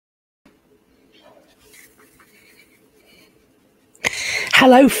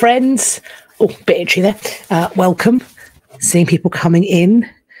Hello, friends. Oh, bit itchy there. Welcome. Seeing people coming in.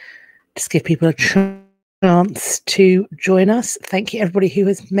 Just give people a chance to join us. Thank you, everybody who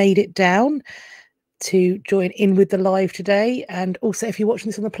has made it down to join in with the live today. And also, if you're watching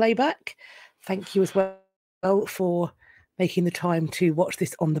this on the playback, thank you as well for making the time to watch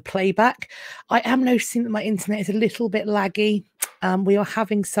this on the playback. I am noticing that my internet is a little bit laggy. We are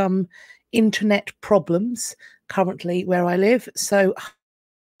having some internet problems currently where I live. So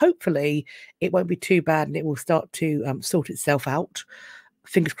hopefully it won't be too bad and it will start to sort itself out.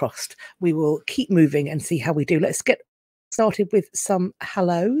 Fingers crossed. We will keep moving and see how we do. Let's get started with some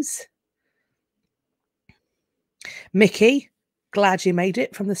hellos. Mickey, glad you made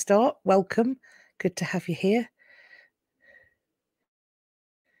it from the start. Welcome. Good to have you here.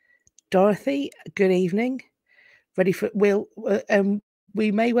 Dorothy, good evening. Ready for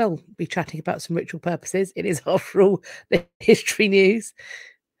we may well be chatting about some ritual purposes. It is, after all, the history news.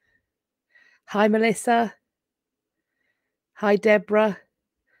 Hi, Melissa. Hi, Deborah.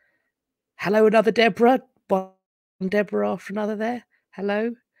 Hello, another Deborah. One Deborah after another there.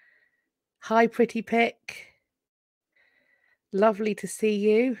 Hello. Hi, Pretty Pic. Lovely to see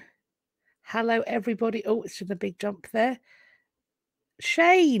you. Hello, everybody. Oh, it's just a big jump there.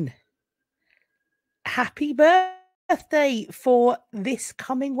 Shane. Happy birthday for this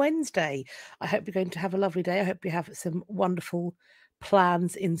coming Wednesday. I hope you're going to have a lovely day. I hope you have some wonderful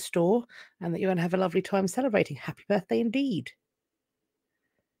plans in store and that you're going to have a lovely time celebrating. Happy birthday indeed.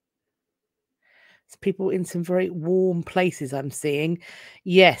 It's people in some very warm places I'm seeing.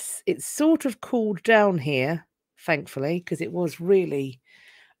 Yes, it's sort of cooled down here, thankfully, because it was really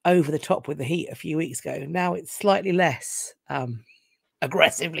over the top with the heat a few weeks ago. Now it's slightly less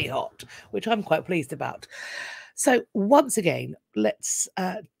aggressively hot, which I'm quite pleased about. So once again, let's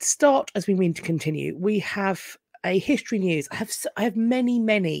start as we mean to continue. We have a history news. I have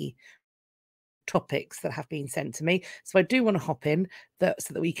many topics that have been sent to me, so I do want to hop in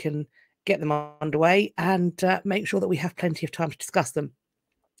so that we can get them underway and make sure that we have plenty of time to discuss them.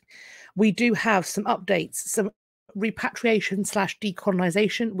 We do have some updates, some repatriation /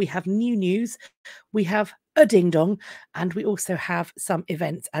 decolonization. We have new news. We have a ding dong, and we also have some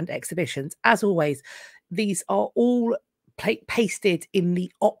events and exhibitions. As always, these are all pasted in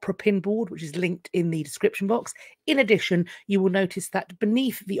the opera pinboard, which is linked in the description box. In addition, you will notice that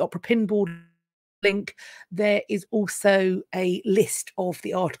beneath the opera pinboard link, there is also a list of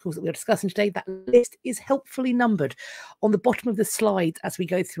the articles that we are discussing today. That list is helpfully numbered. On the bottom of the slide, as we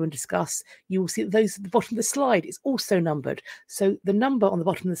go through and discuss, you will see that those at the bottom of the slide is also numbered. So the number on the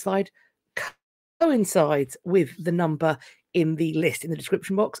bottom of the slide coincides with the number in the list in the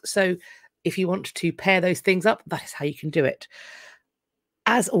description box. So if you want to pair those things up, that is how you can do it.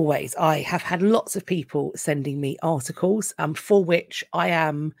 As always, I have had lots of people sending me articles for which I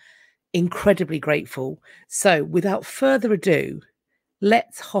am incredibly grateful. So without further ado,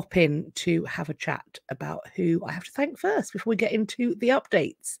 let's hop in to have a chat about who I have to thank first before we get into the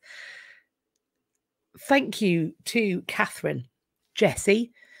updates. Thank you to Katharine,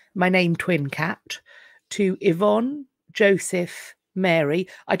 Jessie, my name twin cat, to Yvonne, Joseph, Mary.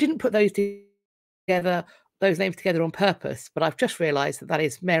 I didn't put those names together on purpose, but I've just realised that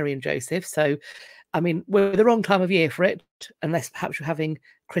is Mary and Joseph. So I mean, we're the wrong time of year for it, unless perhaps you're having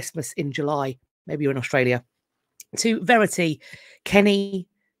Christmas in July. Maybe you're in Australia. To Verity, Kenny,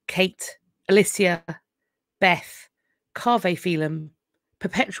 Kate, Alicia, Beth, Felem,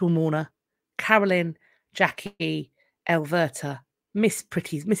 Perpetual Mourner, Karolyn, Jackie, Elverta,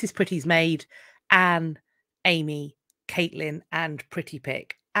 Mrs. Pretty's Maid, Anne, Amy, Kaitlin and Pretty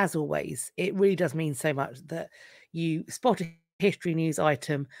Pic. As always, it really does mean so much that you spot a history news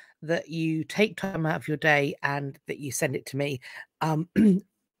item, that you take time out of your day and that you send it to me.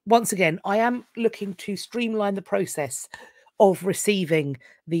 Once again, I am looking to streamline the process of receiving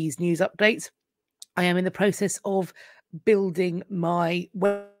these news updates. I am in the process of building my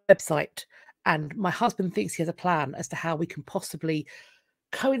website, and my husband thinks he has a plan as to how we can possibly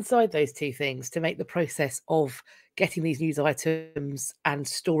coincide those two things to make the process of getting these news items and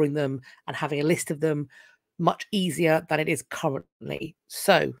storing them and having a list of them much easier than it is currently.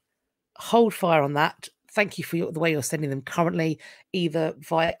 So hold fire on that. Thank you for the way you're sending them currently, either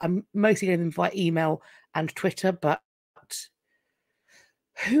via, I'm mostly getting them via email and Twitter, but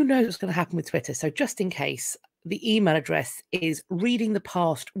who knows what's going to happen with Twitter. So just in case, the email address is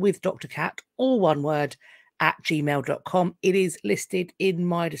readingthepast.with.Cat, all one word, @gmail.com. It is listed in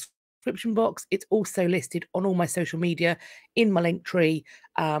my description box. It's also listed on all my social media in my link tree.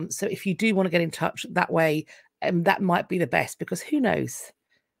 So if you do want to get in touch that way, that might be the best, because who knows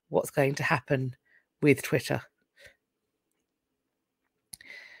what's going to happen with Twitter.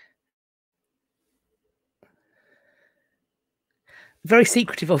 Very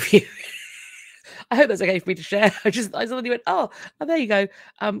secretive of you. I hope that's okay for me to share. I suddenly went, oh, there you go.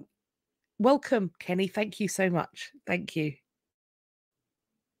 Welcome, Kenny. Thank you so much. Thank you.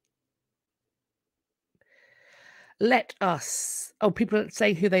 Let us. Oh, people are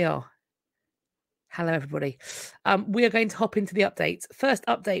saying who they are. Hello, everybody. We are going to hop into the updates. First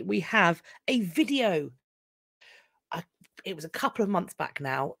update, we have a video. It was a couple of months back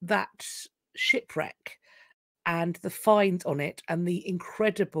now, that shipwreck and the finds on it and the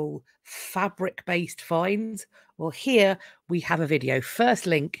incredible fabric-based finds. Well, here we have a video. First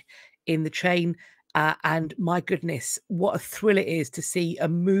link in the chain. And my goodness, what a thrill it is to see a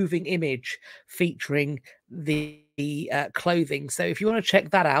moving image featuring the clothing. So if you want to check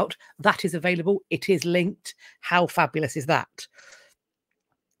that out, that is available. It is linked. How fabulous is that?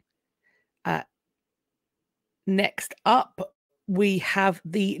 Next up, we have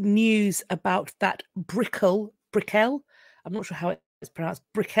the news about that Brickell, I'm not sure how it's pronounced,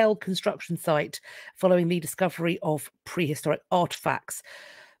 Brickell construction site following the discovery of prehistoric artifacts.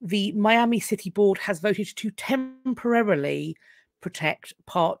 The Miami City Board has voted to temporarily protect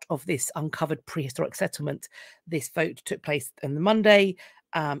part of this uncovered prehistoric settlement. This vote took place on the Monday.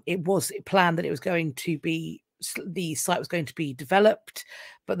 It was planned that it was going to be, the site was going to be developed,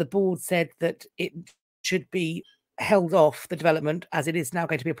 but the board said that it should be held off the development as it is now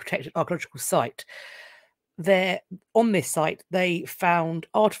going to be a protected archaeological site. There, on this site, they found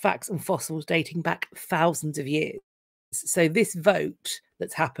artifacts and fossils dating back thousands of years. So this vote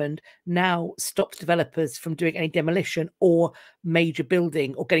that's happened now stops developers from doing any demolition or major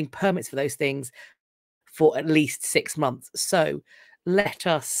building or getting permits for those things for at least 6 months. So let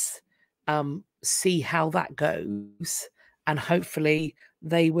us see how that goes, and hopefully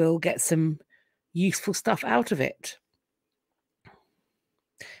they will get some useful stuff out of it.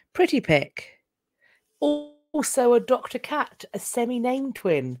 Pretty Pic. Also a Dr. Cat, a semi-named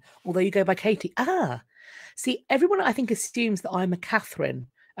twin, although you go by Katie. See, everyone I think assumes that I'm a Katharine,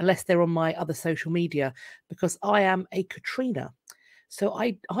 unless they're on my other social media, because I am a Katrina. So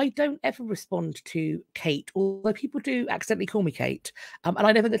I don't ever respond to Kate, although people do accidentally call me Kate. And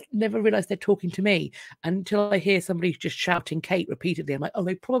I never realise they're talking to me until I hear somebody just shouting Kate repeatedly. I'm like, oh,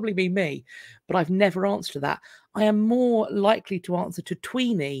 they probably mean me. But I've never answered to that. I am more likely to answer to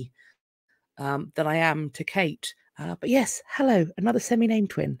Tweenie than I am to Kate. But yes, hello, another semi-named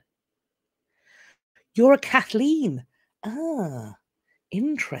twin. You're a Kathleen.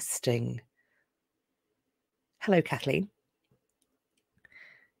 Interesting. Hello, Kathleen.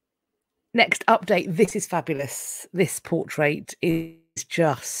 Next update. This is fabulous. This portrait is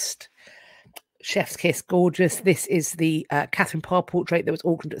just chef's kiss, gorgeous. This is the Katharine Parr portrait that was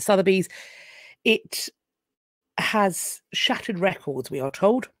auctioned at Sotheby's. It has shattered records, we are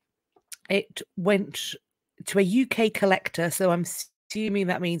told. It went to a UK collector, so I'm assuming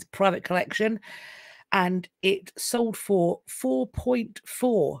that means private collection, and it sold for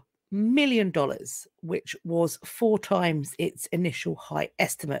 $4.4 million, which was 4 times its initial high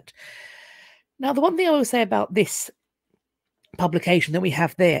estimate. Now, the one thing I will say about this publication that we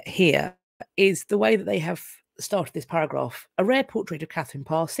have here is the way that they have started this paragraph. A rare portrait of Katharine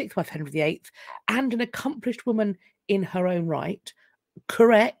Parr, 6th wife Henry VIII, and an accomplished woman in her own right.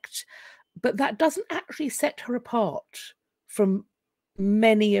 Correct, but that doesn't actually set her apart from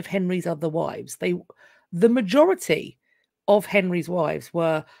many of Henry's other wives. The majority of Henry's wives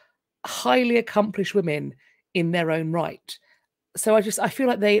were highly accomplished women in their own right. So I feel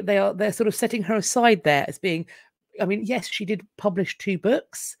like they're sort of setting her aside there as being, I mean, yes, she did publish 2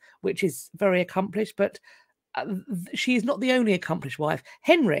 books, which is very accomplished, but she is not the only accomplished wife.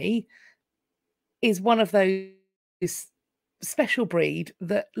 Henry is one of those special breed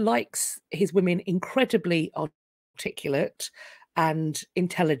that likes his women incredibly articulate and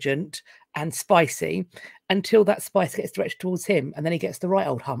intelligent and spicy until that spice gets directed towards him, and then he gets the right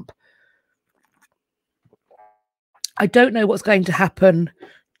old hump. I don't know what's going to happen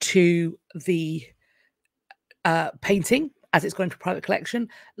to the painting as it's going to private collection.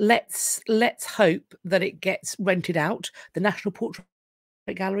 Let's hope that it gets rented out. The National Portrait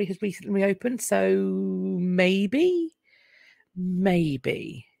Gallery has recently reopened, so maybe.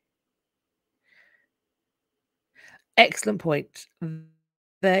 Excellent point.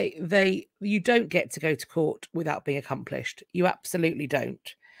 You don't get to go to court without being accomplished. You absolutely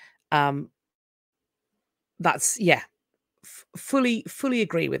don't. That's fully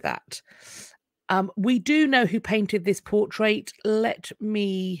agree with that. We do know who painted this portrait. Let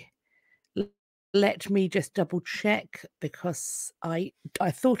me just double check, because I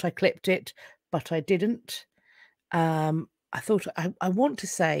thought I clipped it, but I didn't. I want to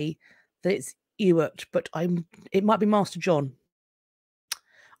say that it's Ewart, but it might be Master John.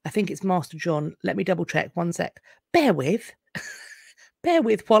 I think it's Master John. Let me double check. One sec. Bear with. Bear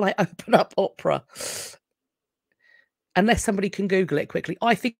with while I open up Opera. Unless somebody can Google it quickly.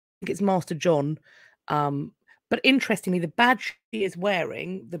 I think it's Master John. But interestingly, the badge she is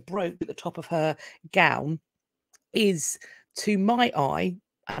wearing, the brooch at the top of her gown, is, to my eye,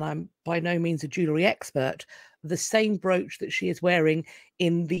 and I'm by no means a jewellery expert, the same brooch that she is wearing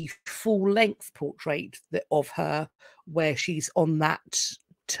in the full-length portrait of her, where she's on that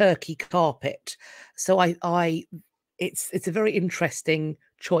turkey carpet. So it's a very interesting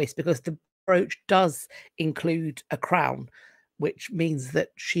choice, because the brooch does include a crown, which means that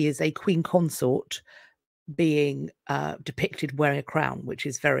she is a queen consort being depicted wearing a crown, which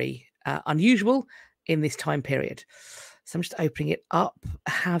is very unusual in this time period. So I'm just opening it up.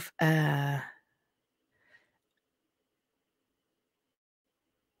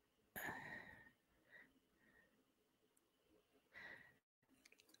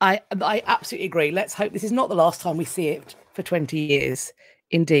 I absolutely agree. Let's hope this is not the last time we see it for 20 years.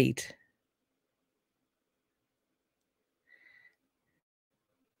 Indeed.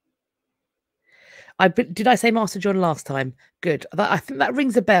 Did I say Master John last time? Good. I think that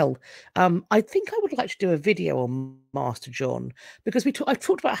rings a bell. I think I would like to do a video on Master John, because I've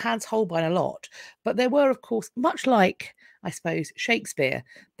talked about Hans Holbein a lot, but there were, of course, much like, I suppose, Shakespeare,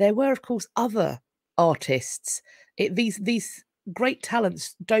 there were, of course, other artists. These great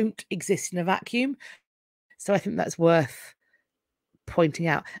talents don't exist in a vacuum. So I think that's worth pointing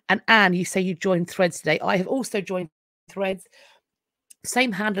out. And Anne, you say you joined Threads today. I have also joined Threads.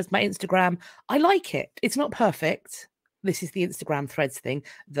 Same handle as my Instagram. I like it. It's not perfect. This is the Instagram Threads thing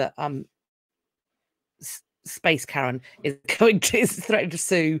that Space Karen is threatening to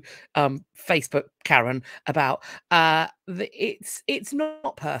sue Facebook Karen about. It's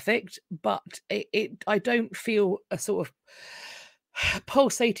not perfect, but I don't feel a sort of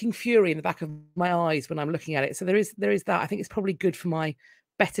pulsating fury in the back of my eyes when I'm looking at it. So there is that. I think it's probably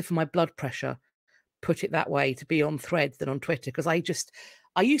better for my blood pressure, put it that way, to be on Threads than on Twitter, because I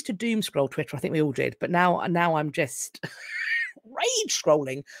used to doom scroll Twitter. I think we all did, but now I'm just rage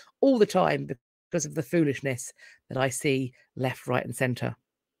scrolling all the time because of the foolishness that I see left, right, and centre.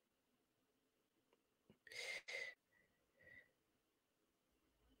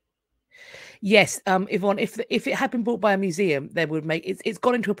 Yes, Yvonne, if it had been bought by a museum, they would make it's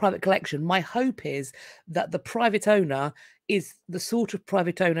gone into a private collection. My hope is that the private owner is the sort of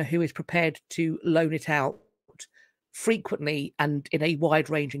private owner who is prepared to loan it out frequently and in a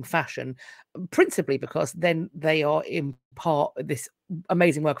wide-ranging fashion, principally because then they are in part, this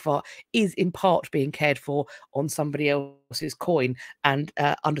amazing work of art is in part being cared for on somebody else's coin and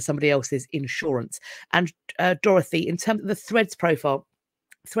under somebody else's insurance. And Dorothy, in terms of the Threads profile,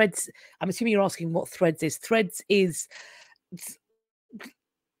 Threads, I'm assuming you're asking what Threads is. Threads is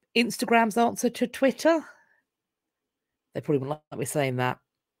Instagram's answer to Twitter. They probably wouldn't like me saying that,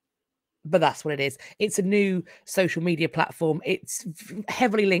 but that's what it is. It's a new social media platform. It's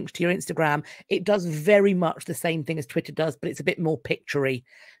heavily linked to your Instagram. It does very much the same thing as Twitter does, but it's a bit more picture-y,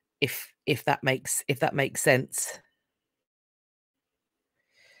 if that makes sense.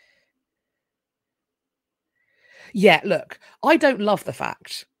 Yeah, look, I don't love the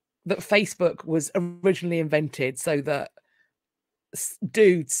fact that Facebook was originally invented so that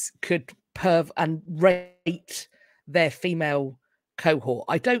dudes could perv and rate their female cohort.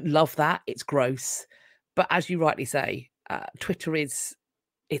 I don't love that. It's gross. But as you rightly say, Twitter it's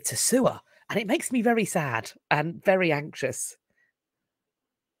a sewer, and it makes me very sad and very anxious.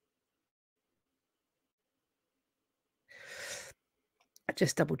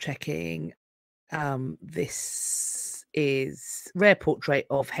 Just double checking. This is rare portrait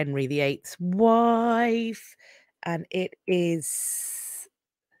of Henry VIII's wife, and it is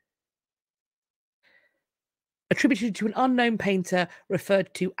attributed to an unknown painter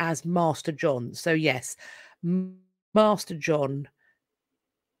referred to as Master John. So yes, Master John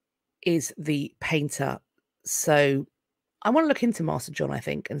is the painter. So I want to look into Master John, I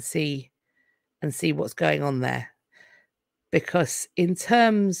think, and see what's going on there. Because in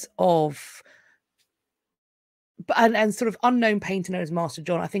terms of and sort of unknown painter known as Master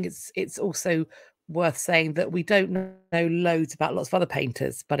John, I think it's also worth saying that we don't know loads about lots of other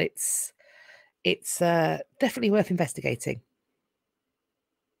painters, but it's definitely worth investigating.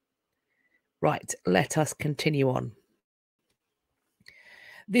 Right, let us continue on.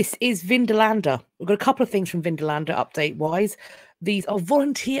 This is Vindolanda. We've got a couple of things from Vindolanda update-wise. These are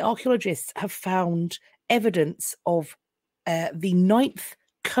volunteer archaeologists have found evidence of the 9th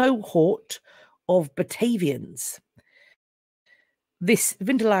cohort of Batavians. This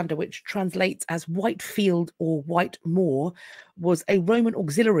Vindelander, which translates as White Field or White Moor, was a Roman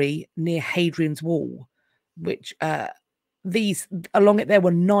auxiliary near Hadrian's Wall, which along it there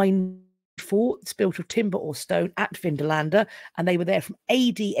were 9 forts built of timber or stone at Vindelander, and they were there from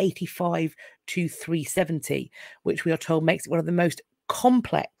AD 85 to 370, which we are told makes it one of the most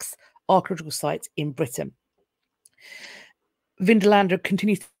complex archaeological sites in Britain. Vindelander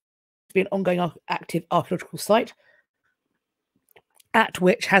continues to be an ongoing active archaeological site, at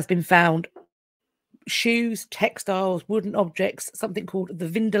which has been found shoes, textiles, wooden objects, something called the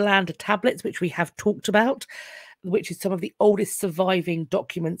Vindelander tablets, which we have talked about, which is some of the oldest surviving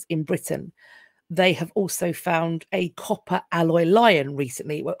documents in Britain. They have also found a copper alloy lion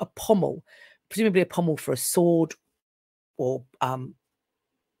recently, a pommel, presumably a pommel for a sword, or I'm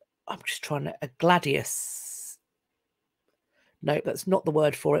just trying to, a gladius. No, that's not the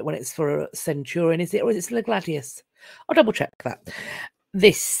word for it when it's for a centurion, is it? Or is it still a gladius? I'll double check that.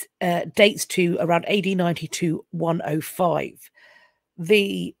 This dates to around AD 90 to 105.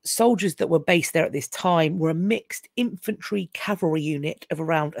 The soldiers that were based there at this time were a mixed infantry cavalry unit of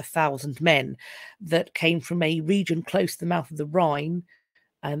around 1,000 men that came from a region close to the mouth of the Rhine,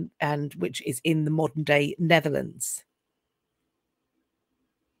 and which is in the modern day Netherlands.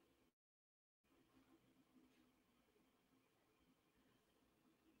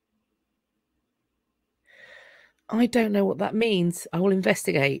 I don't know what that means. I will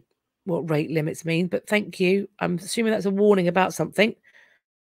investigate what rate limits mean, but thank you. I'm assuming that's a warning about something.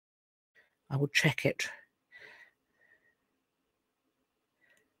 I will check it.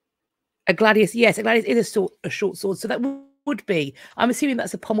 A gladius, yes, a gladius is a short sword, so that would be. I'm assuming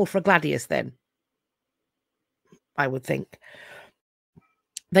that's a pommel for a gladius then, I would think.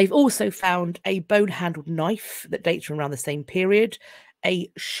 They've also found a bone-handled knife that dates from around the same period,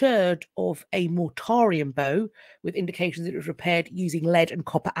 a sherd of a mortarium bow with indications that it was repaired using lead and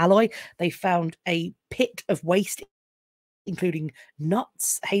copper alloy. They found a pit of waste, including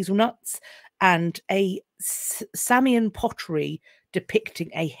nuts, hazelnuts, and a Samian pottery depicting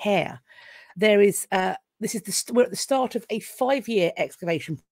a hare. There is we're at the start of a 5-year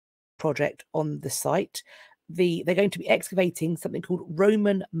excavation project on the site. They're going to be excavating something called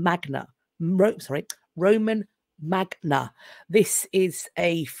Roman Magna. Roman Magna. This is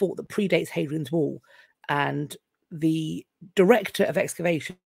a fort that predates Hadrian's Wall, and the director of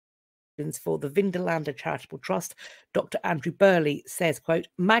excavations for the Vindelander Charitable Trust, Dr. Andrew Burley, says, quote,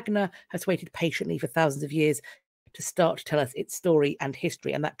 "Magna has waited patiently for thousands of years to start to tell us its story and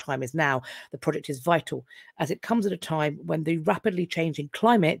history, and that time is now. The project is vital, as it comes at a time when the rapidly changing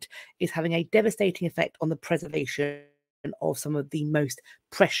climate is having a devastating effect on the preservation of some of the most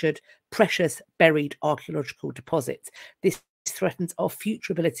precious buried archaeological deposits. This threatens our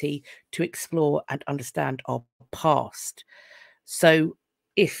future ability to explore and understand our past." So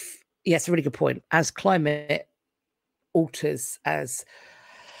it's a really good point. As climate alters, as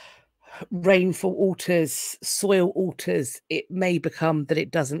rainfall alters, soil alters, it may become that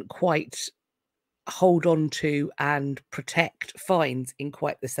it doesn't quite hold on to and protect finds in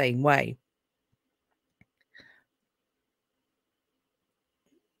quite the same way.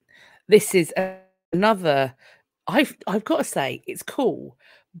 This is another. I've got to say it's cool,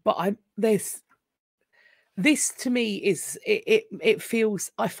 but this to me is it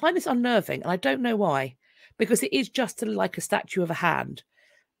feels, I find this unnerving, and I don't know why, because it is just like a statue of a hand,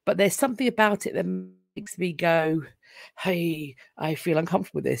 but there's something about it that makes me go, hey, I feel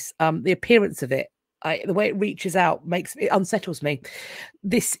uncomfortable with this. The appearance of it, the way it reaches out, it unsettles me.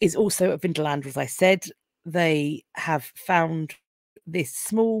 This is also at Vindelander, as I said. They have found this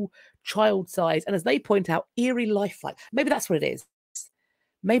small child size, and as they point out, eerie lifelike. Maybe that's what it is.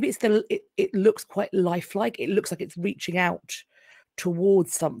 Maybe it's it looks quite lifelike. It looks like it's reaching out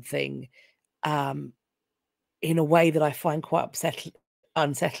towards something in a way that I find quite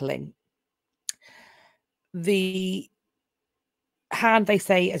unsettling. The hand, they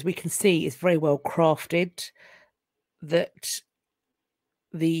say, as we can see, is very well crafted. That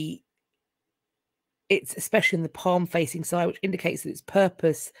it's especially in the palm facing side, which indicates that its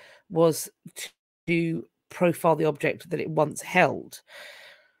purpose was to profile the object that it once held.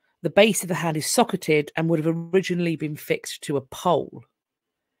 The base of the hand is socketed and would have originally been fixed to a pole.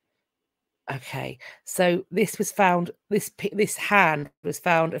 Okay, so this was found. This hand was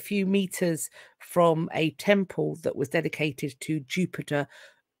found a few meters from a temple that was dedicated to Jupiter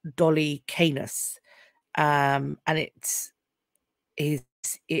Dollicanus, and it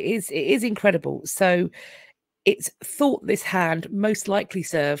is incredible. So it's thought this hand most likely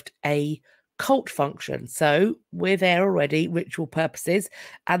served a cult function. So we're there already, ritual purposes,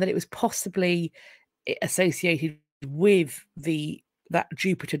 and that it was possibly associated with the that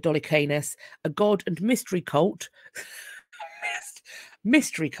Jupiter Dolicanus, a god and mystery cult.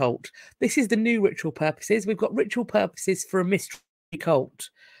 Mystery cult. This is the new ritual purposes. We've got ritual purposes for a mystery cult.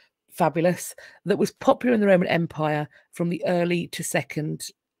 Fabulous. That was popular in the Roman Empire from the early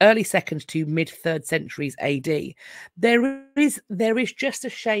second to mid 3rd centuries AD. There is just a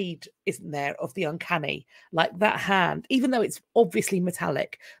shade, isn't there, of the uncanny. Like that hand, even though it's obviously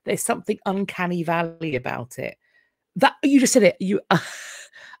metallic, there's something uncanny valley about it. That you just said it. You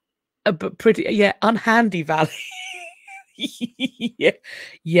but pretty, yeah, unhandy valley.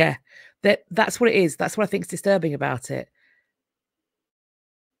 yeah. That's what it is. That's what I think is disturbing about it.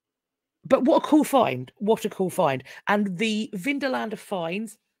 But what a cool find. What a cool find. And the Vinderlander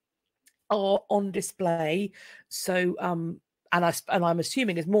finds are on display. So and I'm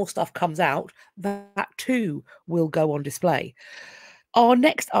assuming as more stuff comes out, that too will go on display. Our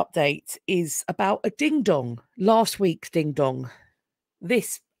next update is about a ding dong. Last week's ding dong.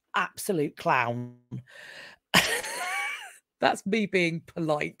 This absolute clown. That's me being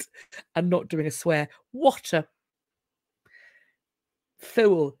polite and not doing a swear. What a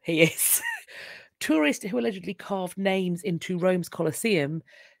fool he is. Tourist who allegedly carved names into Rome's Colosseum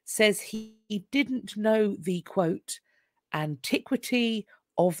says he didn't know the, quote, antiquity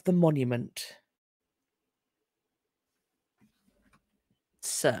of the monument.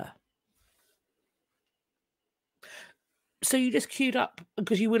 Sir. So you just queued up,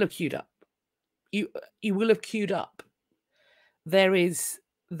 because you will have queued up. You will have queued up. There is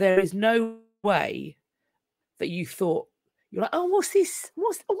no way that you thought, you're like, oh, what's this?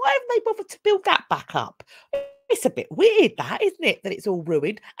 Why haven't they bothered to build that back up? It's a bit weird, that, isn't it? That it's all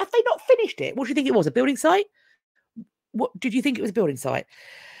ruined. Have they not finished it? What do you think it was? A building site? What did you think it was a building site?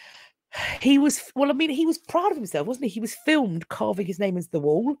 He was, well, I mean, he was proud of himself, wasn't he? He was filmed carving his name into the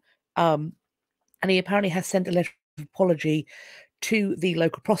wall. And he apparently has sent a letter of apology to the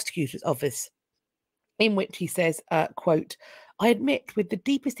local prosecutor's office, in which he says, quote, I admit with the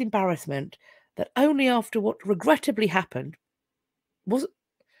deepest embarrassment that only after what regrettably happened was...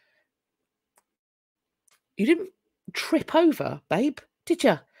 You didn't trip over, babe, did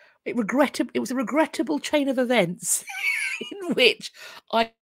you? It was a regrettable chain of events in which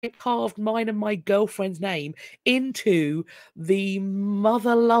I carved mine and my girlfriend's name into the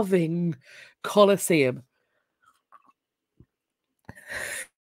mother-loving Colosseum.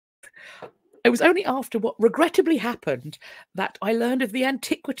 It was only after what regrettably happened that I learned of the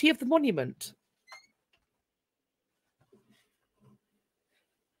antiquity of the monument.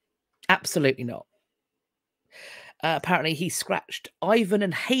 Absolutely not. Apparently he scratched Ivan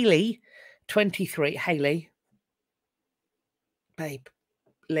and Haley, 23. Haley, babe,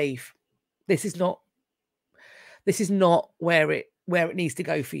 leave. This is not where it needs to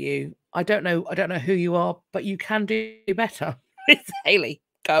go for you. I don't know who you are, but you can do better. It's Haley,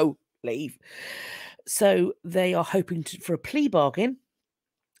 go, leave. So they are hoping for a plea bargain,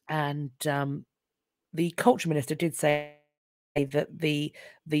 and the culture minister did say that the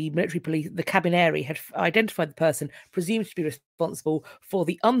military police, the Cabineri, had identified the person presumed to be responsible for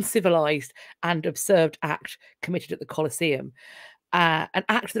the uncivilized and absurd act committed at the Colosseum. An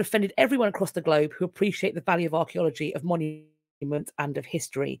act that offended everyone across the globe who appreciate the value of archaeology, of monuments, and of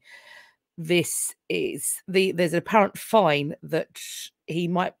history. There's an apparent fine that he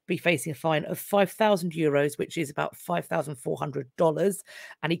might be facing a fine of €5,000, which is about $5,400,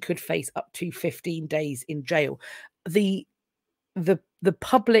 and he could face up to 15 days in jail. The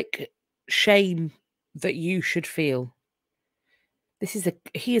public shame that you should feel.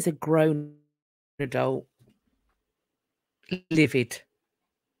 He is a grown adult. Livid.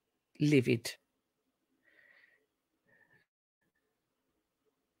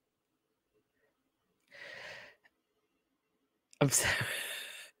 I'm so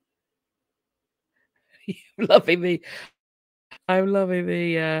I'm loving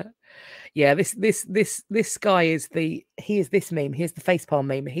the yeah, this guy is this meme. Here's the facepalm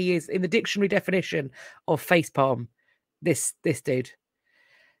meme. He is in the dictionary definition of facepalm. This dude.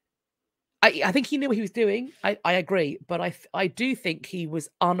 I think he knew what he was doing. I agree, but I do think he was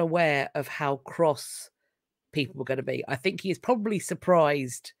unaware of how cross people were going to be. I think he is probably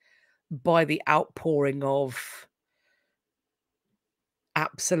surprised by the outpouring of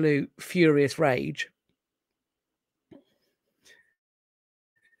absolute furious rage.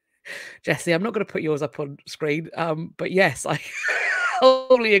 Jessie, I'm not going to put yours up on screen, but yes, I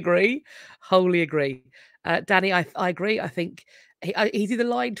wholly agree. Danny, I agree. I think he's either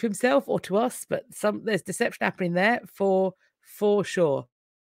lying to himself or to us, but there's deception happening there for sure.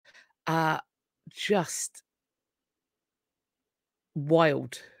 Just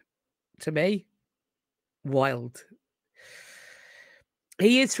wild to me. Wild.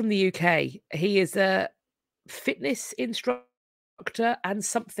 He is from the UK. He is a fitness instructor and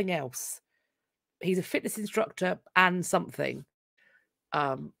something else. He's a fitness instructor and something.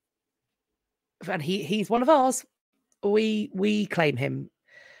 And he's one of ours. We claim him.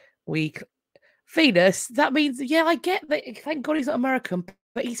 Venus, that means, yeah, I get that. Thank God he's not American,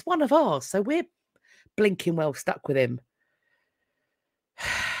 but he's one of ours. So we're blinking well stuck with him.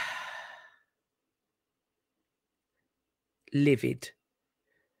 Livid.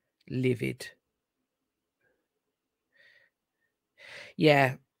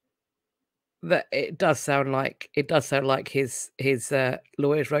 Yeah, that it does sound like his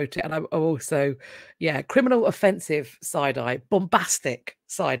lawyers wrote it. And I'm also, yeah, criminal offensive side eye, bombastic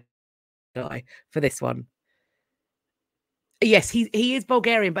side eye for this one. Yes, he is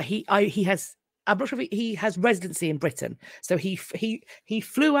Bulgarian, but he has, I'm not sure if he has residency in Britain. So he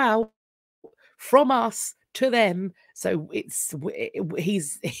flew out from us to them. So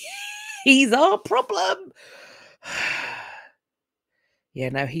he's he's our problem. Yeah,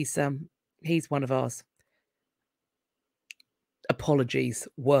 no, he's one of ours. Apologies,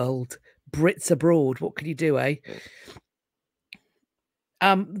 world. Brits abroad. What can you do, eh?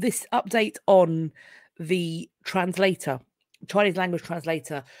 This update on the translator, Chinese language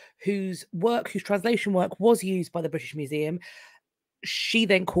translator, whose translation work was used by the British Museum. She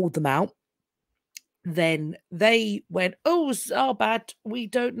then called them out. Then they went, "Oh, it's our bad. We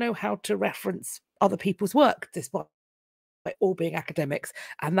don't know how to reference other people's work, despite all being academics,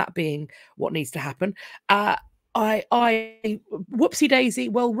 and that being what needs to happen." I whoopsie daisy.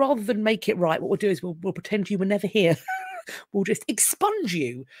 Well, rather than make it right, what we'll do is we'll pretend you were never here. We'll just expunge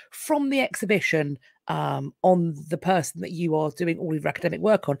you from the exhibition on the person that you are doing all of your academic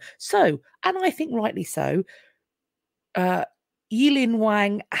work on. So, and I think rightly so, Yilin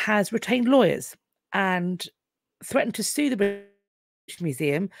Wang has retained lawyers and threatened to sue the British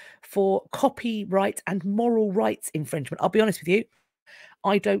Museum for copyright and moral rights infringement. I'll be honest with you,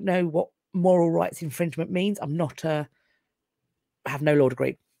 I don't know what moral rights infringement means. I'm not I have no law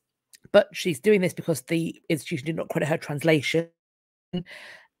degree. But she's doing this because the institution did not credit her translation.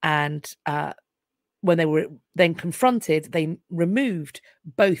 And when they were then confronted, they removed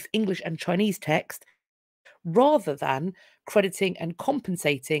both English and Chinese text rather than crediting and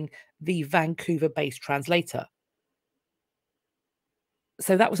compensating the Vancouver-based translator.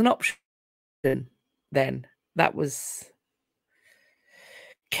 So that was an option then. That was...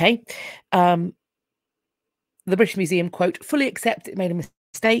 Okay. The British Museum, quote, fully accept it made a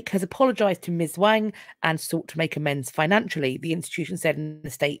mistake, has apologised to Ms. Wang and sought to make amends financially, the institution said in a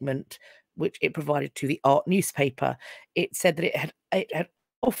statement which it provided to the art newspaper. It said that it had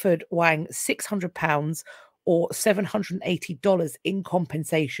offered Wang £600 or $780 in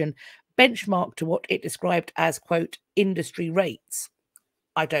compensation, benchmarked to what it described as, quote, industry rates.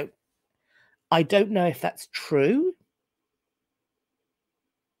 I don't know if that's true.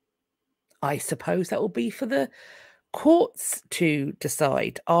 I suppose that will be for the courts to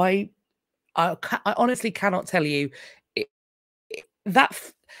decide. I honestly cannot tell you. That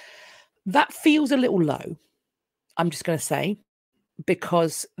feels a little low. I'm just going to say,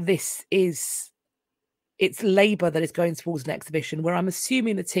 because it's labour that is going towards an exhibition where I'm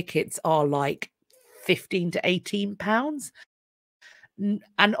assuming the tickets are like £15 to £18,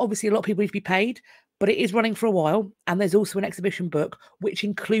 and obviously a lot of people need to be paid. But it is running for a while, and there's also an exhibition book which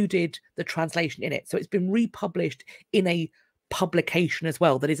included the translation in it. So it's been republished in a publication as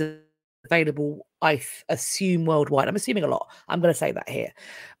well that is available, I assume, worldwide. I'm assuming a lot. I'm going to say that here.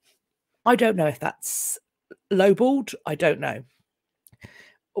 I don't know if that's lowballed. I don't know.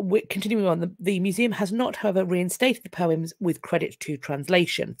 We're continuing on. The museum has not, however, reinstated the poems with credit to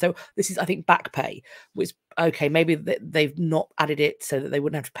translation. So this is, I think, back pay, which, okay, maybe they've not added it so that they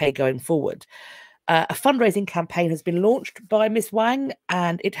wouldn't have to pay going forward. A fundraising campaign has been launched by Miss Wang,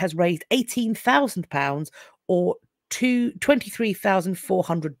 and it has raised £18,000 or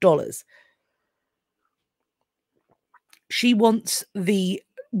 $23,400. She wants the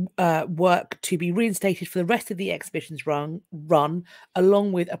work to be reinstated for the rest of the exhibition's run,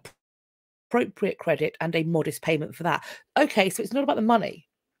 along with appropriate credit and a modest payment for that. Okay, so it's not about the money.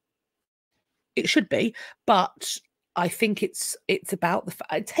 It should be, but I think it's about the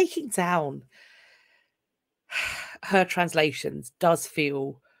taking down her translations does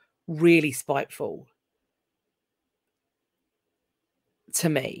feel really spiteful to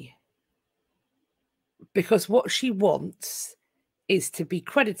me, because what she wants is to be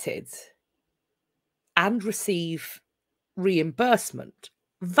credited and receive reimbursement,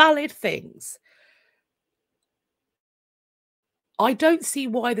 valid things. I don't see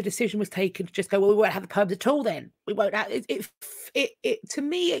why the decision was taken to just go, well, we won't have the poems at all then. We won't have it. To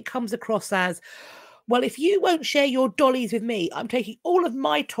me, it comes across as, well, if you won't share your dollies with me, I'm taking all of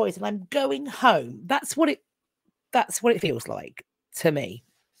my toys and I'm going home. That's what it feels like to me.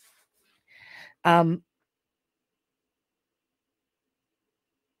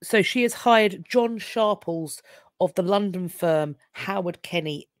 So she has hired John Sharples of the London firm Howard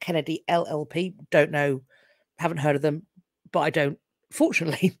Kennedy LLP. Don't know, haven't heard of them, but I don't,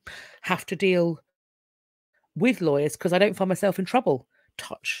 fortunately, have to deal with lawyers because I don't find myself in trouble.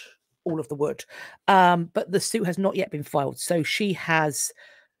 Touch all of the wood. But the suit has not yet been filed. So she's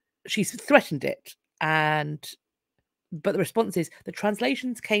threatened it. But the response is, the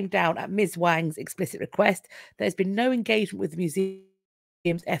translations came down at Ms. Wang's explicit request. There's been no engagement with the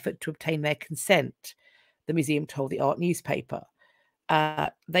museum's effort to obtain their consent, the museum told the art newspaper.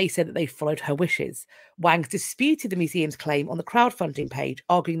 They said that they followed her wishes. Wang disputed the museum's claim on the crowdfunding page,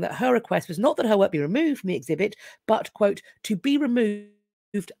 arguing that her request was not that her work be removed from the exhibit, but, quote, to be removed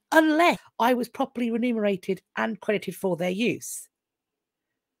unless I was properly remunerated and credited for their use.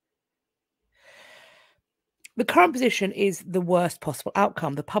 The current position is the worst possible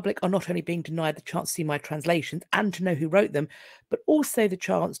outcome. The public are not only being denied the chance to see my translations and to know who wrote them, but also the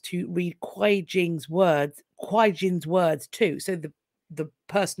chance to read Kuai Jin's words too. So the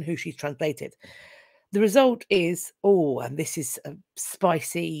person who she's translated. The result is, and this is a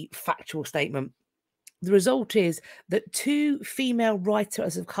spicy factual statement. The result is that 2 female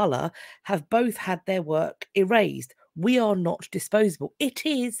writers of colour have both had their work erased. We are not disposable.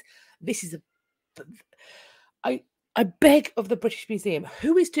 I beg of the British Museum,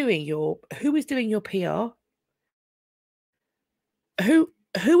 who is doing your PR?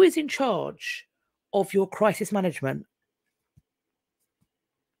 Who is in charge of your crisis management?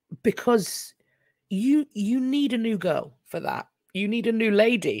 Because you need a new girl for that. You need a new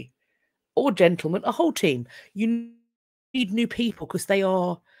lady or gentleman, a whole team. You need new people because they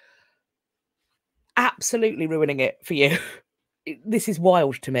are absolutely ruining it for you. This is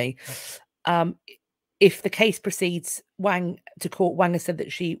wild to me. If the case proceeds to court, Wang has said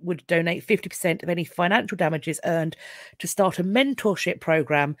that she would donate 50% of any financial damages earned to start a mentorship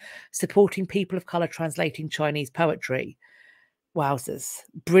program supporting people of colour translating Chinese poetry. Wowzers.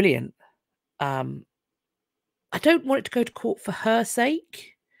 Brilliant. I don't want it to go to court for her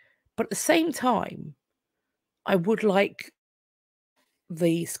sake, but at the same time, I would like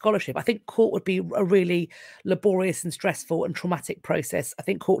the scholarship. I think court would be a really laborious and stressful and traumatic process. I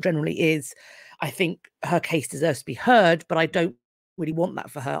think court generally is. I think her case deserves to be heard, but I don't really want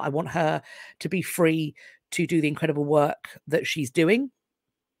that for her. I want her to be free to do the incredible work that she's doing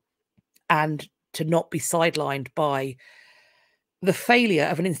and to not be sidelined by the failure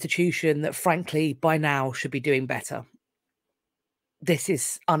of an institution that, frankly, by now should be doing better. This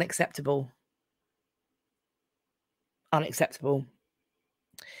is unacceptable. Unacceptable.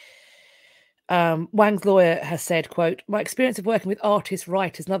 Wang's lawyer has said, quote, my experience of working with artists,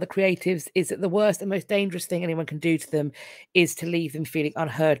 writers, and other creatives is that the worst and most dangerous thing anyone can do to them is to leave them feeling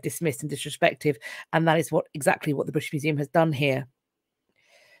unheard, dismissed, and disrespected. And that is exactly what the British Museum has done here.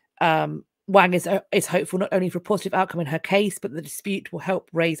 Wang is hopeful not only for a positive outcome in her case, but the dispute will help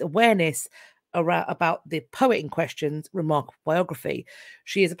raise awareness about the poet in question's remarkable biography.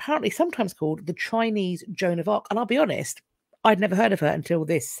 She is apparently sometimes called the Chinese Joan of Arc. And I'll be honest, I'd never heard of her until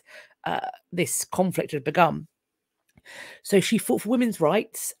this conflict had begun. So she fought for women's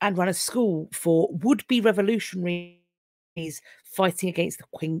rights and ran a school for would-be revolutionaries fighting against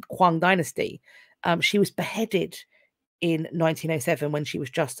the Quang dynasty. She was beheaded in 1907 when she was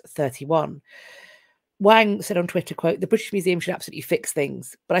just 31. Wang said on Twitter, quote, the British Museum should absolutely fix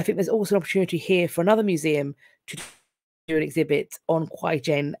things, but I think there's also an opportunity here for another museum to do an exhibit on Kuai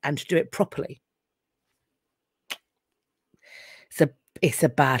Jin and to do it properly. It's a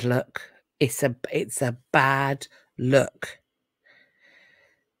bad look. It's a bad look.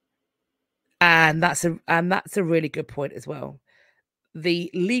 And that's a really good point as well. The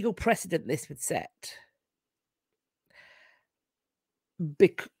legal precedent this would set,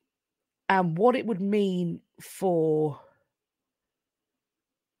 and what it would mean for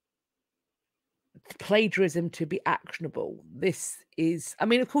plagiarism to be actionable. This is, I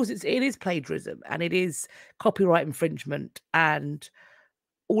mean, of course, it is plagiarism and it is copyright infringement and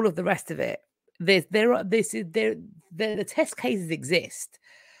all of the rest of it. The test cases exist.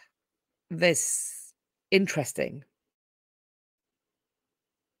 This interesting.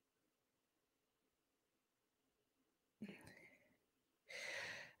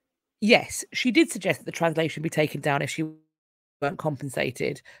 Yes, she did suggest that the translation be taken down if she weren't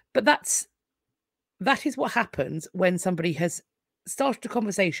compensated, but that is what happens when somebody has started a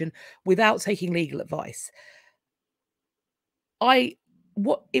conversation without taking legal advice.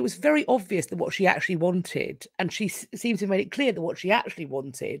 It was very obvious that what she actually wanted, and she seems to have made it clear that what she actually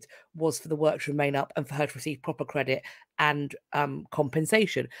wanted was for the work to remain up and for her to receive proper credit and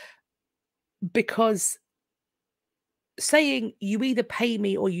compensation. Because saying you either pay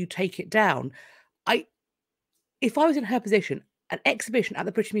me or you take it down, if I was in her position, an exhibition at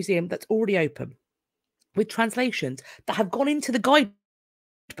the British Museum that's already open with translations that have gone into the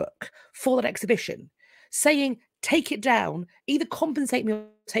guidebook for that exhibition, saying take it down, either compensate me or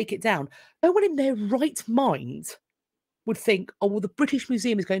take it down. No one in their right mind would think, oh, well, the British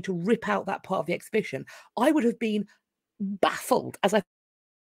Museum is going to rip out that part of the exhibition. I would have been baffled, as I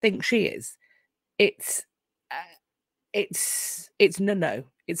think she is. It's no.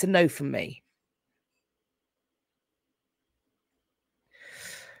 It's a no from me.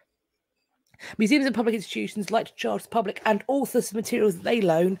 Museums and public institutions like to charge the public and authors for materials that they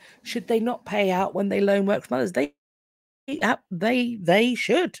loan. Should they not pay out when they loan work from others? They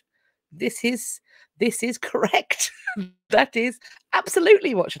should. This is correct. That is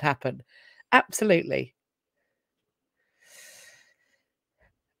absolutely what should happen. Absolutely.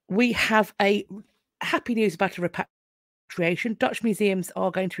 We have a happy news about a repatriation. Dutch museums are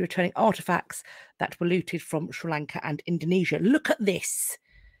going to be returning artifacts that were looted from Sri Lanka and Indonesia. Look at this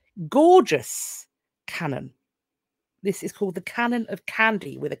gorgeous cannon. This is called the Cannon of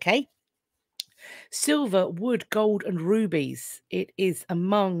Kandy with a K. Silver, wood, gold, and rubies. It is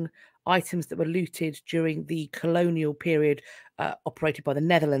among items that were looted during the colonial period operated by the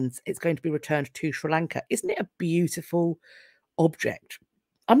Netherlands. It's going to be returned to Sri Lanka. Isn't it a beautiful object?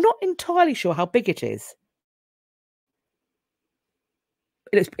 I'm not entirely sure how big it is.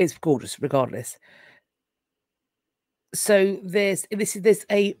 It's gorgeous, regardless. So there's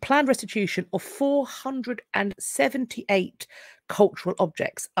a planned restitution of 478 cultural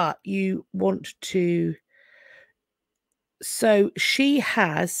objects. You want to? So she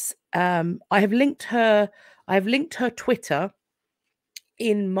has. I have linked her Twitter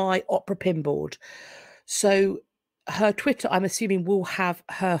in my opera pin board. So her Twitter, I'm assuming, will have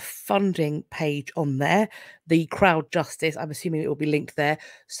her funding page on there. The Crowd Justice, I'm assuming it will be linked there.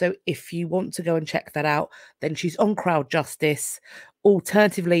 So if you want to go and check that out, then she's on Crowd Justice.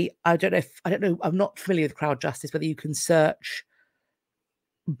 Alternatively, I don't know, I'm not familiar with Crowd Justice, whether you can search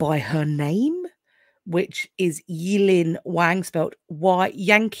by her name, which is Yilin Wang, spelled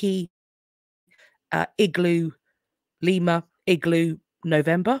Yankee Igloo Lima Igloo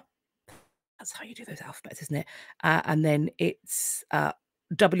November. That's how you do those alphabets, isn't it? And then it's WANG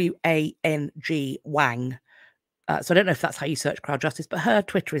Wang. So I don't know if that's how you search Crowd Justice, but her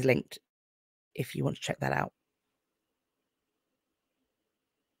Twitter is linked if you want to check that out.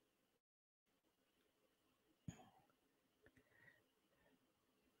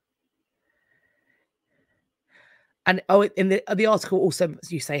 And in the article also,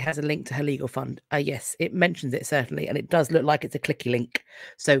 as you say, has a link to her legal fund. Yes, it mentions it certainly, and it does look like it's a clicky link.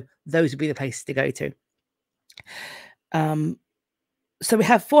 So those would be the places to go to. So we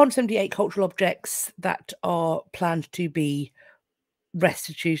have 478 cultural objects that are planned to be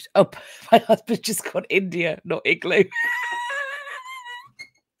restituted. Oh, my husband just got India, not igloo.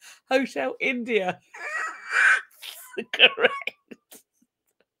 Hotel India. Correct.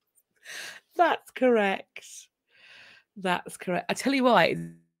 That's correct. That's correct. I tell you why.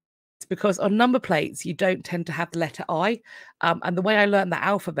 It's because on number plates, you don't tend to have the letter I. And the way I learned that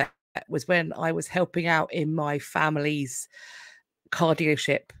alphabet was when I was helping out in my family's car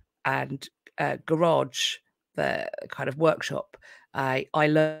dealership and garage, the kind of workshop. I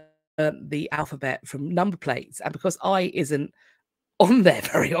learned the alphabet from number plates. And because I isn't on there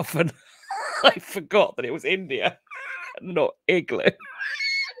very often, I forgot that it was India, not igloo.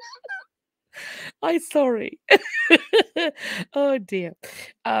 I'm sorry. Oh dear.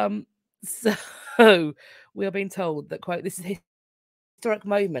 So we are being told that, quote, this is a historic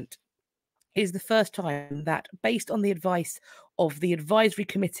moment. It is the first time that, based on the advice of the Advisory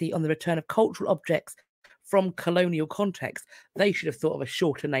Committee on the Return of Cultural Objects from Colonial Context, they should have thought of a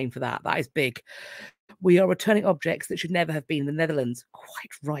shorter name for that. That is big. We are returning objects that should never have been in the Netherlands.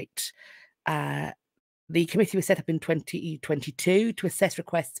 Quite right. The committee was set up in 2022 to assess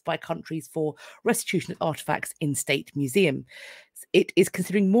requests by countries for restitution of artifacts in state museums. It is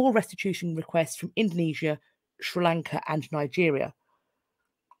considering more restitution requests from Indonesia, Sri Lanka, and Nigeria.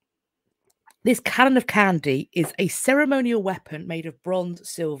 This Cannon of Kandy is a ceremonial weapon made of bronze,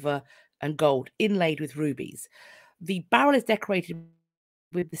 silver, and gold, inlaid with rubies. The barrel is decorated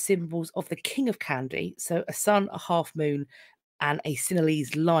with the symbols of the King of Kandy, so a sun, a half moon, and a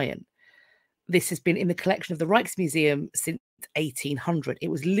Sinhalese lion. This has been in the collection of the Rijksmuseum since 1800.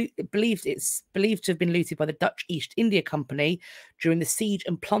 It's believed to have been looted by the Dutch East India Company during the siege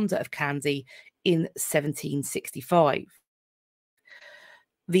and plunder of Kandy in 1765.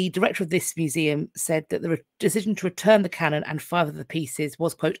 The director of this museum said that the decision to return the cannon and 5 of the pieces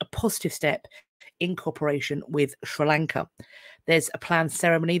was, quote, a positive step in cooperation with Sri Lanka. There's a planned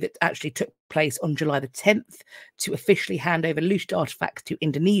ceremony that actually took place on July the 10th to officially hand over looted artifacts to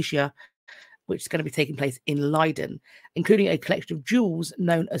Indonesia, which is going to be taking place in Leiden, including a collection of jewels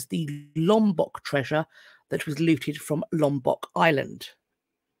known as the Lombok treasure that was looted from Lombok Island.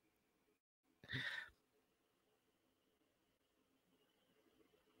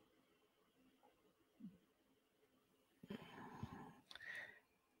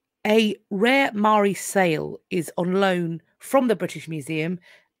 A rare Maori sail is on loan from the British Museum,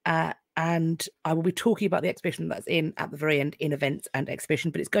 and I will be talking about the exhibition that's in at the very end in events and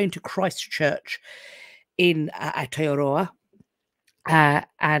exhibition, but it's going to Christchurch in Aotearoa,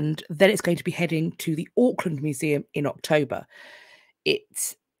 and then it's going to be heading to the Auckland Museum in October.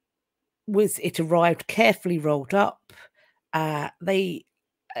 It arrived carefully rolled up.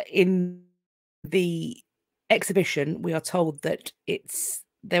 In the exhibition, we are told that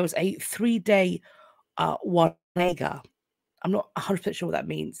there was a 3-day wanega. I'm not 100% sure what that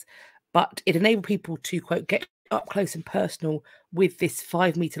means, but it enabled people to, quote, get up close and personal with this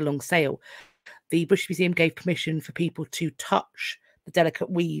 5-meter long sail. The British Museum gave permission for people to touch the delicate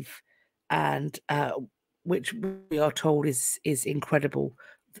weave, and which we are told is incredible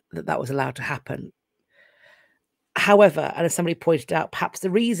that was allowed to happen. However, and as somebody pointed out, perhaps the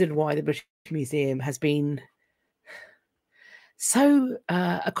reason why the British Museum has been so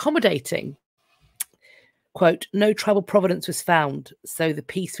accommodating, quote, no trouble provenance was found, so the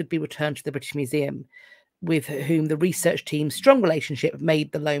piece would be returned to the British Museum, with whom the research team's strong relationship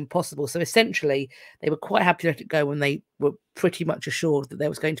made the loan possible. So essentially, they were quite happy to let it go when they were pretty much assured that there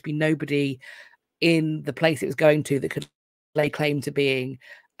was going to be nobody in the place it was going to that could lay claim to being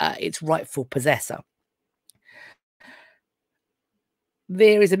its rightful possessor.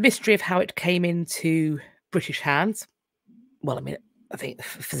 There is a mystery of how it came into British hands. Well, I mean, I think the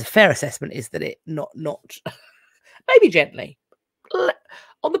fair assessment is that it not maybe gently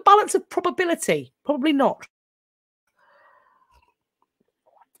on the balance of probability, probably not.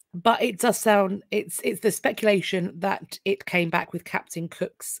 But it does sound it's the speculation that it came back with Captain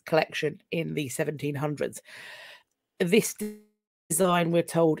Cook's collection in the 1700s. This design, we're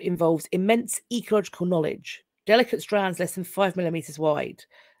told, involves immense ecological knowledge, delicate strands less than 5 millimeters wide.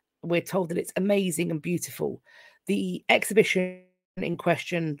 We're told that it's amazing and beautiful. The exhibition in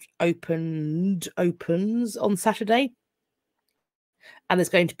question opens on Saturday, and there's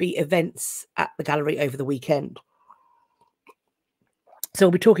going to be events at the gallery over the weekend. So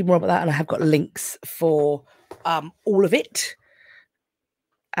we'll be talking more about that, and I have got links for all of it.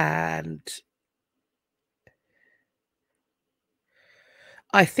 And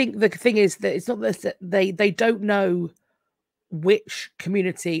I think the thing is that it's not that they don't know which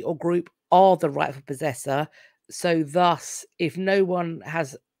community or group are the rightful possessor. So thus, if no one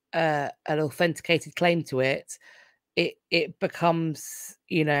has an authenticated claim to it, it becomes,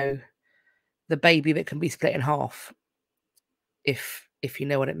 you know, the baby that can be split in half. If you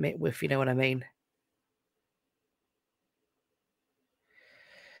know what I mean.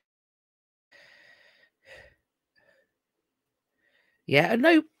 Yeah,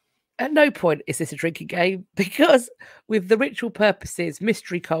 at no point is this a drinking game, because with the ritual purposes,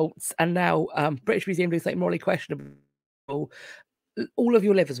 mystery cults, and now British Museum doing something morally questionable, all of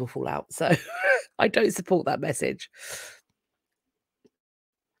your livers will fall out. So I don't support that message.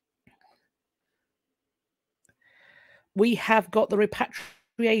 We have got the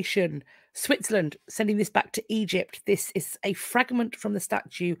repatriation. Switzerland sending this back to Egypt. This is a fragment from the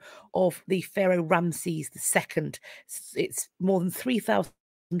statue of the Pharaoh Ramses II. It's more than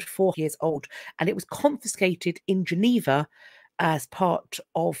 3,004 years old, and it was confiscated in Geneva as part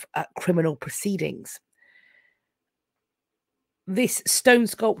of criminal proceedings. This stone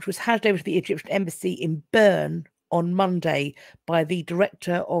sculpture was handed over to the Egyptian embassy in Bern on Monday by the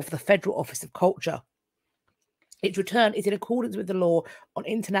director of the Federal Office of Culture. Its return is in accordance with the law on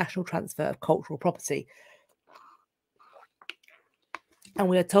international transfer of cultural property. And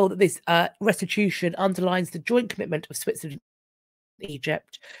we are told that this restitution underlines the joint commitment of Switzerland and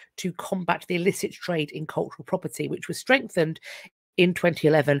Egypt to combat the illicit trade in cultural property, which was strengthened in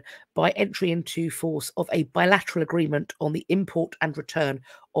 2011 by entry into force of a bilateral agreement on the import and return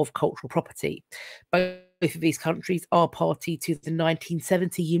of cultural property. Both of these countries are party to the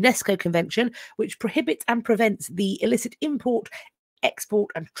 1970 UNESCO Convention, which prohibits and prevents the illicit import,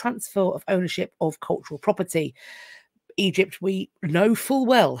 export, and transfer of ownership of cultural property. Egypt, we know full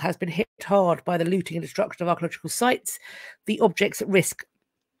well, has been hit hard by the looting and destruction of archaeological sites. The objects at risk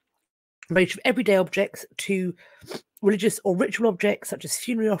range from everyday objects to religious or ritual objects such as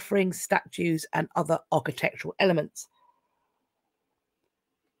funerary offerings, statues, and other architectural elements.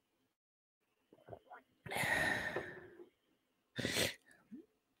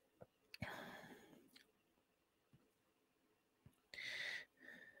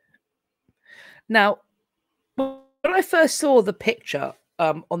 Now, when I first saw the picture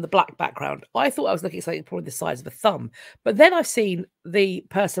on the black background, I thought I was looking at something probably the size of a thumb. But then I've seen the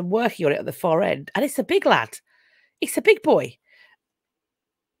person working on it at the far end, and it's a big lad. It's a big boy.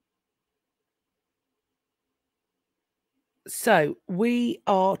 So we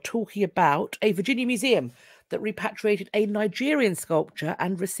are talking about a Virginia museum that repatriated a Nigerian sculpture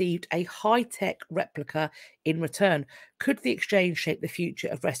and received a high-tech replica in return. Could the exchange shape the future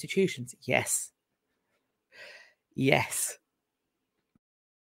of restitutions? Yes. Yes.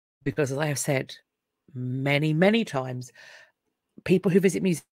 Because as I have said many, many times, people who visit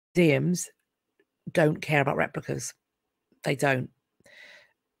museums don't care about replicas. They don't.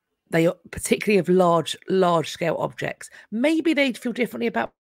 They are particularly of large scale objects. Maybe they feel differently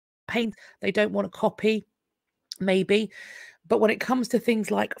about paint. They don't want a copy, maybe. But when it comes to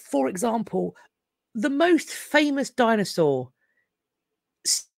things like, for example, the most famous dinosaur,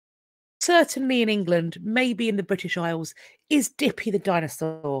 certainly in England, maybe in the British Isles, is Dippy the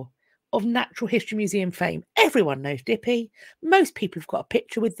dinosaur of Natural History Museum fame. Everyone knows Dippy. Most people have got a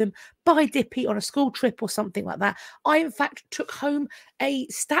picture with them. Buy Dippy on a school trip or something like that. I, in fact, took home a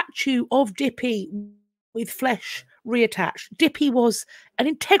statue of Dippy with flesh reattached. Dippy was an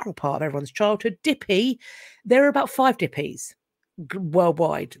integral part of everyone's childhood. Dippy, there are about 5 Dippys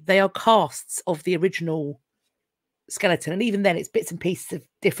worldwide. They are casts of the original skeleton, and even then it's bits and pieces of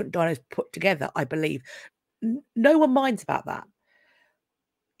different dinos put together, I believe. No one minds about that.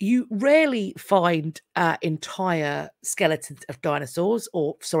 You rarely find entire skeletons of dinosaurs,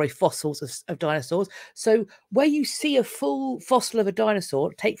 or sorry, fossils of dinosaurs. So where you see a full fossil of a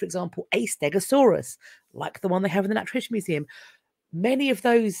dinosaur, take for example a Stegosaurus, like the one they have in the Natural History Museum, many of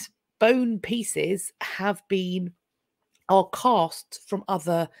those bone pieces are cast from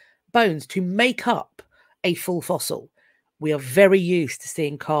other bones to make up a full fossil. We are very used to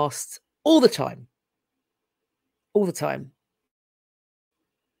seeing casts all the time. All the time.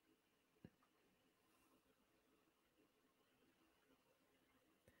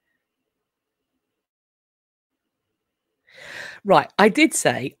 Right, I did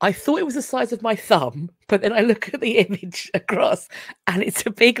say I thought it was the size of my thumb, but then I look at the image across and it's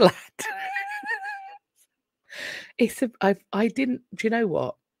a big lad. I didn't, do you know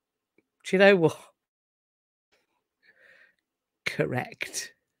what? Do you know what?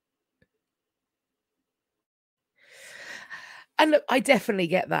 Correct. And look, I definitely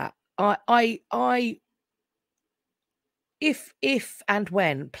get that. If and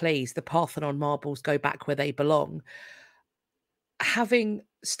when, please, the Parthenon marbles go back where they belong, having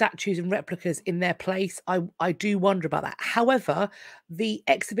statues and replicas in their place, I do wonder about that. However, the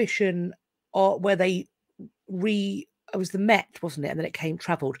exhibition where they it was the Met, wasn't it? And then it came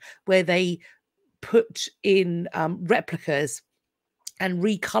travelled, where they put in replicas and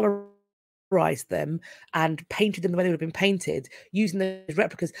recolorized them and painted them the way they would have been painted using those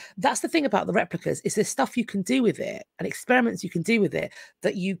replicas. That's the thing about the replicas, is there's stuff you can do with it and experiments you can do with it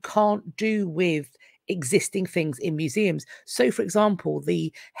that you can't do with existing things in museums. So for example,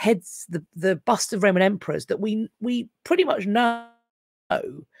 the heads, the busts of Roman emperors that we pretty much know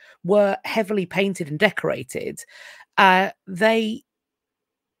were heavily painted and decorated, they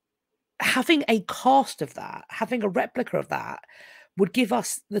having a cast of that, having a replica of that, would give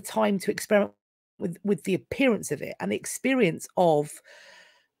us the time to experiment with the appearance of it, and the experience of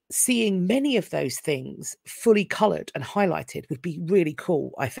seeing many of those things fully coloured and highlighted would be really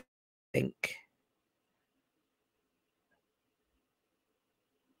cool, I think.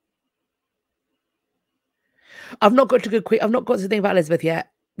 I've not got to the thing about Elizabeth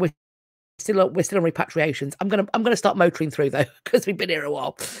yet. We're still on repatriations. I'm gonna start motoring through though, because we've been here a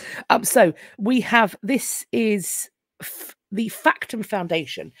while. So we have, this is the Factum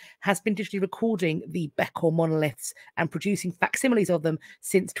Foundation has been digitally recording the Bekor monoliths and producing facsimiles of them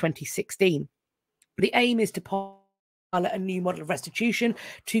since 2016. The aim is to pilot a new model of restitution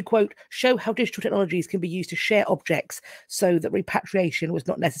to, quote, show how digital technologies can be used to share objects so that repatriation was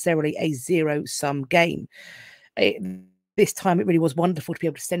not necessarily a zero-sum game. This this time it really was wonderful to be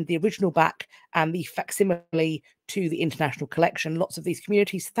able to send the original back and the facsimile to the international collection. Lots of these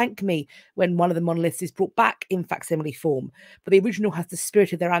communities thank me when one of the monoliths is brought back in facsimile form, but the original has the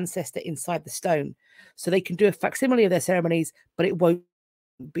spirit of their ancestor inside the stone. So they can do a facsimile of their ceremonies, but it won't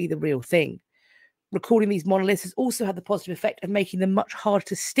be the real thing. Recording these monoliths has also had the positive effect of making them much harder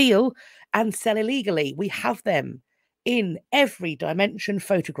to steal and sell illegally. We have them in every dimension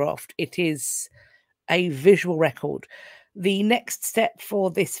photographed. It is a visual record. The next step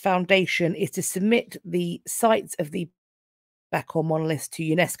for this foundation is to submit the sites of the Bacor monoliths to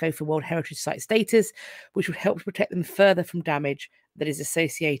UNESCO for World Heritage Site status, which would help to protect them further from damage that is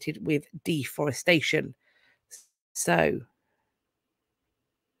associated with deforestation. So,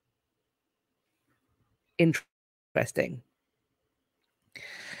 interesting.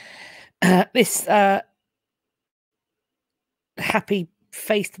 This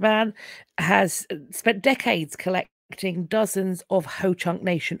happy-faced man has spent decades collecting dozens of Ho-Chunk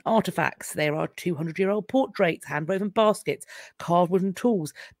Nation artifacts. There are 200-year-old portraits, hand-woven baskets, carved wooden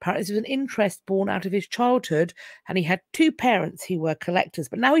tools. Apparently, this was an interest born out of his childhood, and he had two parents who were collectors.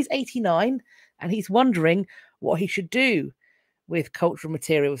 But now he's 89, and he's wondering what he should do with cultural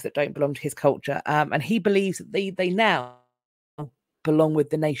materials that don't belong to his culture. And he believes that they now belong with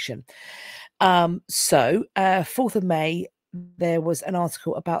the nation. 4th of May, there was an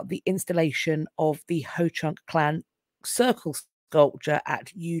article about the installation of the Ho-Chunk clan circle sculpture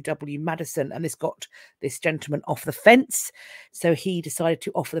at UW-Madison, and this got this gentleman off the fence. So he decided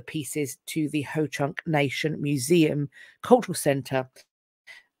to offer the pieces to the Ho-Chunk Nation Museum Cultural Center.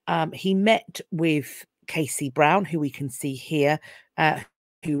 He met with Casey Brown, who we can see here,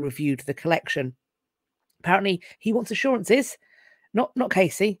 who reviewed the collection. Apparently, he wants assurances, not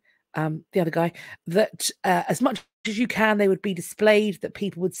Casey, the other guy, that as much as you can, they would be displayed, that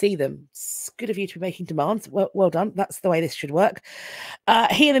people would see them. It's good of you to be making demands. Well done. That's the way this should work.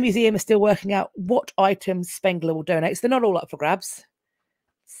 He and the museum are still working out what items Spengler will donate. So they're not all up for grabs.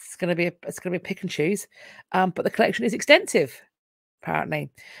 It's going to be a pick and choose. But the collection is extensive, apparently.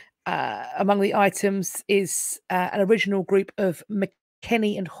 Among the items is an original group of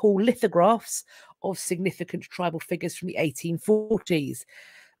McKenney and Hall lithographs of significant tribal figures from the 1840s.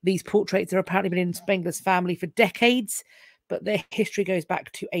 These portraits have apparently been in Spengler's family for decades, but their history goes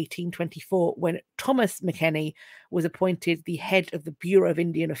back to 1824 when Thomas McKenney was appointed the head of the Bureau of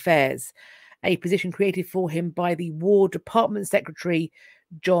Indian Affairs, a position created for him by the War Department Secretary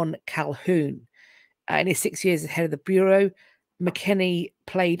John Calhoun. In his 6 years as head of the Bureau, McKenney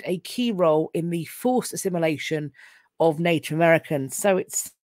played a key role in the forced assimilation of Native Americans. So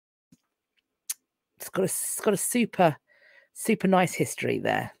it's got a super nice history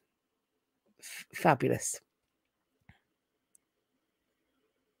there. Fabulous.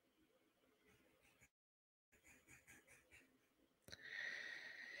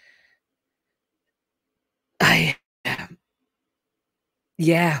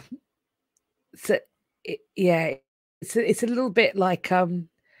 Yeah. So it's a little bit like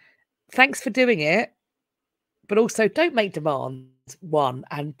thanks for doing it, but also don't make demands, 1,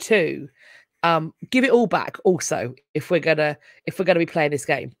 and 2, give it all back also if we're gonna be playing this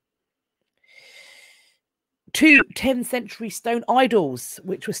game. 2 10th century stone idols,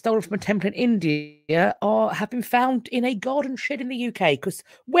 which were stolen from a temple in India, have been found in a garden shed in the UK, because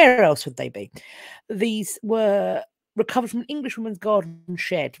where else would they be? These were recovered from an Englishwoman's garden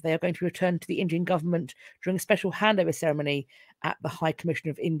shed. They are going to be returned to the Indian government during a special handover ceremony at the High Commission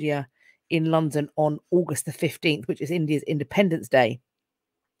of India in London on August the 15th, which is India's Independence Day.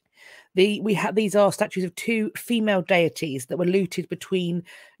 These are statues of 2 female deities that were looted between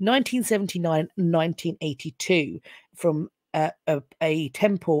 1979 and 1982 from a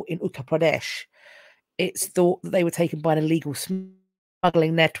temple in Uttar Pradesh. It's thought that they were taken by an illegal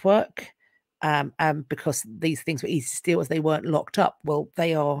smuggling network, because these things were easy to steal as they weren't locked up. Well,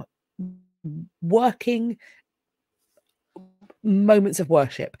 they are working moments of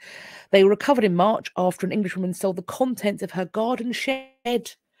worship. They were recovered in March after an Englishwoman sold the contents of her garden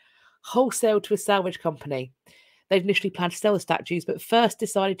shed wholesale to a salvage company. They'd initially planned to sell the statues, but first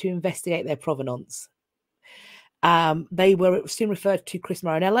decided to investigate their provenance. They were soon referred to Chris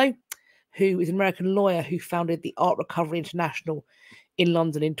Marinello, who is an American lawyer who founded the Art Recovery International in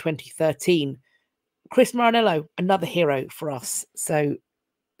London in 2013. Chris Marinello, another hero for us. So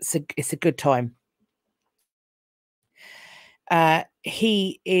it's a good time.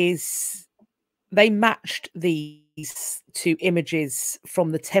 They matched these 2 images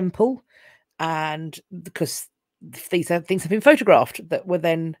from the temple, and because these things have been photographed that were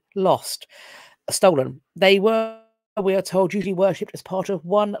then stolen. They were, we are told, usually worshipped as part of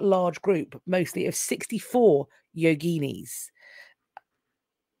one large group, mostly of 64 yoginis.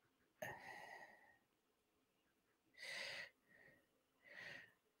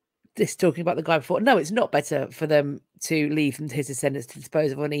 This talking about the guy before. No, it's not better for them to leave them to his descendants to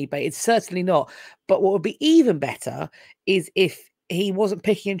dispose of on eBay. It's certainly not. But what would be even better is if he wasn't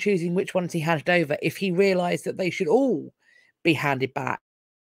picking and choosing which ones he handed over, if he realised that they should all be handed back.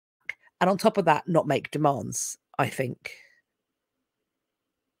 And on top of that, not make demands, I think.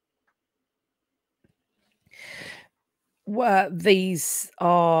 Well, these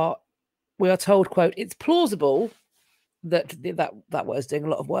are, we are told, quote, it's plausible that was doing a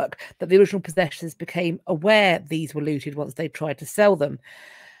lot of work, that the original possessors became aware these were looted once they tried to sell them.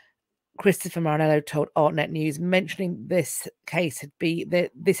 Christopher Maranello told ArtNet News, mentioning this case had been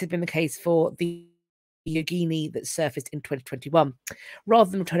the case for the yogini that surfaced in 2021.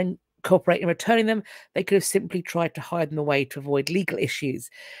 Rather than cooperating and returning them, they could have simply tried to hide them away to avoid legal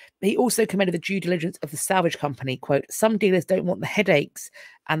issues. He also commended the due diligence of the salvage company. Quote, some dealers don't want the headaches,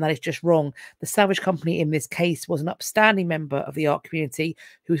 and that is just wrong. The salvage company in this case was an upstanding member of the art community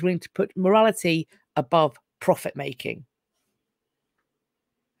who was willing to put morality above profit making.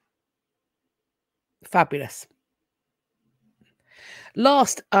 Fabulous.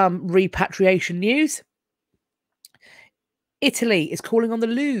 Last repatriation news. Italy is calling on the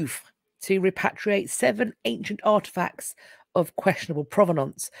Louvre to repatriate 7 ancient artifacts of questionable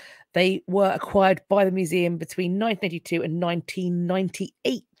provenance. They were acquired by the museum between 1982 and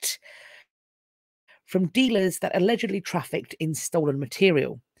 1998 from dealers that allegedly trafficked in stolen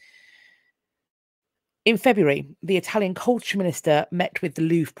material. In February, the Italian culture minister met with the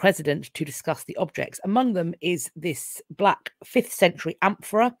Louvre president to discuss the objects. Among them is this black 5th century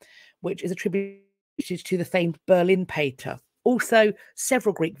amphora, which is attributed to the famed Berlin painter. Also,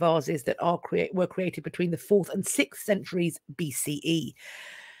 several Greek vases that were created between the 4th and 6th centuries BCE.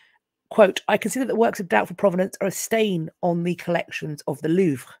 Quote, I consider that works of doubtful provenance are a stain on the collections of the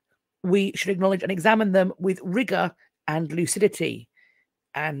Louvre. We should acknowledge and examine them with rigour and lucidity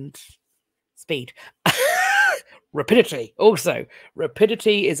and speed. Rapidity also.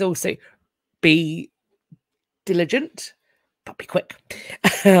 Rapidity is also be diligent, but be quick.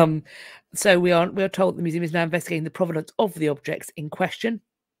 So we are told the museum is now investigating the provenance of the objects in question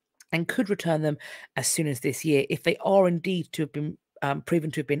and could return them as soon as this year if they are indeed to have been proven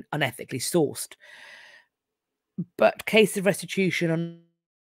to have been unethically sourced. But cases of restitution are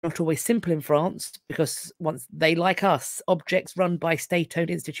not always simple in France because once they, like us, objects run by state-owned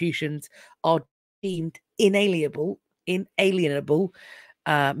institutions are deemed inalienable,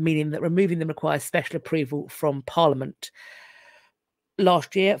 meaning that removing them requires special approval from Parliament.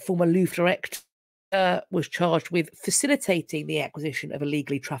 Last year, former Louvre director was charged with facilitating the acquisition of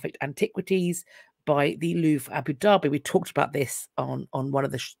illegally trafficked antiquities by the Louvre Abu Dhabi. We talked about this on one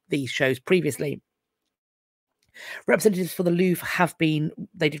of these shows previously. Representatives for the Louvre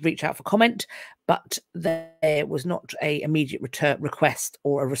they did reach out for comment, but there was not an immediate request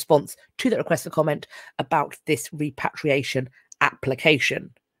or a response to that request for comment about this repatriation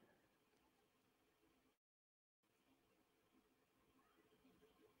application.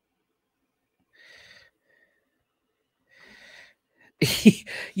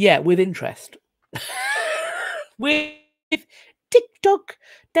 Yeah, with interest. With TikTok,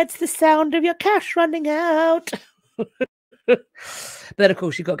 that's the sound of your cash running out. But then, of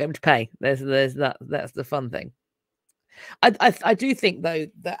course, you've got to get them to pay. There's that. That's the fun thing. I do think though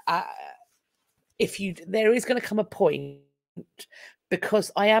that there is going to come a point, because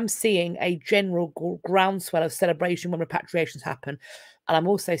I am seeing a general groundswell of celebration when repatriations happen, and I'm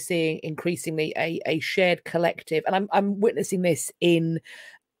also seeing increasingly a shared collective, and I'm witnessing this in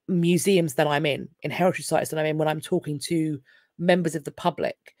museums that I'm in heritage sites that I'm in, when I'm talking to members of the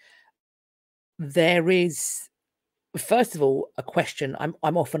public. There is, first of all, a question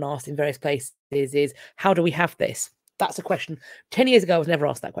I'm often asked in various places is, how do we have this? That's a question. 10 years ago, I was never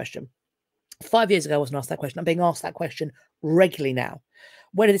asked that question. 5 years ago, I wasn't asked that question. I'm being asked that question regularly now.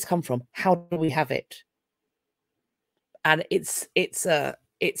 Where did this come from? How do we have it? And it's a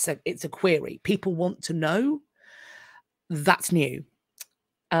query. People want to know. That's new.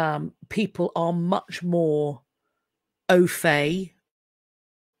 People are much more au fait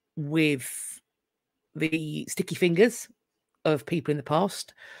with the sticky fingers of people in the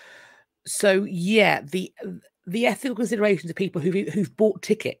past. So yeah, the ethical considerations of people who've bought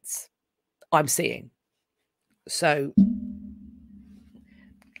tickets, I'm seeing. So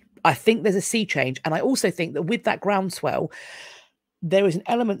I think there's a sea change, and I also think that with that groundswell, there is an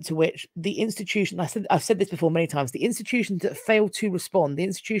element to which the institution, I've said this before many times, the institutions that fail to respond, the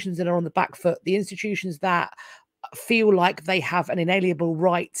institutions that are on the back foot, the institutions that feel like they have an inalienable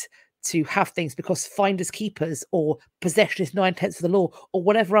right to have things because finders keepers or possession is 9/10 of the law or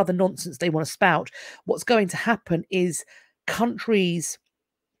whatever other nonsense they want to spout. What's going to happen is countries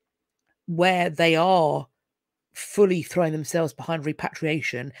where they are fully throwing themselves behind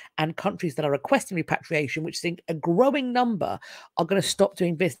repatriation and countries that are requesting repatriation, which think a growing number, are going to stop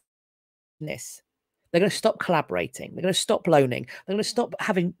doing business. They're going to stop collaborating. They're going to stop loaning. They're going to stop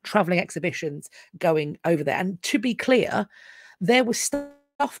having traveling exhibitions going over there. And to be clear, there was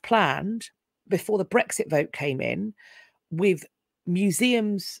stuff planned before the Brexit vote came in with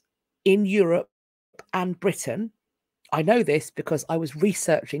museums in Europe and Britain. I know this because I was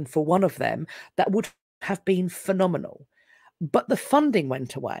researching for one of them that would have been phenomenal. But the funding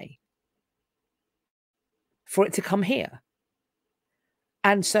went away for it to come here.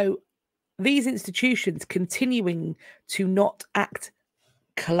 And so these institutions continuing to not act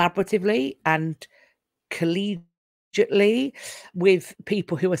collaboratively and collegiately with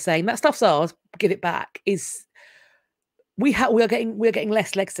people who are saying that stuff's ours, give it back, is we're getting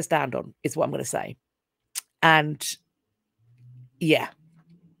less legs to stand on, is what I'm going to say. And yeah,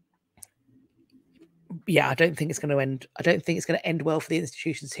 I don't think it's going to end. I don't think it's going to end well for the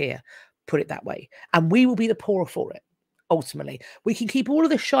institutions here. Put it that way. And we will be the poorer for it. Ultimately, we can keep all of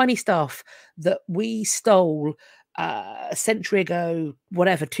the shiny stuff that we stole a century ago,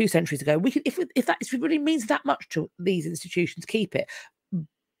 whatever, 2 centuries ago. We can, if that really means that much to these institutions, keep it.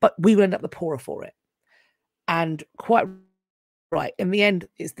 But we will end up the poorer for it. And quite right, in the end,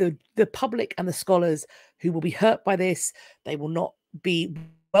 it's the public and the scholars who will be hurt by this. They will not be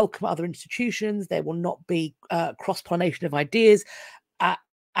welcome at other institutions. There will not be cross-pollination of ideas.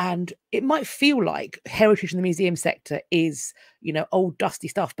 And it might feel like heritage in the museum sector is, old dusty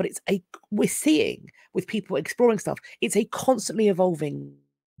stuff, but we're seeing with people exploring stuff, it's a constantly evolving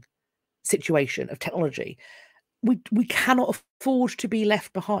situation of technology. We cannot afford to be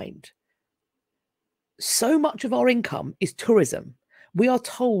left behind. So much of our income is tourism. We are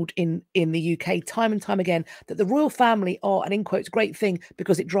told in the UK time and time again that the royal family are an, in quotes, great thing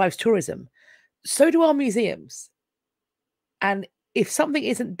because it drives tourism. So do our museums. And if something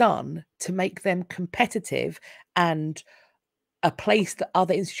isn't done to make them competitive and a place that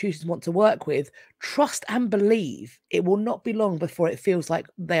other institutions want to work with, trust and believe it will not be long before it feels like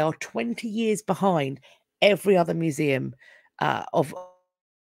they are 20 years behind every other museum of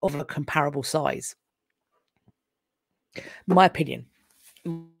a comparable size. My opinion.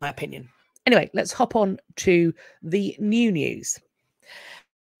 Anyway, let's hop on to the new news.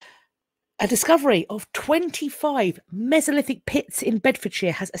 A discovery of 25 Mesolithic pits in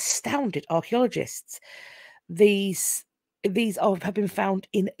Bedfordshire has astounded archaeologists. These have been found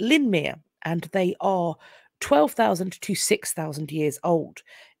in Linmere, and they are 12,000 to 6,000 years old.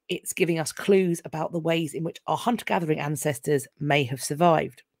 It's giving us clues about the ways in which our hunter-gathering ancestors may have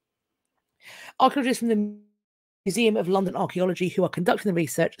survived. Archaeologists from the Museum of London Archaeology, who are conducting the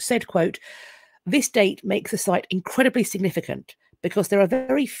research, said, quote, "This date makes the site incredibly significant because there are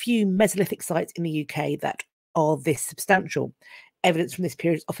very few Mesolithic sites in the UK that are this substantial. Evidence from this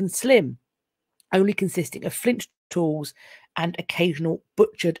period is often slim, only consisting of flint tools and occasional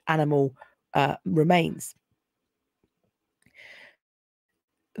butchered animal remains."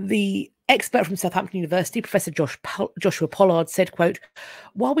 The expert from Southampton University, Professor Joshua Pollard, said, quote,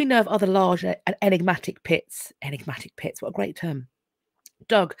 "While we know of other large and enigmatic pits, what a great term,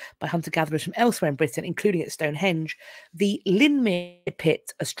 dug by hunter-gatherers from elsewhere in Britain, including at Stonehenge, the Linmere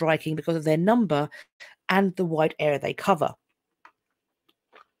pits are striking because of their number and the wide area they cover.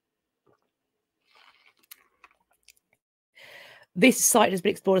 This site has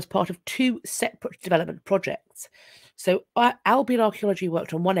been explored as part of 2 separate development projects. So Albion Archaeology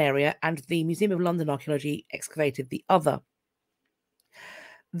worked on one area and the Museum of London Archaeology excavated the other.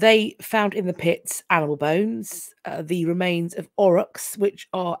 They found in the pits animal bones, the remains of aurochs, which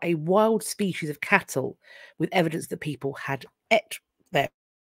are a wild species of cattle, with evidence that people had ate them.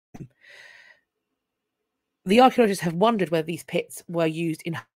 The archaeologists have wondered whether these pits were used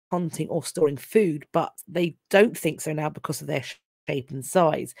in hunting or storing food, but they don't think so now because of their shape and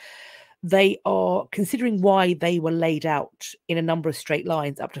size. They are considering why they were laid out in a number of straight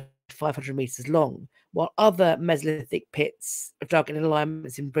lines up to 500 meters long, while other Mesolithic pits dug in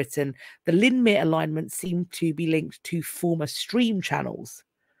alignments in Britain, the Linmere alignments seem to be linked to former stream channels.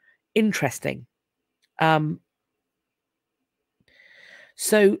 Interesting.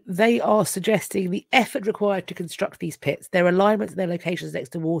 So they are suggesting the effort required to construct these pits, their alignments and their locations next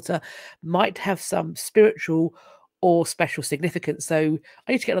to water, might have some spiritual or special significance. So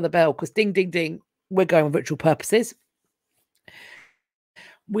I need to get another bell because ding, ding, ding, we're going with ritual purposes.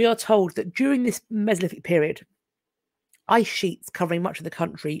 We are told that during this Mesolithic period, Ice sheets covering much of the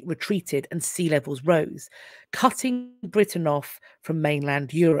country retreated and sea levels rose, cutting Britain off from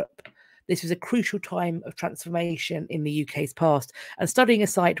mainland Europe. This was a crucial time of transformation in the UK's past, and studying a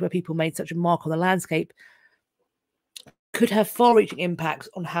site where people made such a mark on the landscape could have far-reaching impacts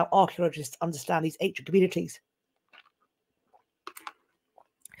on how archaeologists understand these ancient communities.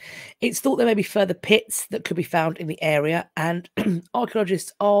 It's thought there may be further pits that could be found in the area, and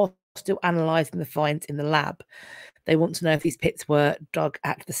archaeologists are still analysing the finds in the lab. They want to know if these pits were dug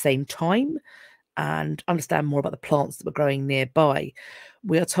at the same time and understand more about the plants that were growing nearby.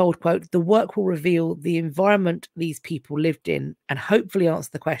 We are told, quote, the work will reveal the environment these people lived in and hopefully answer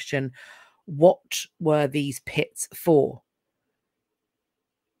the question, what were these pits for?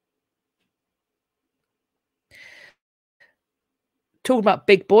 Talking about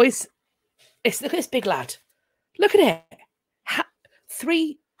big boys, look at this big lad. Look at it.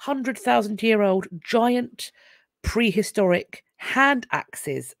 300,000-year-old giant prehistoric hand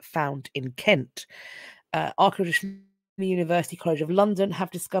axes found in Kent. Archaeologists from the University College of London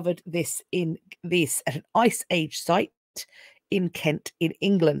have discovered this at an Ice Age site in Kent in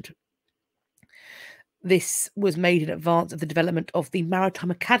England. This was made in advance of the development of the Maritime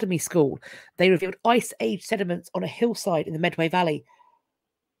Academy School. They revealed Ice Age sediments on a hillside in the Medway Valley.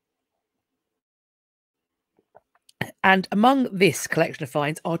 And among this collection of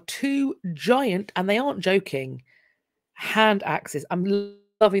finds are two giant, and they aren't joking, hand axes. I'm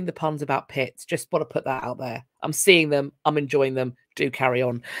loving the puns about pits. Just want to put that out there. I'm seeing them. I'm enjoying them. Do carry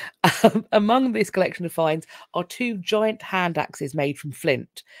on. Among this collection of finds are two giant hand axes made from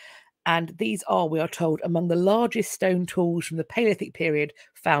flint. And these are, we are told, among the largest stone tools from the Paleolithic period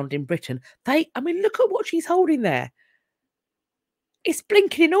found in Britain. Look at what she's holding there. It's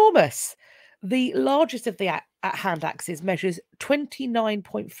blinking enormous. The largest of the hand axes measures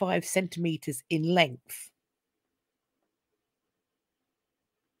 29.5 centimetres in length.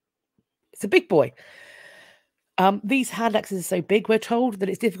 It's a big boy. These hand axes are so big, we're told, that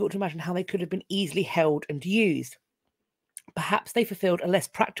it's difficult to imagine how they could have been easily held and used. Perhaps they fulfilled a less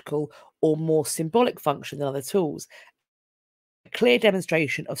practical or more symbolic function than other tools. A clear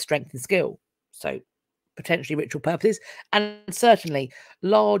demonstration of strength and skill. So potentially ritual purposes, and certainly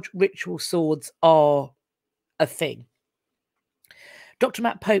large ritual swords are a thing. Dr.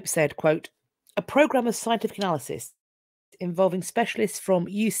 Matt Pope said, quote, a programme of scientific analysis involving specialists from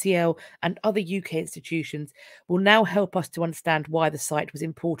UCL and other UK institutions will now help us to understand why the site was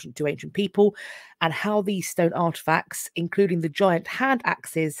important to ancient people and how these stone artefacts, including the giant hand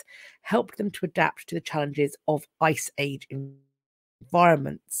axes, helped them to adapt to the challenges of Ice Age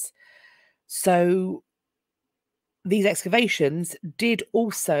environments. So these excavations did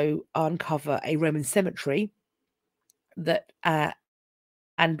also uncover a Roman cemetery that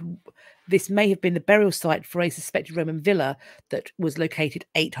and this may have been the burial site for a suspected Roman villa that was located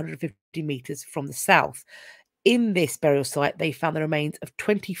 850 metres from the south. In this burial site, they found the remains of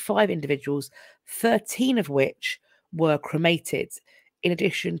 25 individuals, 13 of which were cremated, in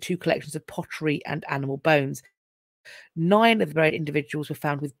addition to collections of pottery and animal bones. 9 of the buried individuals were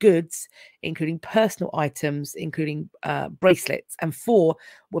found with goods, including personal items, including bracelets, and 4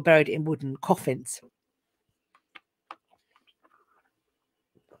 were buried in wooden coffins.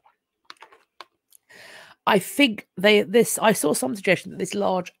 I think I saw some suggestion that this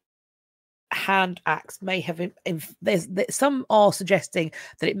large hand axe may have some are suggesting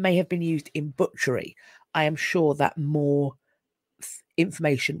that it may have been used in butchery. I am sure that more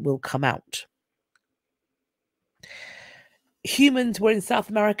information will come out. Humans were in South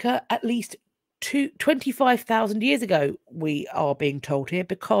America at least 25,000 years ago, we are being told here,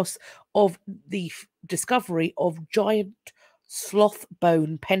 because of the discovery of giant sloth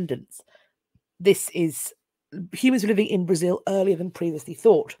bone pendants. Humans were living in Brazil earlier than previously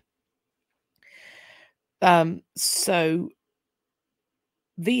thought. So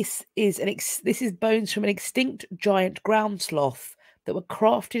this is bones from an extinct giant ground sloth that were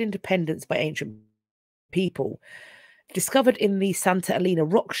crafted into pendants by ancient people. Discovered in the Santa Helena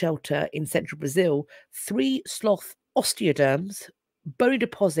rock shelter in central Brazil, 3 sloth osteoderms, bony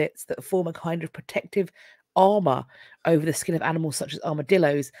deposits that form a kind of protective armor over the skin of animals such as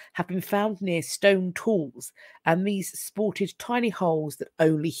armadillos, have been found near stone tools, and these sported tiny holes that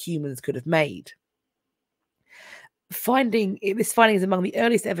only humans could have made. This finding is among the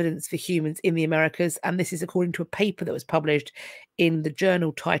earliest evidence for humans in the Americas, and this is according to a paper that was published in the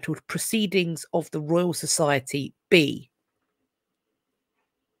journal titled Proceedings of the Royal Society B.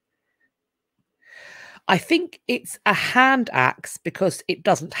 I think it's a hand axe because it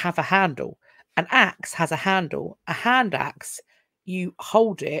doesn't have a handle. An axe has a handle. A hand axe, you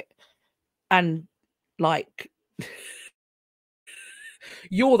hold it and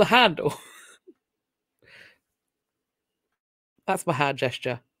You're the handle. That's my hand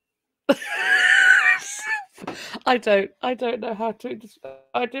gesture. I don't know how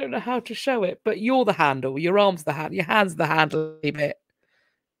to show it, but you're the handle. Your arm's the hand. Your hand's the handly bit.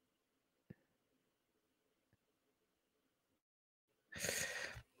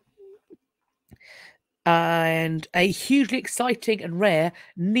 And a hugely exciting and rare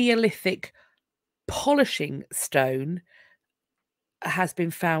Neolithic polishing stone has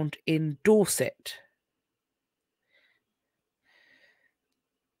been found in Dorset.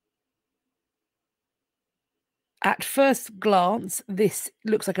 At first glance, this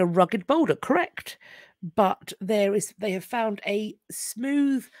looks like a rugged boulder, correct? But they have found a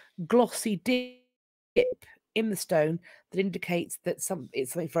smooth, glossy dip in the stone that indicates that it's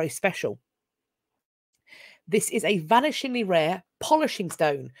something very special. This is a vanishingly rare polishing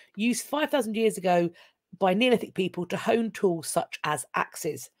stone used 5,000 years ago by Neolithic people to hone tools such as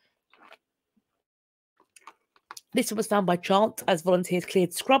axes. This one was found by chance as volunteers cleared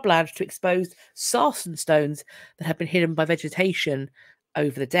scrubland to expose sarsen stones that had been hidden by vegetation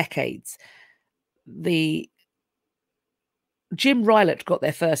over the decades. The Jim Rylott got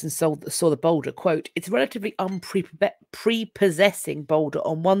there first and saw the boulder. Quote, it's a relatively unprepossessing boulder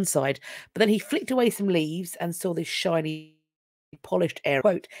on one side, but then he flicked away some leaves and saw this shiny, polished area.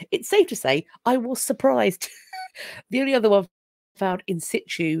 Quote, it's safe to say I was surprised. The only other one found in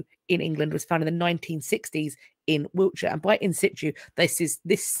situ in England was found in the 1960s in Wiltshire. And by in situ,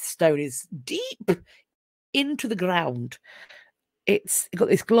 this stone is deep into the ground. It's got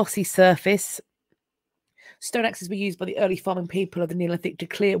this glossy surface. Stone axes were used by the early farming people of the Neolithic to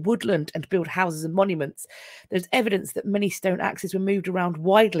clear woodland and to build houses and monuments. There's evidence that many stone axes were moved around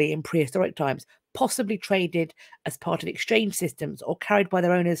widely in prehistoric times, possibly traded as part of exchange systems or carried by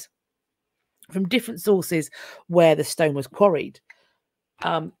their owners from different sources where the stone was quarried.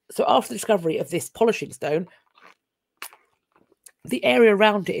 So after the discovery of this polishing stone, the area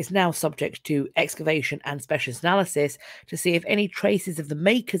around it is now subject to excavation and specialist analysis to see if any traces of the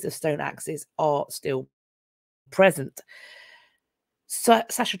makers of stone axes are still present.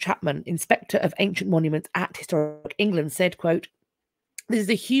 Sasha Chapman, Inspector of Ancient Monuments at Historic England, said, quote, this is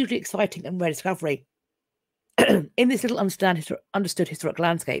a hugely exciting and rare discovery in this little understood historic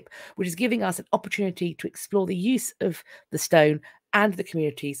landscape, which is giving us an opportunity to explore the use of the stone and the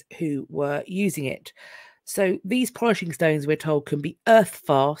communities who were using it. So these polishing stones, we're told, can be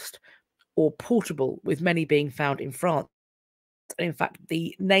earth-fast or portable, with many being found in France. And in fact,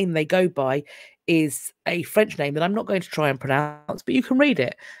 the name they go by is a French name that I'm not going to try and pronounce, but you can read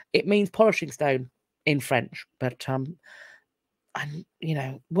it. It means polishing stone in French. But and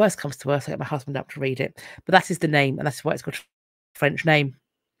worst comes to worst, I get my husband up to read it. But that is the name, and that's why it's got a French name.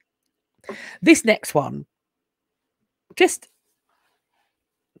 This next one, just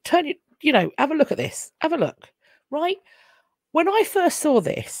turn it, have a look at this. Have a look, right? When I first saw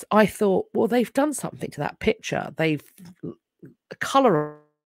this, I thought, well, they've done something to that picture. They've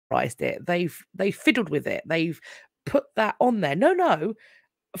colorized it. They've fiddled with it. They've put that on there. No.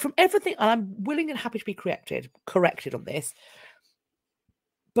 From everything, and I'm willing and happy to be corrected on this,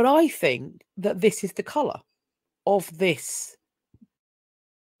 but I think that this is the color of this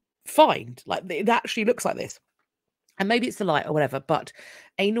find. Like, it actually looks like this. And maybe it's the light or whatever, but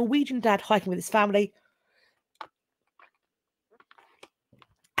a Norwegian dad hiking with his family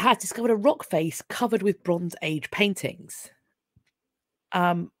has discovered a rock face covered with Bronze Age paintings.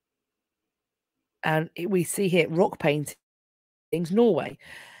 And we see here rock paintings, Norway.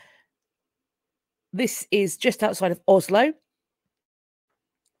 This is just outside of Oslo.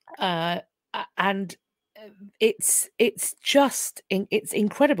 And it's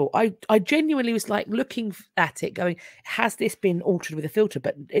incredible. I genuinely was like looking at it going, has this been altered with a filter?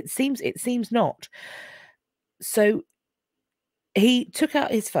 But it seems not. So he took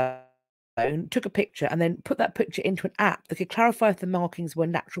out his phone, took a picture, and then put that picture into an app that could clarify if the markings were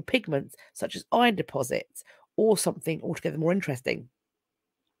natural pigments such as iron deposits or something altogether more interesting.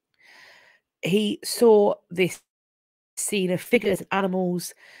 He saw this scene of figures and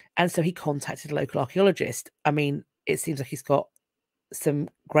animals, and so he contacted a local archaeologist. I mean, it seems like he's got some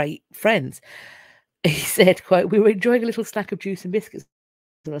great friends. He said, quote, we were enjoying a little snack of juice and biscuits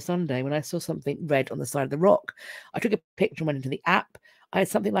on a Sunday when I saw something red on the side of the rock. I took a picture and went into the app. I had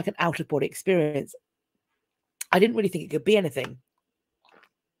something like an out-of-body experience. I didn't really think it could be anything.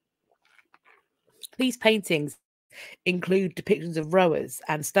 These paintings include depictions of rowers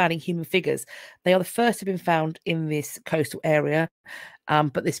and standing human figures. They are the first to have been found in this coastal area,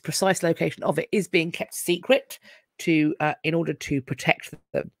 but this precise location of it is being kept secret in order to protect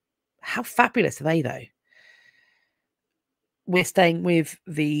them. How fabulous are they, though? we're staying with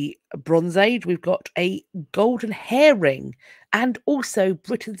the Bronze Age. We've got a golden hair ring and also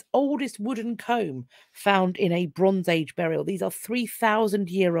Britain's oldest wooden comb found in a Bronze Age burial. These are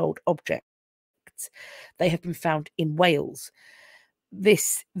 3,000-year-old objects. They have been found in Wales.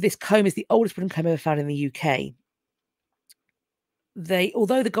 This comb is the oldest wooden comb ever found in the UK.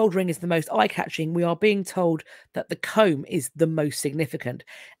 Although the gold ring is the most eye-catching, we are being told that the comb is the most significant.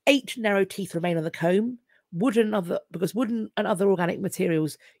 8 narrow teeth remain on the comb. Because wooden and other organic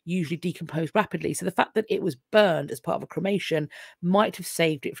materials usually decompose rapidly. So the fact that it was burned as part of a cremation might have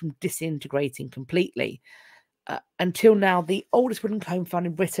saved it from disintegrating completely. Until now, the oldest wooden comb found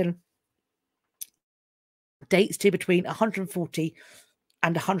in Britain dates to between 140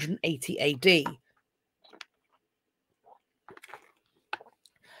 and 180 AD.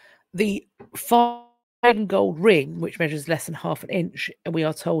 The fine gold ring, which measures less than half an inch, we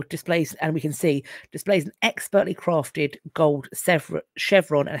are told displays an expertly crafted gold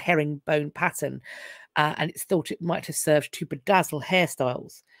chevron and herringbone pattern, and it's thought it might have served to bedazzle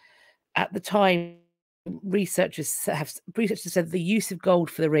hairstyles. At the time, researchers have said the use of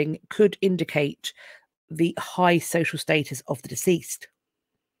gold for the ring could indicate the high social status of the deceased.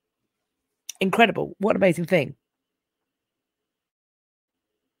 Incredible. What an amazing thing.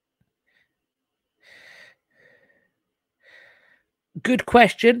 Good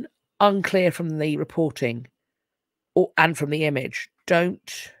question. Unclear from the reporting and from the image.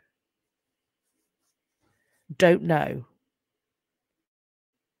 Don't know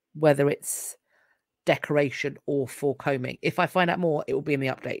whether it's decoration or for combing. If I find out more, it will be in the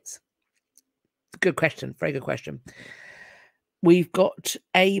updates. Good question. Very good question. We've got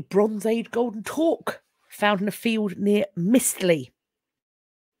a Bronze Age golden torque found in a field near Mistley.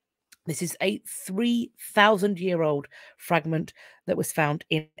 This is a 3,000-year-old fragment that was found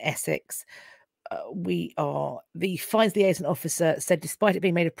in Essex. The Fines Liaison Officer said, despite it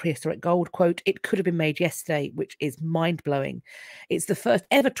being made of prehistoric gold, quote, it could have been made yesterday, which is mind-blowing. It's the first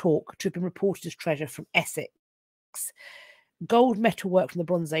ever torque to have been reported as treasure from Essex. Gold metalwork from the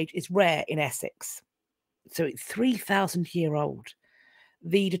Bronze Age is rare in Essex. So it's 3,000-year-old.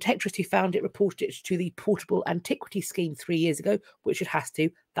 The detectorist who found it reported it to the Portable Antiquity Scheme 3 years ago, which it has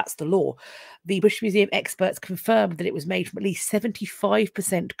to. That's the law. The British Museum experts confirmed that it was made from at least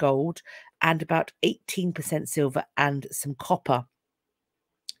 75% gold and about 18% silver and some copper.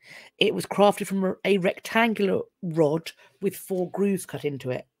 It was crafted from a rectangular rod with 4 grooves cut into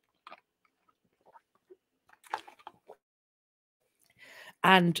it.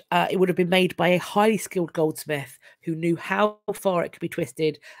 And it would have been made by a highly skilled goldsmith who knew how far it could be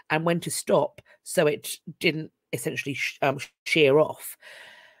twisted and when to stop so it didn't essentially shear off.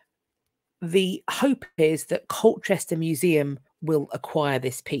 The hope is that Colchester Museum will acquire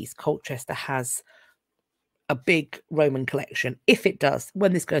this piece. Colchester has a big Roman collection. If it does,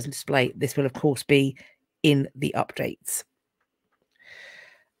 when this goes on display, this will, of course, be in the updates.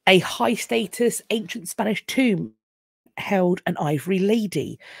 A high-status ancient Spanish tomb held an ivory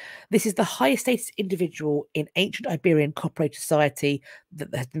lady. This is the highest status individual in ancient Iberian cooperative society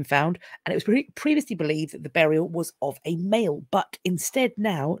that has been found, and it was previously believed that the burial was of a male, but instead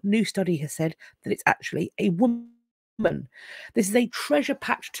now new study has said that it's actually a woman. This is a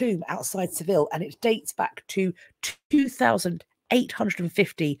treasure-packed tomb outside Seville, and it dates back to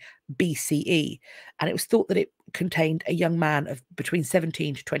 2850 BCE, and it was thought that it contained a young man of between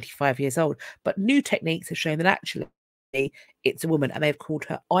 17 to 25 years old, but new techniques have shown that actually it's a woman, and they've called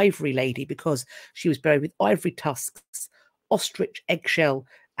her Ivory Lady because she was buried with ivory tusks, ostrich eggshell,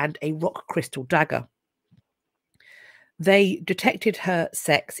 and a rock crystal dagger. They detected her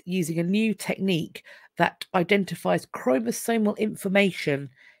sex using a new technique that identifies chromosomal information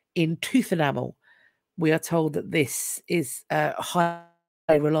in tooth enamel. We are told that this is highly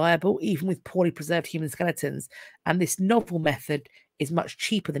reliable, even with poorly preserved human skeletons, and this novel method is much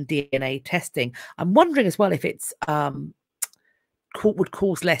cheaper than DNA testing. I'm wondering as well if it's would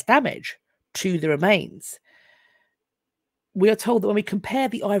cause less damage to the remains. We are told that when we compare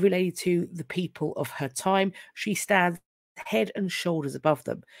the Ivory Lady to the people of her time, she stands head and shoulders above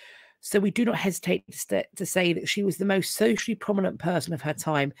them. So we do not hesitate to say that she was the most socially prominent person of her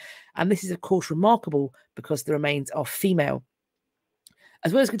time, and this is of course remarkable because the remains are female.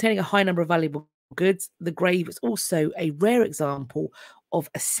 As well as containing a high number of valuable goods, the grave is also a rare example of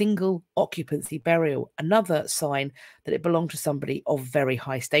a single occupancy burial, another sign that it belonged to somebody of very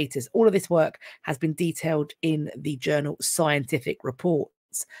high status. All of this work has been detailed in the journal Scientific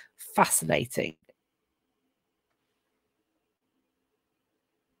Reports. Fascinating.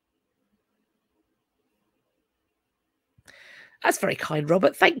 That's very kind,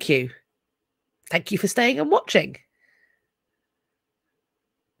 Robert. Thank you. Thank you for staying and watching.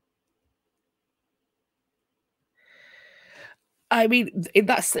 I mean,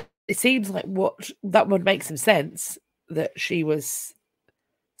 it seems like that would make some sense, that she was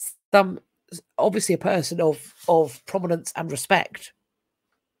some obviously a person of prominence and respect.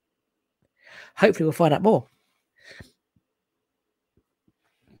 Hopefully we'll find out more.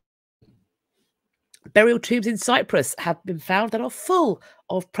 Burial tombs in Cyprus have been found that are full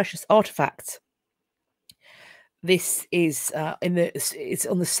of precious artifacts. This is it's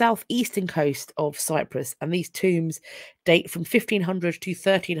on the southeastern coast of Cyprus, and these tombs date from 1500 to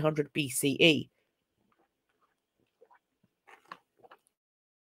 1300 BCE.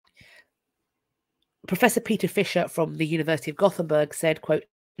 Professor Peter Fisher from the University of Gothenburg said, quote,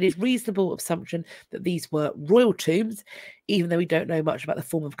 "It is reasonable assumption that these were royal tombs, even though we don't know much about the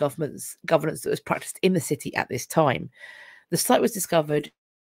form of governance that was practiced in the city at this time. The site was discovered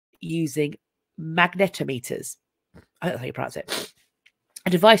using magnetometers." I don't know how you pronounce it. A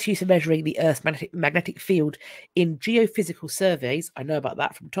device used for measuring the Earth's magnetic field in geophysical surveys. I know about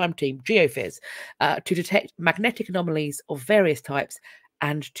that from Time Team Geophys, to detect magnetic anomalies of various types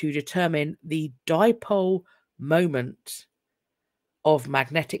and to determine the dipole moment of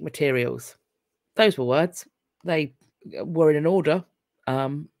magnetic materials. Those were words. They were in an order.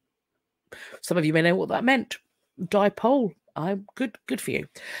 Some of you may know what that meant. Dipole. I'm good for you.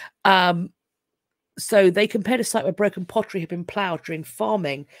 So they compared a site where broken pottery had been ploughed during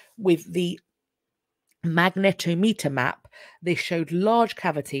farming with the magnetometer map. They showed large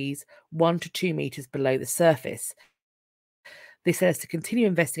cavities 1 to 2 meters below the surface. They said us to continue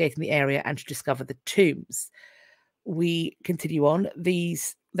investigating the area and to discover the tombs. We continue on.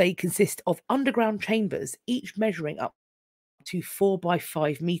 They consist of underground chambers, each measuring up to 4 by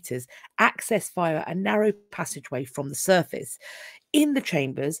 5 meters, accessed via a narrow passageway from the surface. In the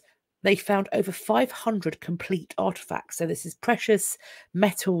chambers, they found over 500 complete artifacts. So this is precious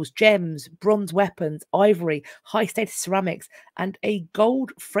metals, gems, bronze weapons, ivory, high-status ceramics, and a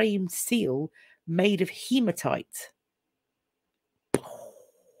gold-framed seal made of hematite.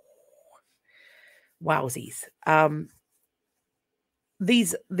 Wowsies.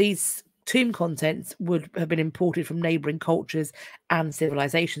 These tomb contents would have been imported from neighbouring cultures and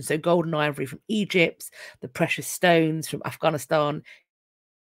civilizations. So gold and ivory from Egypt, the precious stones from Afghanistan,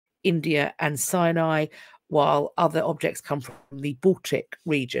 India and Sinai, while other objects come from the Baltic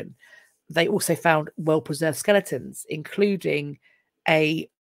region. They also found well-preserved skeletons, including a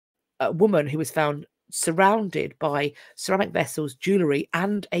woman who was found surrounded by ceramic vessels, jewellery,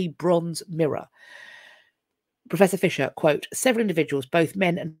 and a bronze mirror. Professor Fisher, quote, "Several individuals, both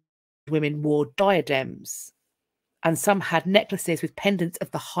men and women, wore diadems, and some had necklaces with pendants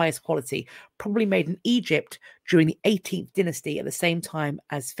of the highest quality, probably made in Egypt during the 18th dynasty at the same time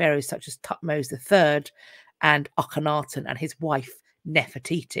as pharaohs such as Thutmose III and Akhenaten and his wife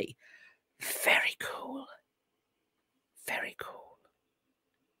Nefertiti." Very cool. Very cool.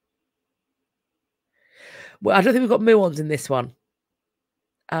 Well, I don't think we've got muons in this one.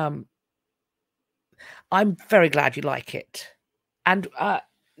 I'm very glad you like it. And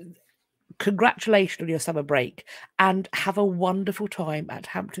congratulations on your summer break, and have a wonderful time at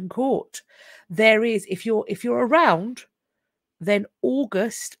Hampton Court. There is, if you're around, then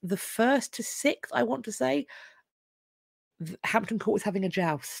August the 1st to 6th, I want to say, Hampton Court is having a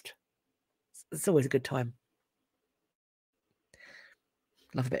joust. It's always a good time.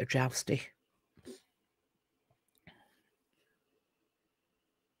 Love a bit of jousty.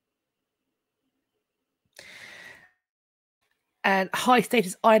 And high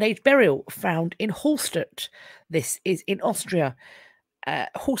status Iron Age burial found in Hallstatt. This is in Austria.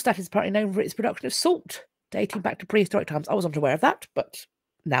 Hallstatt is apparently known for its production of salt, dating back to prehistoric times. I wasn't aware of that, but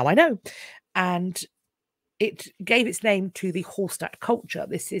now I know. And it gave its name to the Hallstatt culture.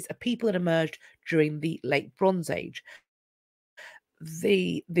 This is a people that emerged during the Late Bronze Age.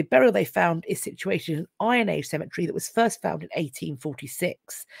 The burial they found is situated in an Iron Age cemetery that was first found in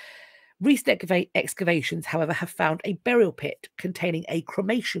 1846. Recent excavations, however, have found a burial pit containing a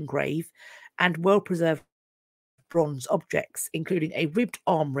cremation grave and well-preserved bronze objects, including a ribbed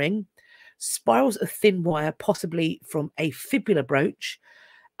arm ring, spirals of thin wire, possibly from a fibula brooch,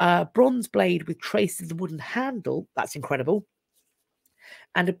 a bronze blade with traces of the wooden handle, that's incredible,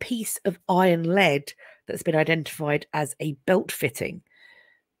 and a piece of iron lead that's been identified as a belt fitting.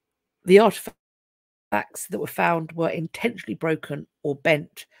 The artifacts that were found were intentionally broken or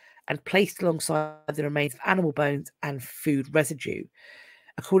bent and placed alongside the remains of animal bones and food residue.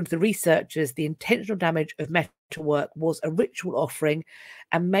 According to the researchers, the intentional damage of metalwork was a ritual offering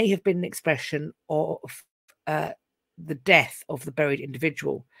and may have been an expression of the death of the buried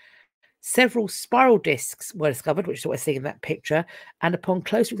individual. Several spiral discs were discovered, which is what we're seeing in that picture, and upon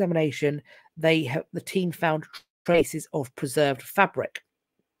closer examination, the team found traces of preserved fabric.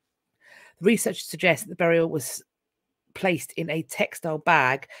 The research suggests that the burial was placed in a textile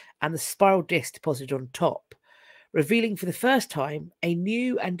bag and the spiral disc deposited on top, revealing for the first time a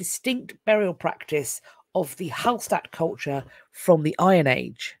new and distinct burial practice of the Hallstatt culture from the Iron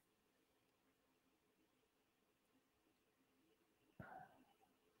Age.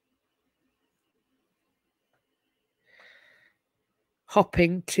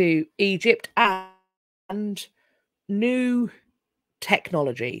 Hopping to Egypt and new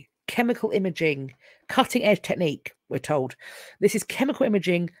technology, chemical imaging, cutting edge technique, we're told. This is chemical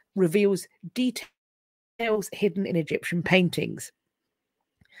imaging reveals details hidden in Egyptian paintings.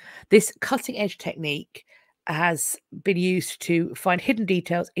 This cutting edge technique has been used to find hidden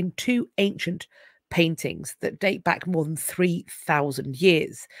details in 2 ancient paintings that date back more than 3,000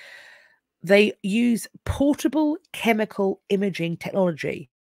 years. They use portable chemical imaging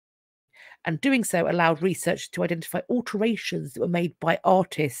technology, and doing so allowed researchers to identify alterations that were made by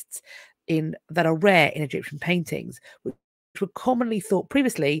artists that are rare in Egyptian paintings, which were commonly thought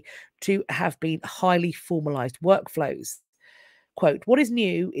previously to have been highly formalized workflows. Quote, "What is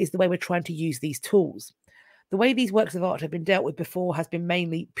new is the way we're trying to use these tools. The way these works of art have been dealt with before has been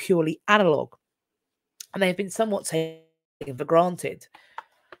mainly purely analog, and they have been somewhat taken for granted.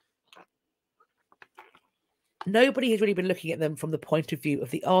 Nobody has really been looking at them from the point of view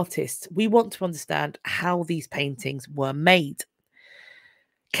of the artists. We want to understand how these paintings were made.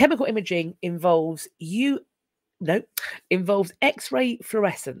 Chemical imaging involves X-ray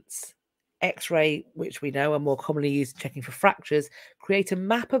fluorescence. X-ray, which we know are more commonly used in checking for fractures, create a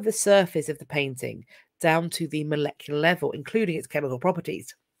map of the surface of the painting down to the molecular level, including its chemical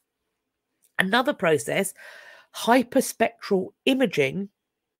properties. Another process, hyperspectral imaging,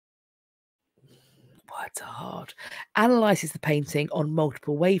 words are hard, analyzes the painting on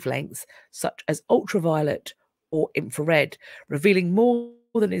multiple wavelengths, such as ultraviolet or infrared, revealing more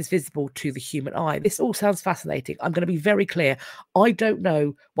than is visible to the human eye. This all sounds fascinating. I'm going to be very clear. I don't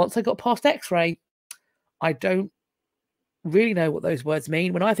know. Once I got past X-ray, I don't really know what those words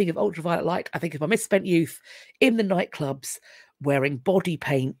mean. When I think of ultraviolet light, I think of my misspent youth in the nightclubs wearing body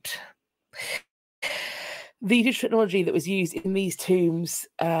paint. The digital technology that was used in these tombs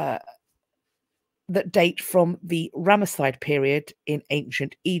that date from the Ramesside period in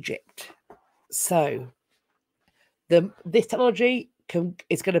ancient Egypt. So this technology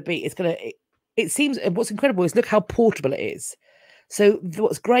it seems, what's incredible is look how portable it is. So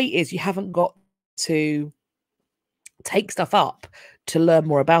what's great is you haven't got to take stuff up to learn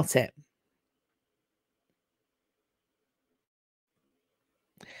more about it.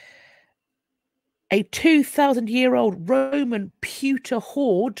 A 2,000-year-old Roman pewter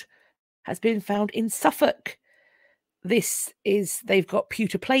hoard has been found in Suffolk. They've got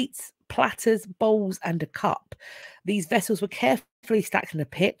pewter plates, platters, bowls, and a cup. These vessels were carefully stacked in a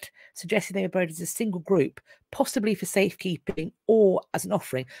pit, suggesting they were buried as a single group, possibly for safekeeping or as an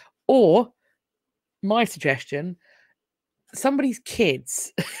offering. Or, my suggestion, somebody's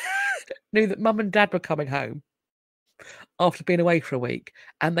kids knew that mum and dad were coming home after being away for a week,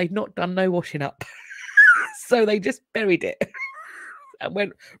 and they'd not done no washing up. So they just buried it and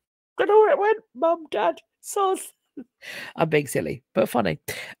went, don't know where it went, mum, dad, sauce. I'm being silly, but funny.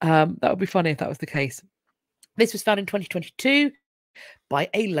 That would be funny if that was the case. This was found in 2022 by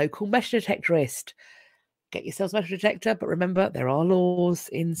a local metal detectorist. Get yourselves a metal detector, but remember, there are laws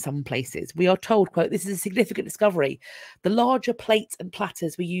in some places. We are told, quote, "This is a significant discovery. The larger plates and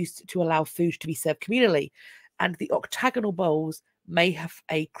platters were used to allow food to be served communally, and the octagonal bowls may have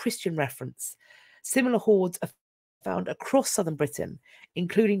a Christian reference. Similar hoards are found across southern Britain,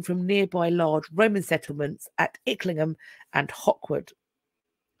 including from nearby large Roman settlements at Icklingham and Hockwood.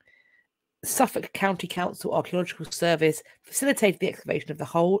 Suffolk County Council Archaeological Service facilitated the excavation of the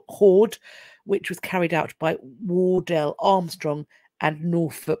whole hoard, which was carried out by Wardell Armstrong and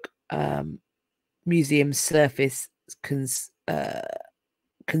Norfolk Museum Surface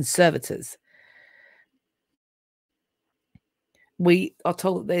conservators. We are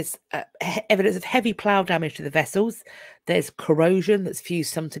told that there's evidence of heavy plough damage to the vessels. There's corrosion that's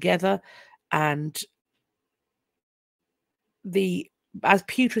fused some together, and as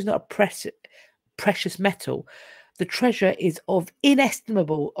pewter is not a precious metal, the treasure is of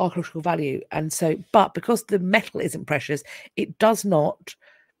inestimable archaeological value. And so, but because the metal isn't precious, it does not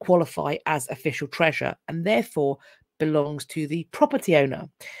qualify as official treasure and therefore belongs to the property owner.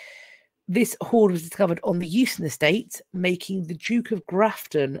 This hoard was discovered on the Euston estate, making the Duke of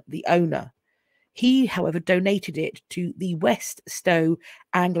Grafton the owner. He, however, donated it to the West Stowe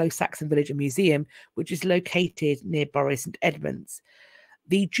Anglo-Saxon Village and Museum, which is located near Bury St Edmunds.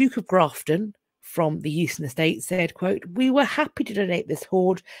 The Duke of Grafton from the Euston Estate said, quote, "We were happy to donate this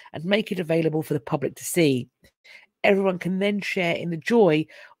hoard and make it available for the public to see. Everyone can then share in the joy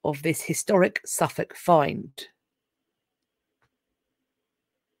of this historic Suffolk find."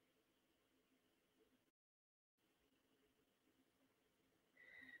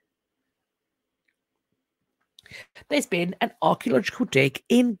 There's been an archaeological dig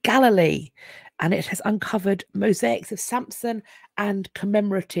in Galilee, and it has uncovered mosaics of Samson and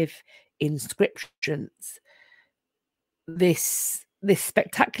commemorative inscriptions. This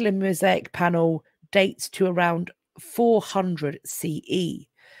spectacular mosaic panel dates to around 400 CE.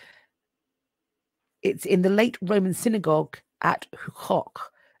 It's in the late Roman synagogue at Huchok,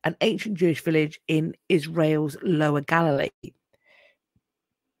 an ancient Jewish village in Israel's Lower Galilee.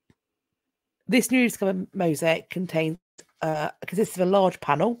 This newly discovered mosaic consists of a large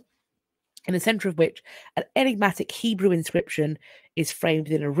panel, in the centre of which an enigmatic Hebrew inscription is framed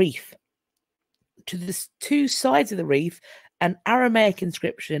within a wreath. To the two sides of the wreath, an Aramaic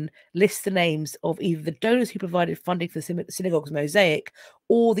inscription lists the names of either the donors who provided funding for the synagogue's mosaic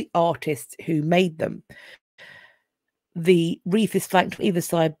or the artists who made them. The wreath is flanked on either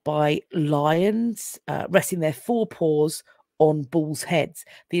side by lions, resting their forepaws on bulls' heads.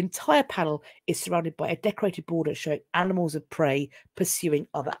 The entire panel is surrounded by a decorated border showing animals of prey pursuing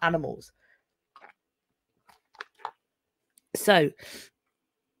other animals. So,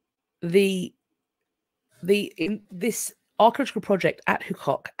 this archaeological project at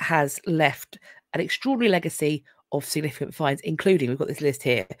Huchok has left an extraordinary legacy of significant finds, including, we've got this list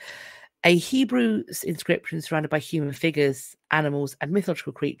here, a Hebrew inscription surrounded by human figures, animals, and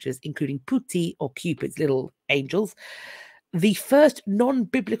mythological creatures, including puti or cupids, little angels. The first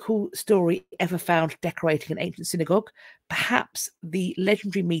non-biblical story ever found decorating an ancient synagogue, perhaps the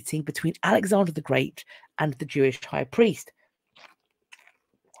legendary meeting between Alexander the Great and the Jewish high priest.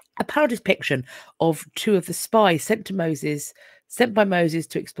 A parody depiction of two of the spies sent by Moses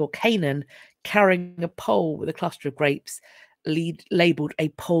to explore Canaan, carrying a pole with a cluster of grapes, labelled "a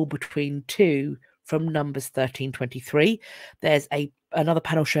pole between two" from Numbers 13:23. There's another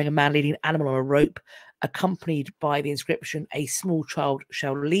panel showing a man leading an animal on a rope, accompanied by the inscription "a small child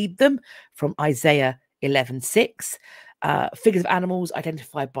shall lead them" from Isaiah 11:6. Figures of animals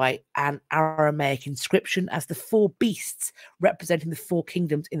identified by an Aramaic inscription as the four beasts representing the four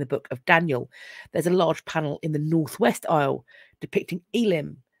kingdoms in the book of Daniel. There's a large panel in the northwest aisle depicting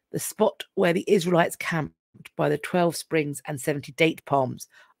Elim, the spot where the Israelites camped by the 12 springs and 70 date palms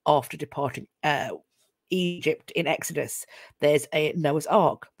after departing Egypt in Exodus. There's a Noah's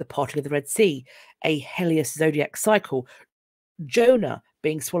Ark, the parting of the Red Sea, a Helios zodiac cycle, Jonah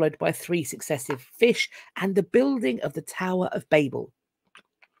being swallowed by 3 successive fish, and the building of the Tower of Babel.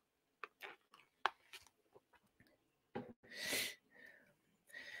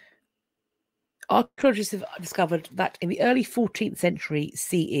 Archaeologists have discovered that in the early 14th century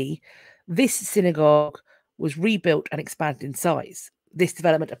CE, this synagogue was rebuilt and expanded in size. This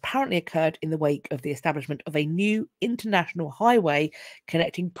development apparently occurred in the wake of the establishment of a new international highway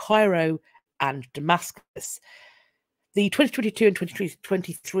connecting Cairo and Damascus. The 2022 and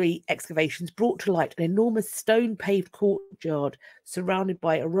 2023 excavations brought to light an enormous stone-paved courtyard surrounded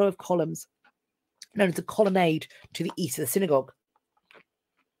by a row of columns known as the colonnade to the east of the synagogue.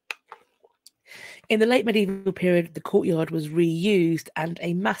 In the late medieval period, the courtyard was reused and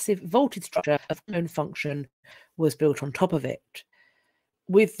a massive vaulted structure of unknown function was built on top of it.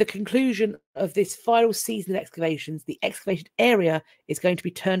 With the conclusion of this final season of excavations, the excavated area is going to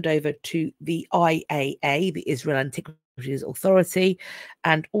be turned over to the IAA, the Israel Antiquities Authority,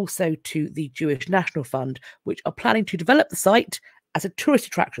 and also to the Jewish National Fund, which are planning to develop the site as a tourist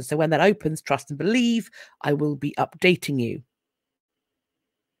attraction. So when that opens, trust and believe, I will be updating you.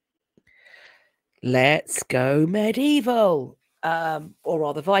 Let's go medieval. Or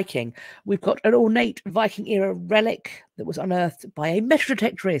rather Viking. We've got an ornate Viking era relic that was unearthed by a metal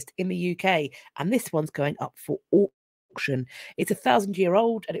detectorist in the UK, and this one's going up for auction. It's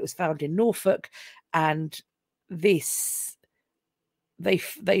 1,000-year-old, and it was found in Norfolk. And this, they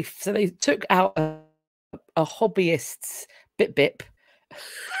took out a hobbyist's bip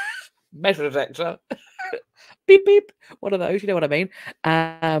metal detector, beep beep, one of those, you know what I mean?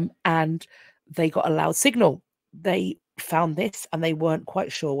 And they got a loud signal. They found this and they weren't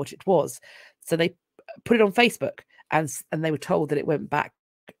quite sure what it was, so they put it on Facebook, and they were told that it went back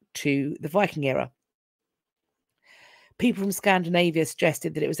to the Viking era. People from Scandinavia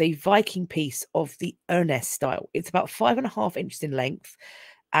suggested that it was a Viking piece of the Ernest style. It's about 5.5 inches in length,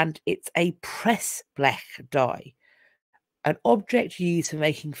 and it's a press blech die, an object used for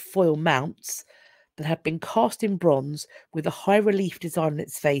making foil mounts that had been cast in bronze with a high relief design on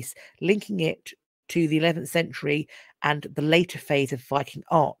its face, linking it to the 11th century and the later phase of Viking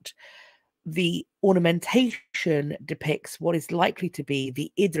art. The ornamentation depicts what is likely to be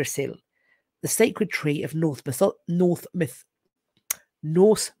the Yggdrasil, the sacred tree of Norse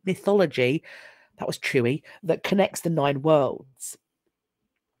mythology, that was chewy, that connects the 9 worlds.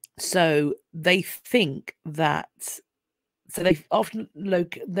 So they think that, so they've often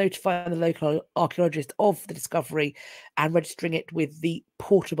notified the local archaeologist of the discovery and registering it with the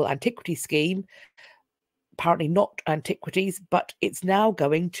portable antiquity scheme. Apparently not antiquities, but it's now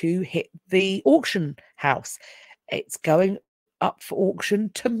going to hit the auction house. It's going up for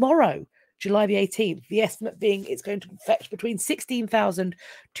auction tomorrow, July the 18th. The estimate being it's going to fetch between £16,000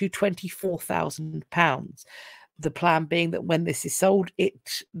 to £24,000. The plan being that when this is sold,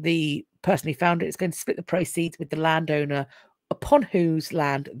 the person who found it is going to split the proceeds with the landowner upon whose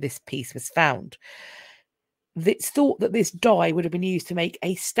land this piece was found. It's thought that this die would have been used to make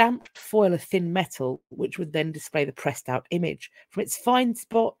a stamped foil of thin metal, which would then display the pressed out image. From its fine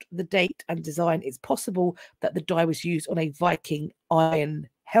spot, the date and design, it's possible that the die was used on a Viking iron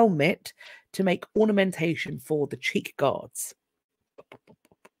helmet to make ornamentation for the cheek guards.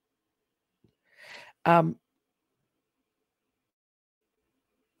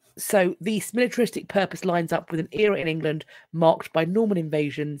 So this militaristic purpose lines up with an era in England marked by Norman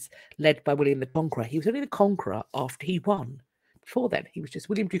invasions led by William the Conqueror. He was only the Conqueror after he won. Before then, he was just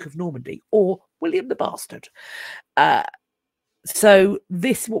William Duke of Normandy or William the Bastard. So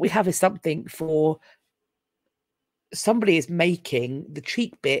what we have is something for somebody is making the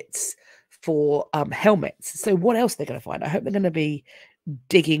cheek bits for helmets. So what else are they going to find? I hope they're going to be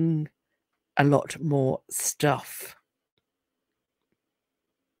digging a lot more stuff.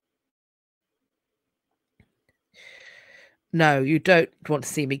 No, you don't want to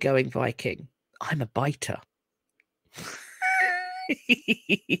see me going Viking. I'm a biter.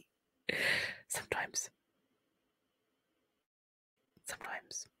 Sometimes.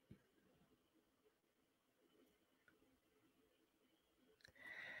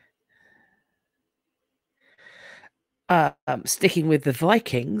 Sticking with the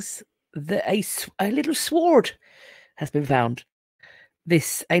Vikings, a little sword has been found.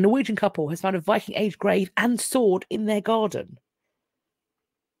 A Norwegian couple has found a Viking-age grave and sword in their garden.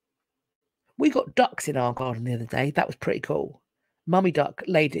 We got ducks in our garden the other day. That was pretty cool. Mummy duck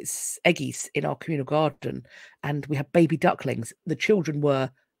laid its eggies in our communal garden, and we had baby ducklings. The children were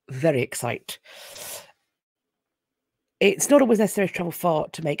very excited. It's not always necessary to travel far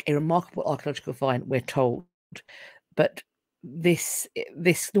to make a remarkable archaeological find, we're told. But this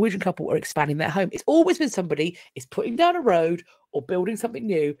Norwegian couple are expanding their home. It's always when somebody is putting down a road or building something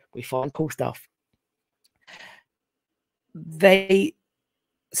new, we find cool stuff. They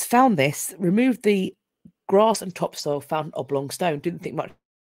found this, removed the grass and topsoil, found an oblong stone, didn't think much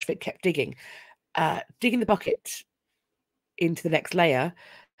of it, kept digging. Digging the bucket into the next layer,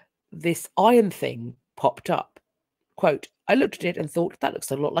 this iron thing popped up. Quote, I looked at it and thought, that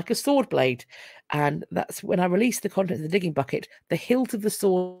looks a lot like a sword blade. And that's when I released the contents of the digging bucket, the hilt of the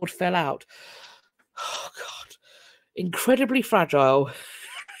sword fell out. Oh, God. Incredibly fragile,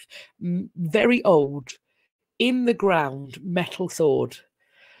 very old, in the ground, metal sword.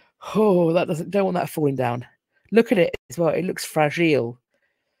 Oh, don't want that falling down. Look at it as well. It looks fragile.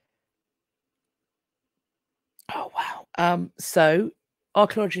 Oh, wow. So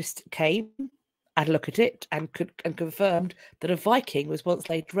archaeologists came, had a look at it, and confirmed that a Viking was once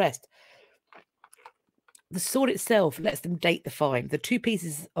laid to rest. The sword itself lets them date the find. The 2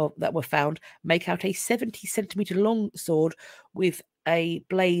 pieces that were found make out a 70-centimetre long sword with a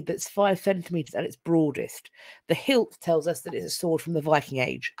blade that's 5 centimetres at its broadest. The hilt tells us that it's a sword from the Viking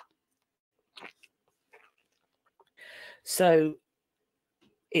age. So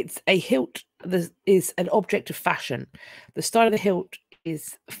it's a hilt that is an object of fashion. The style of the hilt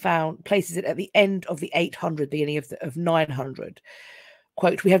places it at the end of the 800, beginning of 900.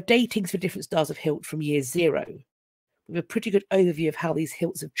 Quote, we have datings for different styles of hilt from year 0. We have a pretty good overview of how these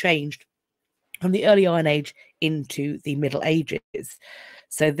hilts have changed from the early Iron Age into the Middle Ages.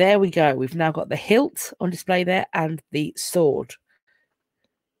 So there we go. We've now got the hilt on display there and the sword.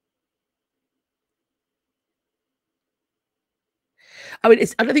 I mean,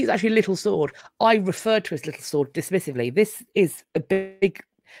 I don't think it's actually a little sword. I referred to it as little sword dismissively. This is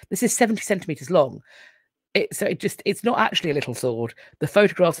this is 70 centimetres long. It's not actually a little sword. The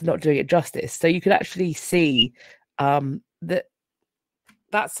photographs are not doing it justice. So you could actually see that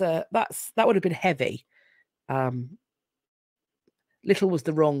would have been heavy. Little was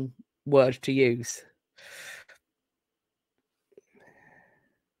the wrong word to use.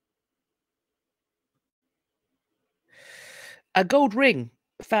 A gold ring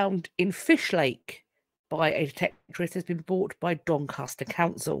found in Fish Lake by a detectorist has been bought by Doncaster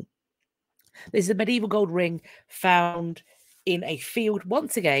Council. This is a medieval gold ring found in a field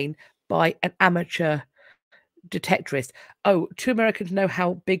once again by an amateur detectorist. Oh, 2 Americans know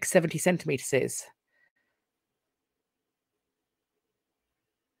how big 70 centimeters is.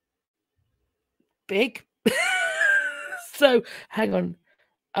 Big. So hang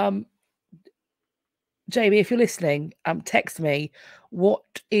on. Jamie, if you're listening, text me, what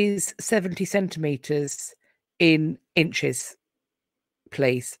is 70 centimeters in inches,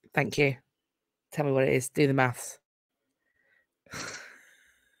 please? Thank you. Tell me what it is. Do the maths.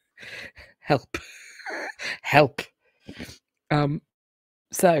 Help. Help.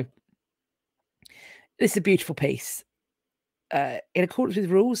 So this is a beautiful piece. In accordance with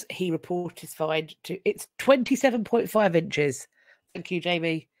rules, he reported his find to it's 27.5 inches. Thank you,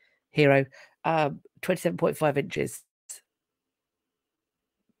 Jamie. Hero. 27.5 inches.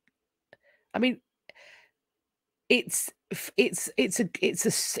 I mean, it's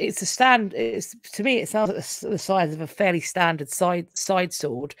a stand. To me, it sounds like the size of a fairly standard side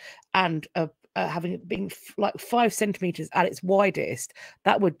sword, and having it being like 5 centimeters at its widest,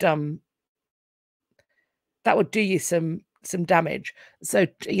 that would do you some damage. So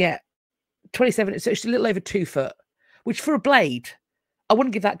yeah, 27. So it's a little over 2 foot, which for a blade, I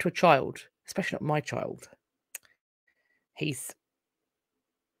wouldn't give that to a child, especially not my child. He's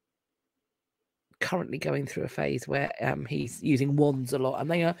currently going through a phase where he's using wands a lot,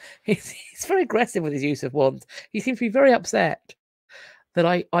 and he's very aggressive with his use of wands. He seems to be very upset that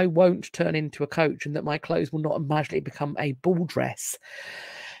I won't turn into a coach and that my clothes will not magically become a ball dress.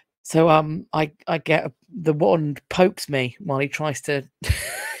 So I get the wand pokes me while he tries to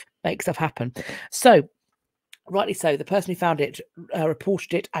make stuff happen. So rightly so, the person who found it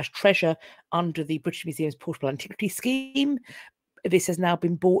reported it as treasure under the British Museum's Portable Antiquity Scheme. This has now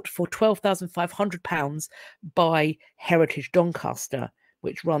been bought for £12,500 by Heritage Doncaster,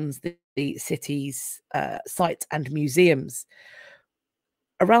 which runs the city's sites and museums.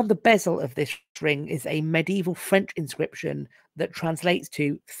 Around the bezel of this ring is a medieval French inscription that translates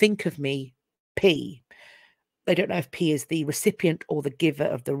to "Think of me, P." They don't know if P is the recipient or the giver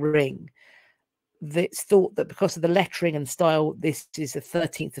of the ring. It's thought that because of the lettering and style, this is a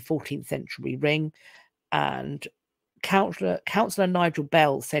 13th to 14th century ring. And Councillor Nigel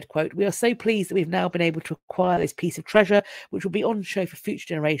Bell said, quote, "We are so pleased that we've now been able to acquire this piece of treasure, which will be on show for future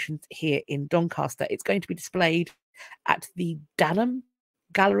generations here in Doncaster. It's going to be displayed at the Danham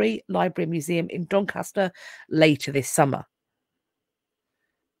Gallery, Library and Museum in Doncaster later this summer."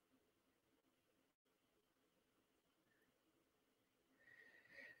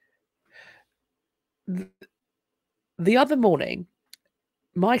 The other morning,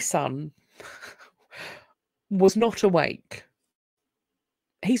 my son was not awake.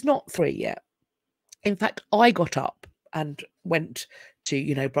 He's not 3 yet. In fact, I got up and went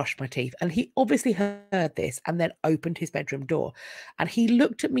to, brush my teeth. And he obviously heard this and then opened his bedroom door. And he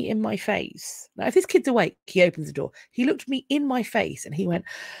looked at me in my face. Now, if this kid's awake, he opens the door. He looked at me in my face and he went,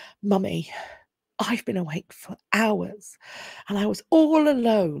 "Mummy, I've been awake for hours and I was all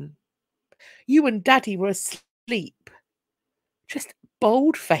alone. You and Daddy were asleep." Just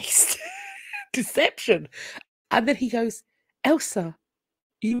bold-faced deception. And then he goes, "Elsa,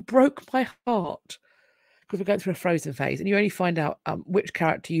 you broke my heart." Because we're going through a Frozen phase, and you only find out which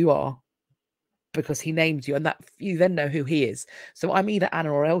character you are because he names you, and that you then know who he is. So I'm either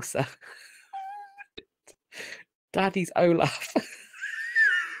Anna or Elsa. Daddy's Olaf.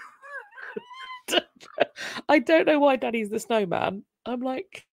 I don't know why Daddy's the snowman. I'm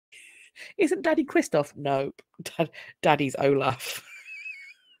like, isn't Daddy Kristoff? No, Daddy's Olaf.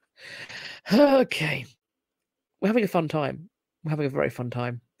 Okay. We're having a fun time. We're having a very fun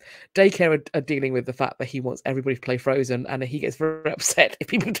time. Daycare are dealing with the fact that he wants everybody to play Frozen, and he gets very upset if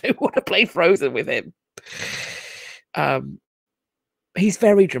people don't want to play Frozen with him. He's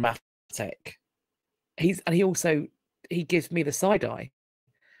very dramatic. He gives me the side eye.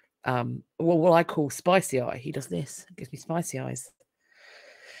 What I call spicy eye. He does this. Gives me spicy eyes.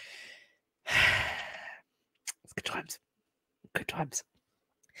 It's good times. Good times.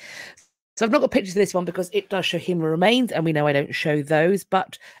 So I've not got pictures of this one because it does show human remains, and we know I don't show those.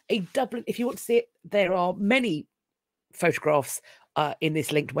 But a Dublin, if you want to see it, there are many photographs in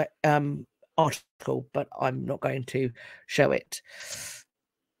this linked article, but I'm not going to show it.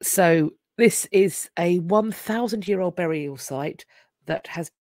 So this is a 1,000-year-old burial site that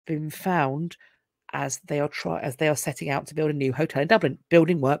has been found as they are setting out to build a new hotel in Dublin.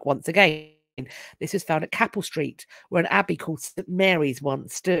 Building work once again. This was found at Capel Street, where an abbey called St Mary's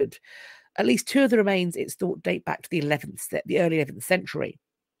once stood. At least 2 of the remains, it's thought, date back to the early 11th century.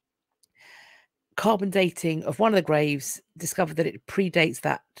 Carbon dating of one of the graves discovered that it predates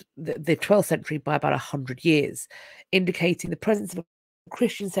the 12th century by about 100 years, indicating the presence of a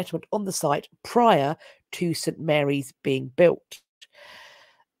Christian settlement on the site prior to St Mary's being built.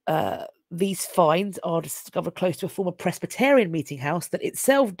 These finds are discovered close to a former Presbyterian meeting house that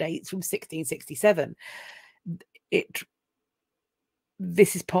itself dates from 1667.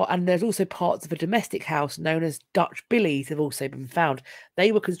 This is part, and there's also parts of a domestic house known as Dutch Billies have also been found.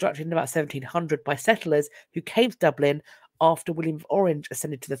 They were constructed in about 1700 by settlers who came to Dublin after William of Orange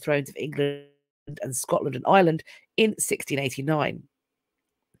ascended to the thrones of England and Scotland and Ireland in 1689.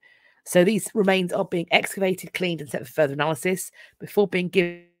 So these remains are being excavated, cleaned, and set for further analysis before being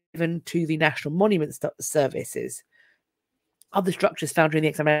given to the National Monument Services. Other structures found during the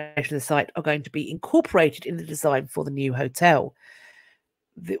examination of the site are going to be incorporated in the design for the new hotel.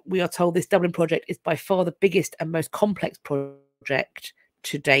 We are told this Dublin project is by far the biggest and most complex project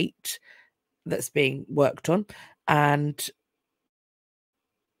to date that's being worked on, and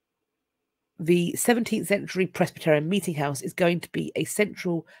the 17th century Presbyterian meeting house is going to be a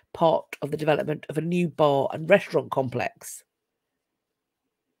central part of the development of a new bar and restaurant complex.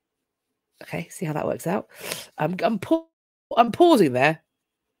 Okay, see how that works out. I'm pausing there.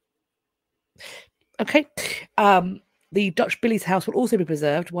 Okay. The Dutch Billy's house will also be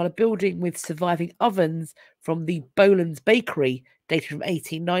preserved, while a building with surviving ovens from the Boland's Bakery, dated from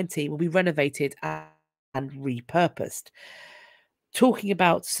 1890, will be renovated and repurposed. Talking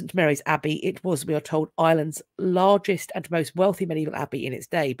about St Mary's Abbey, it was, we are told, Ireland's largest and most wealthy medieval abbey in its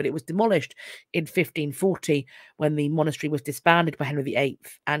day, but it was demolished in 1540 when the monastery was disbanded by Henry VIII,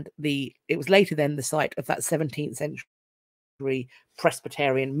 and it was later then the site of that 17th century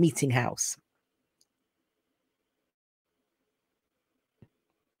Presbyterian meeting house.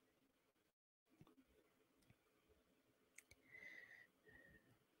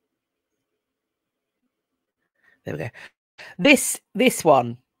 There we go. This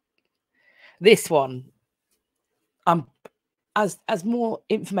one. As more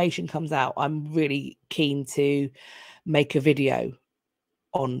information comes out, I'm really keen to make a video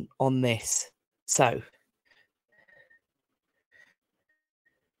on this. So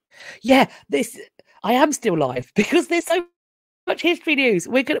yeah, I am still live because there's so much history news.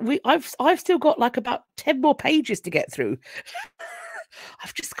 I've still got like about 10 more pages to get through.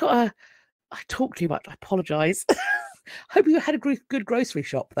 I've just got I talk too much. I apologize. Hope you had a good grocery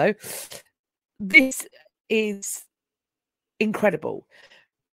shop, though. This is incredible.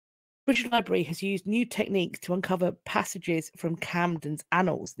 British Library has used new techniques to uncover passages from Camden's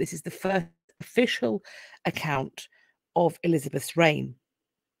annals. This is the first official account of Elizabeth's reign.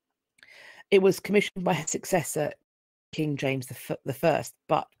 It was commissioned by her successor, King James I,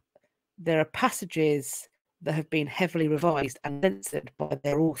 but there are passages that have been heavily revised and censored by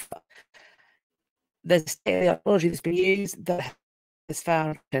their author. There's technology that's been used that has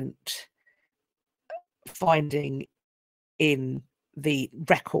found finding in the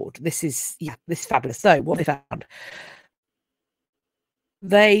record. This is fabulous. So what they found,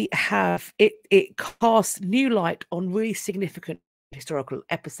 they have it casts new light on really significant historical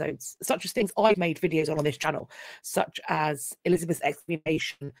episodes, such as things I've made videos on this channel, such as Elizabeth's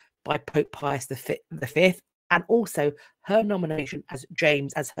excommunication by Pope Pius V, and also her nomination as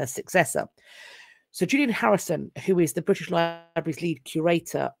James as her successor. So Julian Harrison, who is the British Library's lead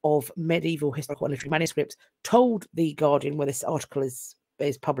curator of medieval historical and literary manuscripts, told The Guardian, where this article is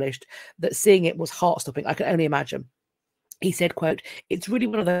published, that seeing it was heart-stopping. I can only imagine. He said, quote, "It's really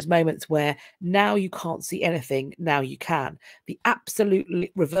one of those moments where now you can't see anything, now you can. The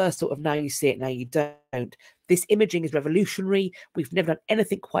absolute reversal of now you see it, now you don't. This imaging is revolutionary. We've never done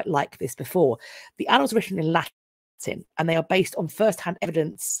anything quite like this before." The annals are written in Latin, and they are based on first-hand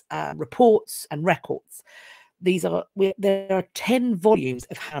evidence, reports and records. There are 10 volumes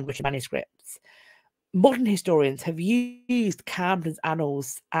of handwritten manuscripts. Modern historians have used Camden's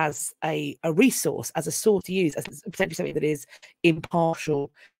annals as a resource, as a source to use, as potentially something that is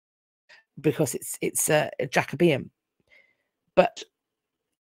impartial because it's Jacobean. But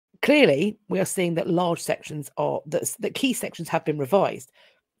clearly, we are seeing that large sections that key sections have been revised.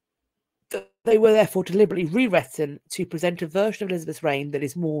 They were therefore deliberately rewritten to present a version of Elizabeth's reign that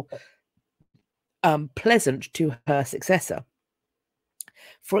is more pleasant to her successor.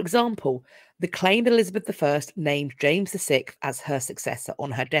 For example, the claim that Elizabeth I named James VI as her successor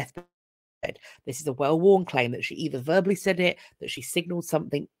on her deathbed. This is a well-worn claim that she either verbally said it, that she signalled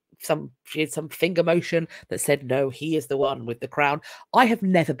something, she had some finger motion that said, no, he is the one with the crown. I have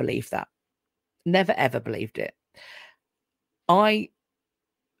never believed that. Never, ever believed it. I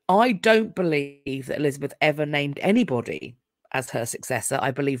I don't believe that Elizabeth ever named anybody as her successor.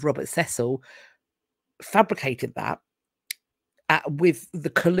 I believe Robert Cecil fabricated that with the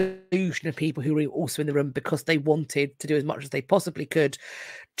collusion of people who were also in the room because they wanted to do as much as they possibly could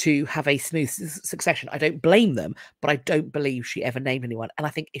to have a smooth succession. I don't blame them, but I don't believe she ever named anyone. And I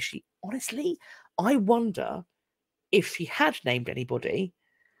think if she, honestly, I wonder if she had named anybody,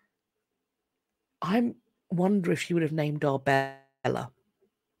 I wonder if she would have named Arbella.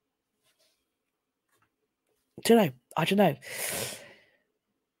 I don't know.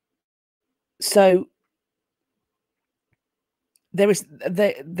 So there is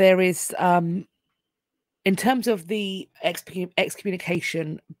in terms of the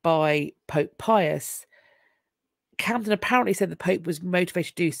excommunication by Pope Pius, Camden apparently said the Pope was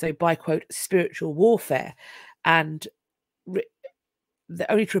motivated to do so by, quote, spiritual warfare, and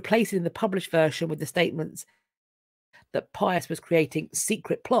only to replace it in the published version with the statements that Pius was creating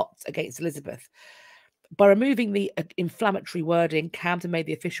secret plots against Elizabeth. By removing the inflammatory wording, Camden made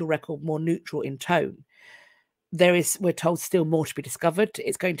the official record more neutral in tone. There is, we're told, still more to be discovered.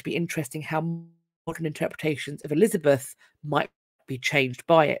 It's going to be interesting how modern interpretations of Elizabeth might be changed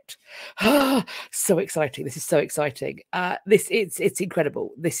by it. So exciting. This is so exciting. It's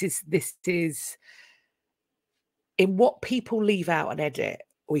incredible. This is in what people leave out and edit,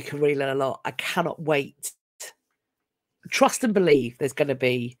 we can really learn a lot. I cannot wait. Trust and believe there's going to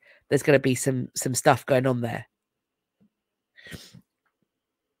be some stuff going on there.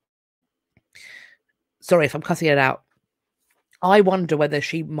 Sorry if I'm cutting it out. I wonder whether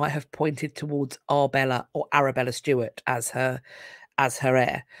she might have pointed towards Arbella or Arabella Stewart as her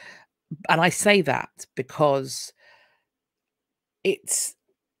heir. And I say that because it's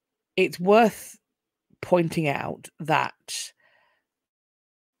worth pointing out that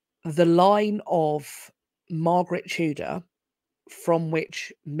the line of Margaret Tudor, from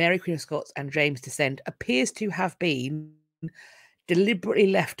which Mary Queen of Scots and James descend, appears to have been deliberately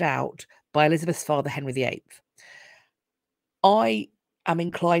left out by Elizabeth's father, Henry VIII. I am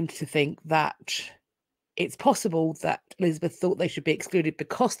inclined to think that it's possible that Elizabeth thought they should be excluded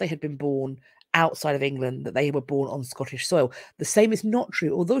because they had been born outside of England, that they were born on Scottish soil. The same is not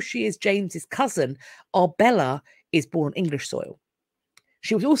true. Although she is James's cousin, Arbella is born on English soil.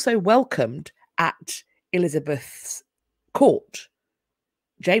 She was also welcomed at Elizabeth's court.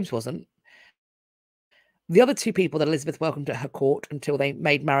 James wasn't. The other two people that Elizabeth welcomed at her court until they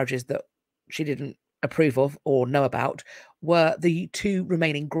made marriages that she didn't approve of or know about were the two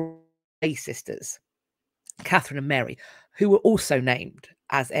remaining Grey sisters, Katharine and Mary, who were also named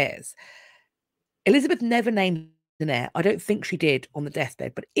as heirs. Elizabeth never named an heir. I don't think she did on the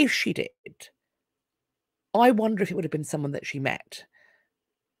deathbed, but if she did, I wonder if it would have been someone that she met.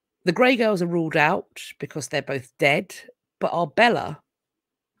 The Grey girls are ruled out because they're both dead, but Arbella,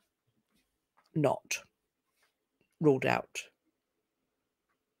 not ruled out.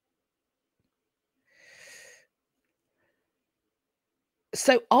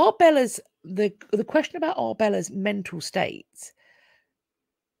 So Arbella's, the question about Arbella's mental state,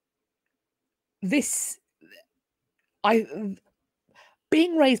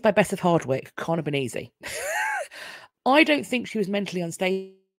 being raised by Beth of Hardwick can't have been easy. I don't think she was mentally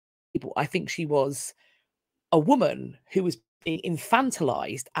unstable. I think she was a woman who was being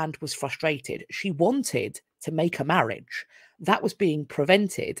infantilized and was frustrated. She wanted to make a marriage. That was being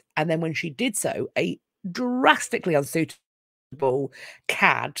prevented. And then when she did so, a drastically unsuitable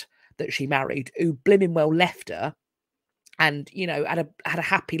cad that she married, who blimmin' well left her and, you know, had a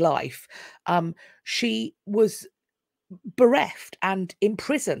happy life, she was bereft and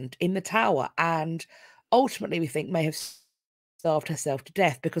imprisoned in the Tower, and ultimately we think may have starved herself to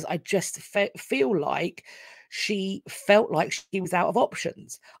death, because I just feel like she felt like she was out of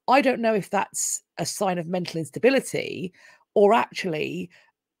options. I don't know if that's a sign of mental instability, or actually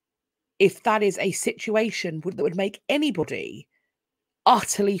if that is a situation that would make anybody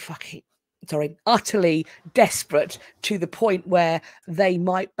utterly desperate to the point where they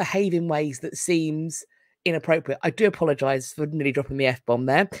might behave in ways that seems inappropriate. I do apologize for nearly dropping the F-bomb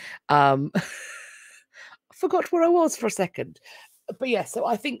there. I forgot where I was for a second. But yeah, so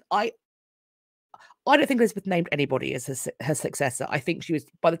I think I don't think Elizabeth named anybody as her successor. I think she was,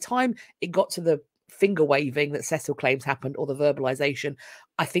 by the time it got to the finger waving that Cecil claims happened, or the verbalization,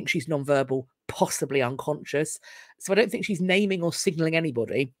 I think she's nonverbal, possibly unconscious. So I don't think she's naming or signaling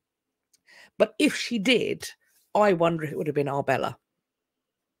anybody. But if she did, I wonder if it would have been Arbella.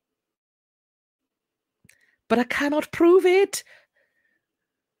 But I cannot prove it.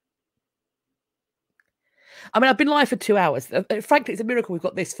 I mean, I've been live for 2 hours. Frankly, it's a miracle we've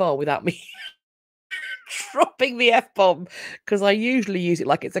got this far without me dropping the F-bomb because I usually use it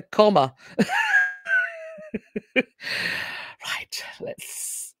like it's a comma. Right,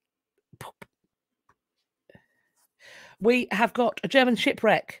 let's pop. We have got a German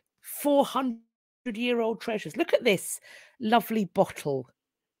shipwreck, 400-year-old treasures. Look at this lovely bottle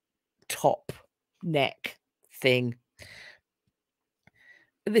top neck thing.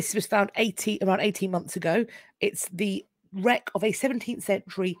 This was found around 18 months ago. It's the wreck of a 17th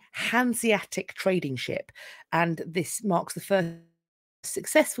century Hanseatic trading ship, and this marks the first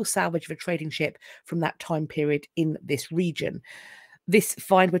successful salvage of a trading ship from that time period in this region. This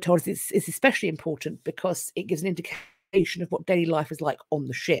find, we're told, is especially important because it gives an indication of what daily life is like on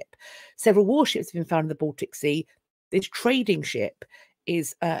the ship. Several warships have been found in the Baltic Sea. This trading ship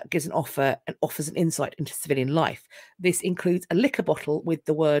gives an offer and offers an insight into civilian life. This includes a liquor bottle with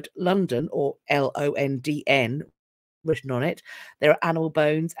the word London, or Londn, written on it. There are animal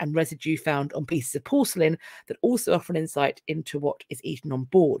bones and residue found on pieces of porcelain that also offer an insight into what is eaten on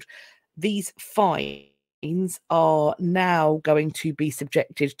board. These finds are now going to be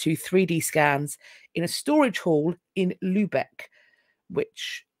subjected to 3D scans in a storage hall in Lübeck,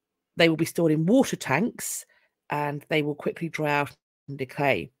 which they will be stored in water tanks and they will quickly dry out and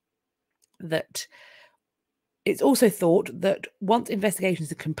decay. That it's also thought that once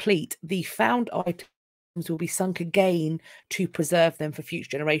investigations are complete, the found items will be sunk again to preserve them for future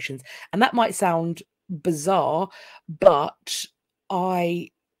generations. And that might sound bizarre, but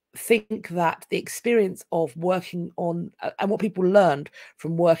I think that the experience of working on and what people learned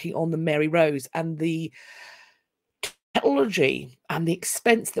from working on the Mary Rose and the technology and the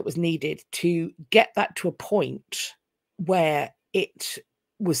expense that was needed to get that to a point where it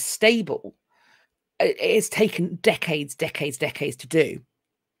was stable, it's taken decades to do.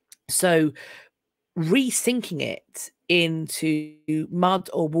 So resinking it into mud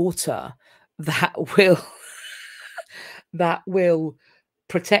or water that will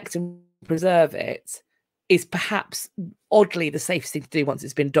protect and preserve it is perhaps oddly the safest thing to do once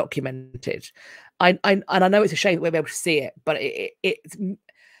it's been documented. I know it's a shame that we'll be able to see it, but it's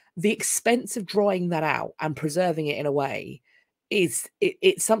the expense of drawing that out and preserving it in a way it's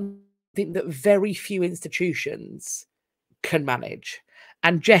something that very few institutions can manage.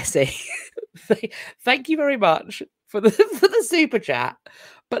 And Jessie, thank you very much for the super chat,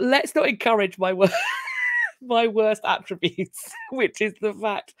 but let's not encourage my worst attributes, which is the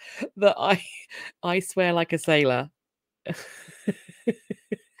fact that I swear like a sailor.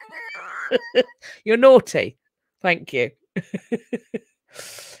 You're naughty. Thank you.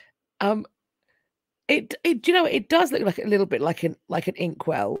 It you know, it does look like a little bit like an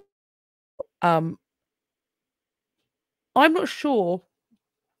inkwell. I'm not sure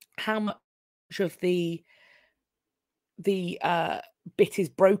how much of the bit is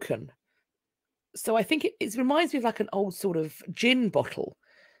broken. So I think it reminds me of like an old sort of gin bottle.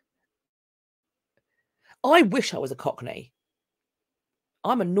 I wish I was a Cockney.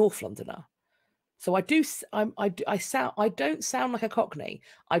 I'm a North Londoner. So I don't sound like a Cockney.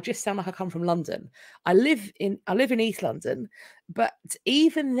 I just sound like I come from London. I live in East London, but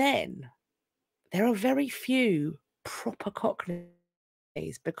even then, there are very few proper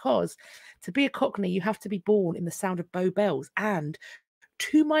Cockneys, because to be a Cockney, you have to be born in the sound of Bow Bells. And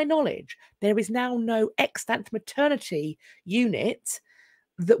to my knowledge, there is now no extant maternity unit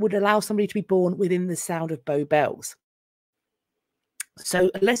that would allow somebody to be born within the sound of Bow Bells.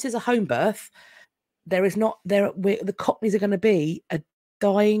 So unless there's a home birth, there is not there. The Cockneys are going to be a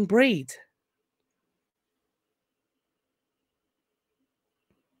dying breed.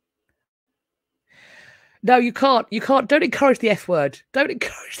 No, you can't. You can't. Don't encourage the F word. Don't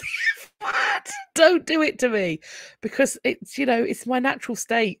encourage the F word. Don't do it to me, because it's, you know, it's my natural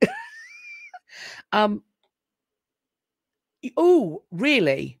state. Oh,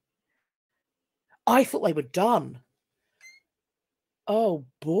 really? I thought they were done. Oh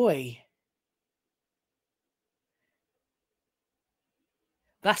boy.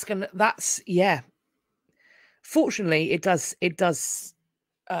 Yeah. Fortunately, it does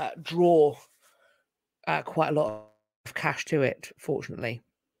draw quite a lot of cash to it, fortunately.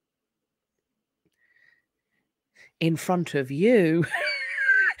 In front of you.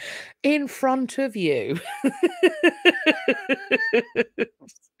 In front of you.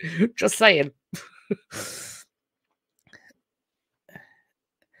 Just saying.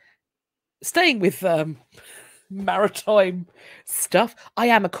 Staying with maritime stuff. I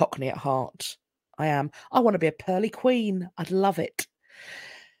am a Cockney at heart. I am. I want to be a pearly queen. I'd love it.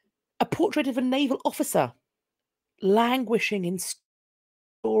 A portrait of a naval officer languishing in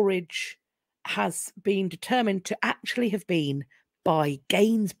storage has been determined to actually have been by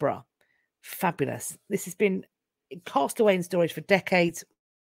Gainsborough. fabulous. This has been cast away in storage for decades.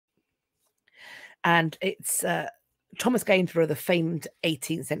 And it's Thomas Gainsborough, the famed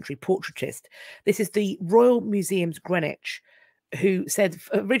 18th century portraitist. This is the Royal Museums Greenwich, who said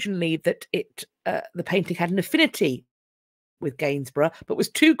originally that the painting had an affinity with Gainsborough, but was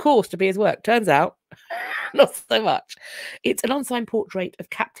too coarse to be his work. Turns out, not so much. It's an unsigned portrait of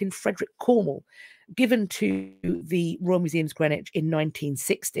Captain Frederick Cornwall, given to the Royal Museums Greenwich in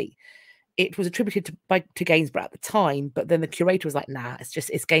 1960. It was attributed to Gainsborough at the time, but then the curator was like, nah,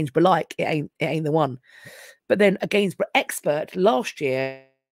 it's Gainsborough-like. It ain't the one. But then a Gainsborough expert last year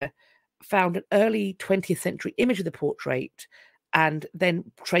found an early 20th century image of the portrait and then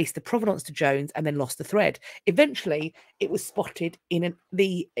traced the provenance to Jones and then lost the thread. Eventually, it was spotted in an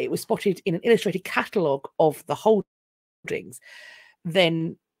illustrated catalogue of the holdings.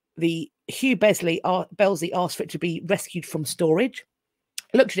 Then the Hugh Belsley asked for it to be rescued from storage.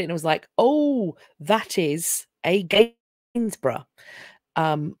 I looked at it and was like, oh, that is a Gainsborough.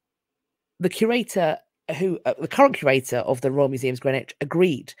 The curator, the current curator of the Royal Museums Greenwich,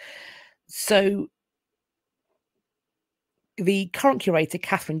 agreed. So the current curator,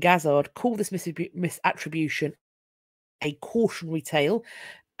 Katharine Gazzard, called this misattribution a cautionary tale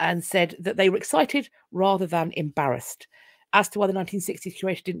and said that they were excited rather than embarrassed. As to why the 1960s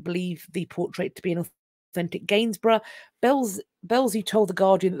curator didn't believe the portrait to be an authentic Gainsborough, Belsley told The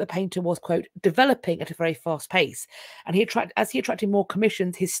Guardian that the painter was, quote, developing at a very fast pace. And as he attracted more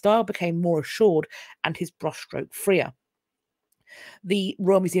commissions, his style became more assured and his brushstroke freer. The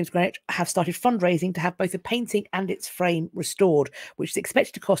Royal Museums Greenwich have started fundraising to have both the painting and its frame restored, which is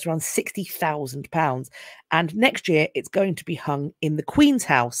expected to cost around £60,000. And next year, it's going to be hung in the Queen's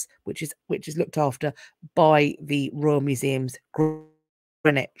House, which is looked after by the Royal Museums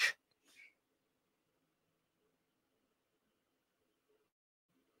Greenwich.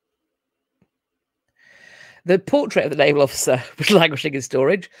 The portrait of the naval officer was languishing in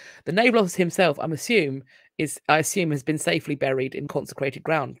storage. The naval officer himself, I assume, has been safely buried in consecrated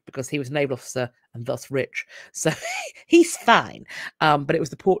ground because he was a naval officer and thus rich. So he's fine. But it was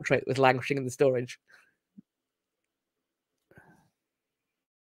the portrait that was languishing in the storage.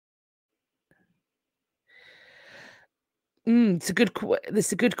 It's a good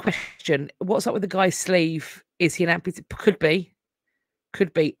question. What's up with the guy's sleeve? Is he an amputee?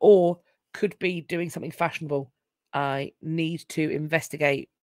 Could be, or could be doing something fashionable. I need to investigate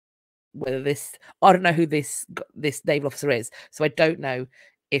whether I don't know who this naval officer is, so I don't know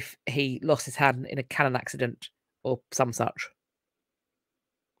if he lost his hand in a cannon accident or some such.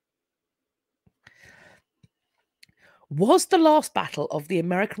 Was the last battle of the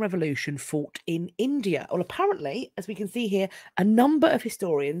American Revolution fought in India? Well, apparently, as we can see here, growing number of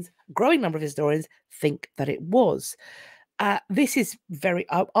historians, think that it was. This is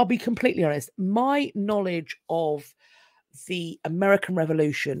I'll be completely honest. My knowledge of the American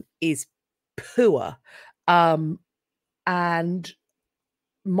Revolution is poor. And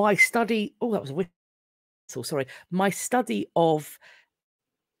my study, that was a whistle, sorry. My study of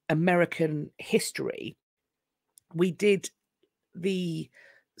American history, we did the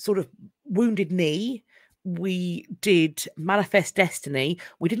sort of Wounded Knee, we did Manifest Destiny.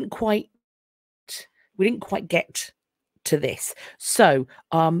 We didn't quite get to this. So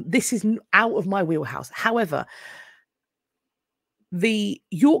this is out of my wheelhouse. However, the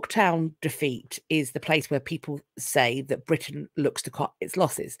Yorktown defeat is the place where people say that Britain looks to cut its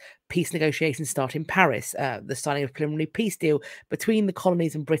losses. Peace negotiations start in Paris, the signing of a preliminary peace deal between the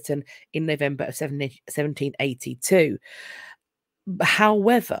colonies and Britain in November of 1782.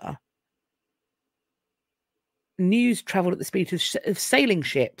 However, news travelled at the speed of sailing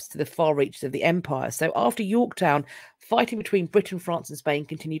ships to the far reaches of the empire. So after Yorktown, fighting between Britain, France and Spain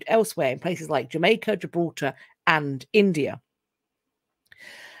continued elsewhere in places like Jamaica, Gibraltar and India.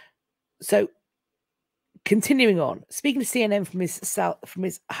 So continuing on, speaking to CNN from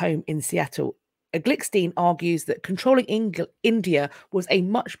his home in Seattle, Glickstein argues that controlling India was a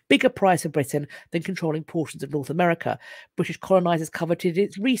much bigger prize for Britain than controlling portions of North America. British colonizers coveted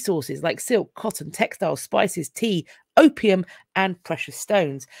its resources like silk, cotton, textiles, spices, tea, opium, and precious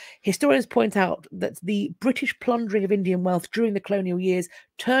stones. Historians point out that the British plundering of Indian wealth during the colonial years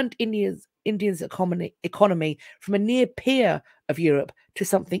turned India's economy from a near peer of Europe to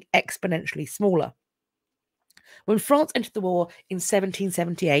something exponentially smaller. When France entered the war in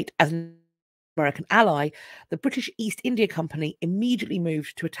 1778 as an American ally, the British East India Company immediately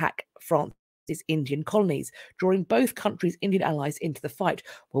moved to attack France's Indian colonies, drawing both countries' Indian allies into the fight.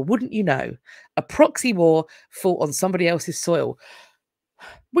 Well, wouldn't you know, a proxy war fought on somebody else's soil.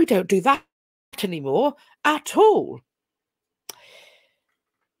 We don't do that anymore at all.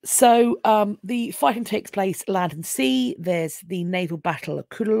 So the fighting takes place land and sea. There's the naval battle of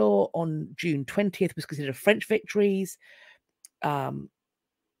Cuddalore on June 20th, was considered French victories.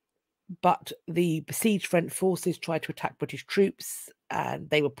 But the besieged French forces tried to attack British troops and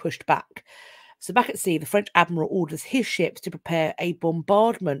they were pushed back. So back at sea, the French admiral orders his ships to prepare a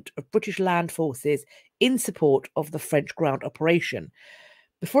bombardment of British land forces in support of the French ground operation.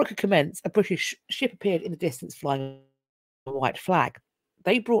 Before it could commence, a British ship appeared in the distance flying a white flag.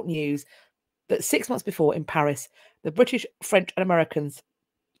 They brought news that 6 months before in Paris, the British, French and Americans,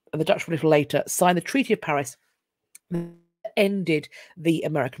 and the Dutch a little later, signed the Treaty of Paris that ended the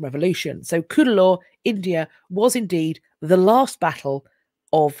American Revolution. So Cuddalore, India, was indeed the last battle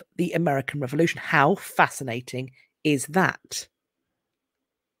of the American Revolution. How fascinating is that?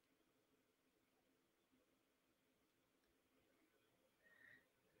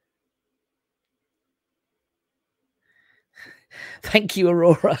 Thank you,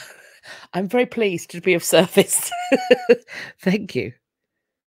 Aurora. I'm very pleased to be of service. Thank you.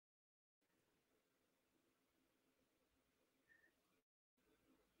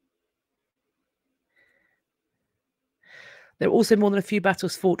 There are also more than a few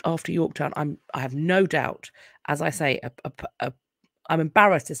battles fought after Yorktown. I have no doubt, as I say, I'm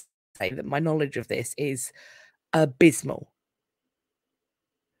embarrassed to say that my knowledge of this is abysmal.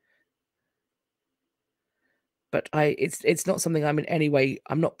 But it's not something I'm in any way.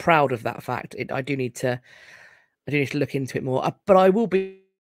 I'm not proud of that fact. I do need to look into it more. But I will be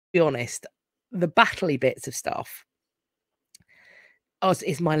honest. The battley bits of stuff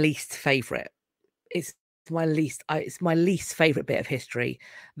is my least favourite. It's my least favorite bit of history.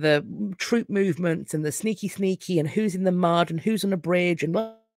 The troop movements and the sneaky and who's in the mud and who's on a bridge and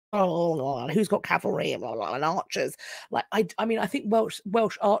who's got cavalry and archers. Like I mean, I think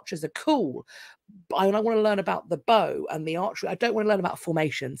Welsh archers are cool, but I want to learn about the bow and the archery. I don't want to learn about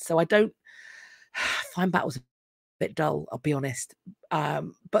formations, so I don't find battles a bit dull. I'll be honest.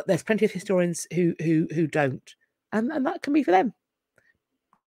 But there's plenty of historians who don't, and that can be for them,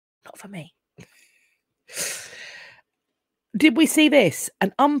 not for me. Did we see this?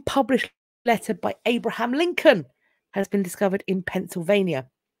 An unpublished letter by Abraham Lincoln has been discovered in Pennsylvania.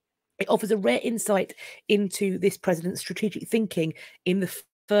 It offers a rare insight into this president's strategic thinking in the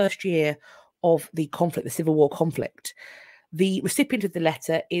first year of the conflict, the Civil War conflict. The recipient of the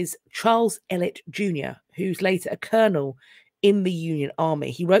letter is Charles Ellet Jr., who's later a colonel in the Union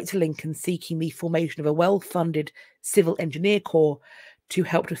Army. He wrote to Lincoln seeking the formation of a well-funded civil engineer corps to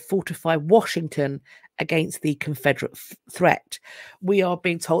help to fortify Washington against the Confederate threat. We are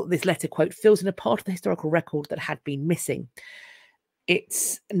being told that this letter, quote, fills in a part of the historical record that had been missing.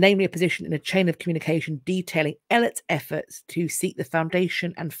 It's namely a position in a chain of communication detailing Ellet's efforts to seek the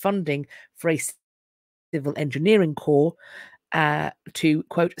foundation and funding for a civil engineering corps to,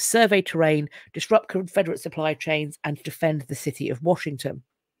 quote, survey terrain, disrupt Confederate supply chains, and defend the city of Washington.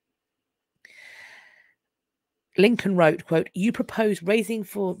 Lincoln wrote, quote, you propose raising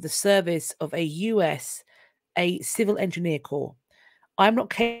for the service of a civil engineer corps. I'm not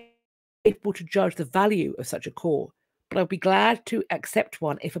capable to judge the value of such a corps, but I'll be glad to accept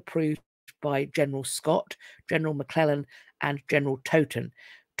one if approved by General Scott, General McClellan, and General Totten.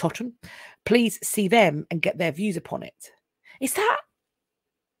 Please see them and get their views upon it. Is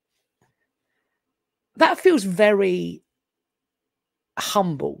that feels very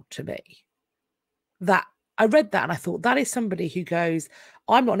humble to me. That I read that and I thought that is somebody who goes,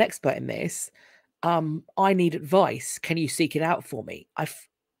 I'm not an expert in this. I need advice. Can you seek it out for me? I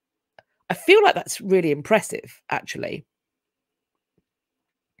feel like that's really impressive, actually.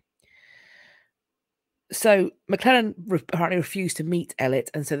 So McClellan apparently refused to meet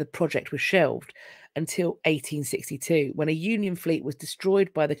Ellet, and so the project was shelved until 1862, when a Union fleet was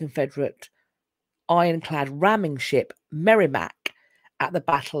destroyed by the Confederate ironclad ramming ship Merrimac at the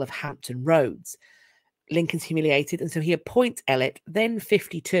Battle of Hampton Roads. Lincoln's humiliated, and so he appoints Ellet, then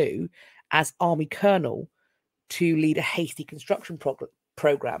 52, as Army Colonel to lead a hasty construction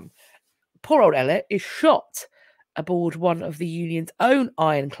program. Poor old Ellet is shot aboard one of the Union's own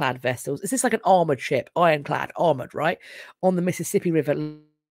ironclad vessels. Is this like an armoured ship? Ironclad, armoured, right? On the Mississippi River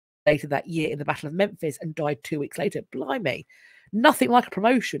later that year in the Battle of Memphis, and died 2 weeks later. Blimey. Nothing like a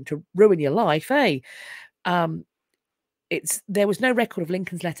promotion to ruin your life, eh? There was no record of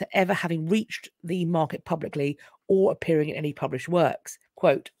Lincoln's letter ever having reached the market publicly or appearing in any published works.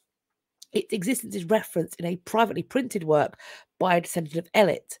 Quote, its existence is referenced in a privately printed work by a descendant of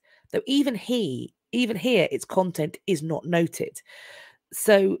Ellet, though even here, its content is not noted.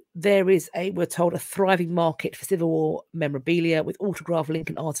 So there is we're told, a thriving market for Civil War memorabilia with autographed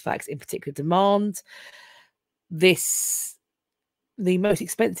Lincoln artifacts in particular demand. This The most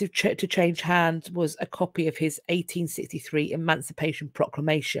expensive to change hands was a copy of his 1863 Emancipation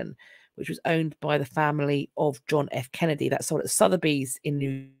Proclamation, which was owned by the family of John F. Kennedy. That sold at Sotheby's in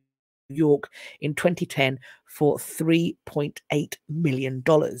New York in 2010 for $3.8 million.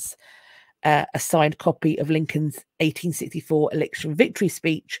 A signed copy of Lincoln's 1864 election victory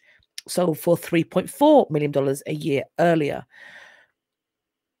speech sold for $3.4 million a year earlier.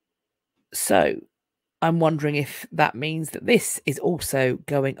 So I'm wondering if that means that this is also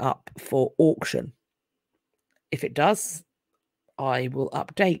going up for auction. If it does, I will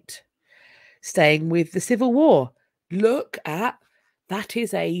update. Staying with the Civil War. Look at that,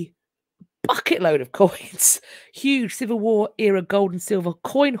 is a bucket load of coins. Huge Civil War era gold and silver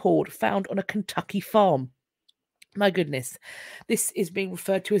coin hoard found on a Kentucky farm. My goodness, this is being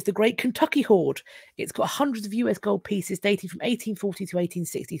referred to as the Great Kentucky Hoard. It's got hundreds of US gold pieces dating from 1840 to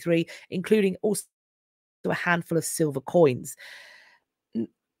 1863, including also a handful of silver coins.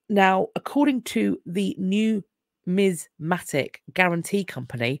 Now, according to the Numismatic Guarantee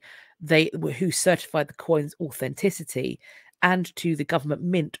Company, who certified the coin's authenticity, and to the government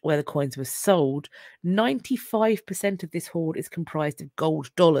mint where the coins were sold, 95% of this hoard is comprised of gold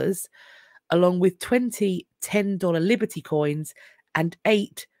dollars, along with 20 $10 Liberty coins and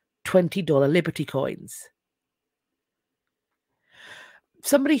 8 $20 Liberty coins.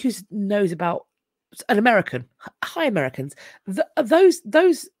 Somebody who knows about an American, hi Americans,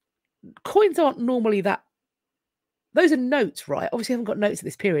 those coins aren't normally that. Those are notes, right? Obviously, I haven't got notes at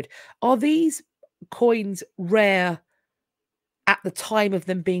this period. Are these coins rare at the time of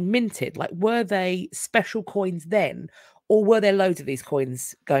them being minted? Like, were they special coins then, or were there loads of these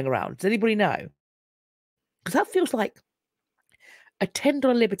coins going around? Does anybody know? Because that feels like a $10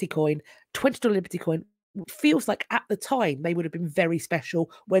 Liberty coin, $20 Liberty coin, feels like at the time they would have been very special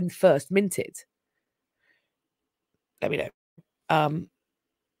when first minted. Let me know.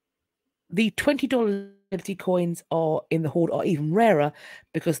 The $20 Liberty coins are in the hoard are even rarer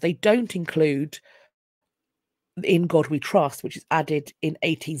because they don't include In God We Trust, which is added in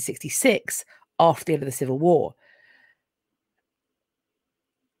 1866 after the end of the Civil War.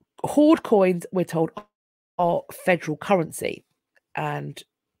 Hoard coins, we're told, are federal currency, and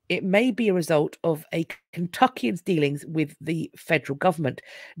it may be a result of a Kentuckian's dealings with the federal government,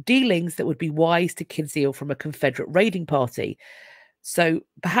 dealings that would be wise to conceal from a Confederate raiding party. So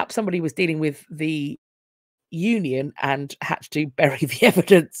perhaps somebody was dealing with the Union and had to bury the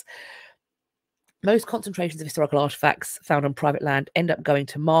evidence. Most concentrations of historical artifacts found on private land end up going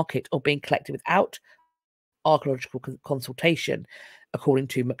to market or being collected without archaeological consultation, according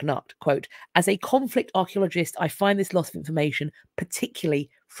to McNutt. Quote, as a conflict archaeologist, I find this loss of information particularly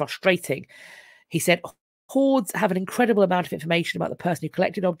frustrating. He said, hoards have an incredible amount of information about the person who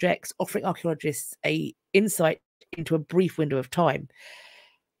collected objects, offering archaeologists an insight into a brief window of time.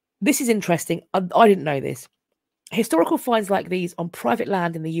 This is interesting. I didn't know this. Historical finds like these on private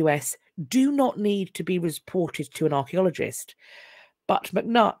land in the US do not need to be reported to an archaeologist. But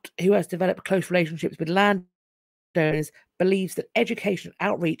McNutt, who has developed close relationships with landowners, believes that education and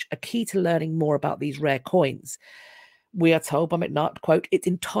outreach are key to learning more about these rare coins. We are told by McNutt, quote, it's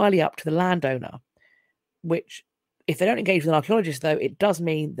entirely up to the landowner, which, if they don't engage with an archaeologist, though, it does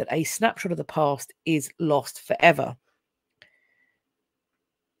mean that a snapshot of the past is lost forever.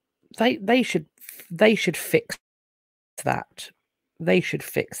 They should fix that. They should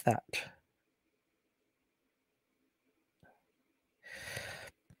fix that.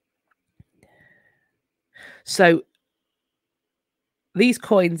 So these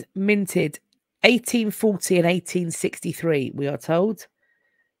coins minted 1840 and 1863, we are told.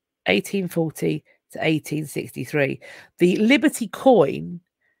 1840 to 1863. The Liberty coin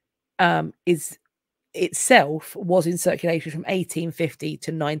is itself was in circulation from 1850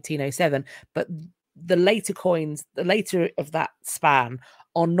 to 1907, but the later coins, the later of that span,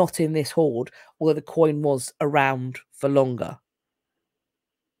 are not in this hoard, although the coin was around for longer.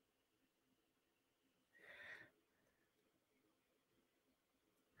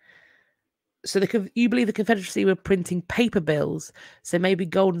 So you believe the Confederacy were printing paper bills, so maybe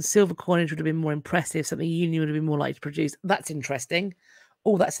gold and silver coinage would have been more impressive, something the Union would have been more likely to produce. That's interesting.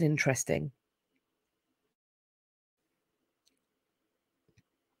 Oh, that's an interesting.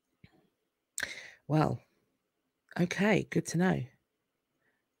 Well, okay, good to know.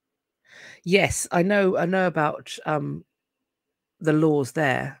 Yes, I know about the laws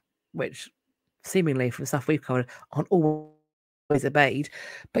there, which seemingly from stuff we've covered aren't always obeyed.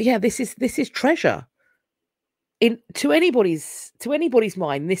 But yeah, this is treasure. To anybody's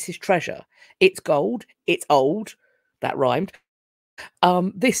mind, this is treasure. It's gold, it's old, that rhymed.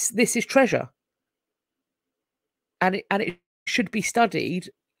 This is treasure. And it should be studied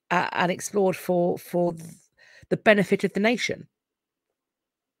and explored for the benefit of the nation.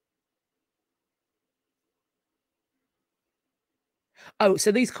 Oh,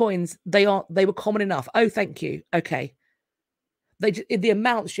 so these coins, they were common enough. Oh, thank you. Okay. The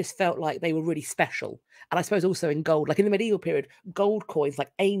amounts just felt like they were really special. And I suppose also in gold, like in the medieval period, gold coins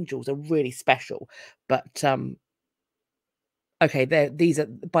like angels are really special. But okay, these are,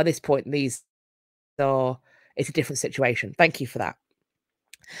 by this point, these are, it's a different situation. Thank you for that.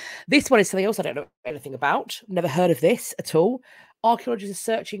 This one is something else I don't know anything about. Never heard of this at all. Archaeologists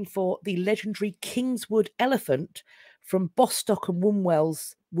are searching for the legendary Kingswood elephant from Bostock and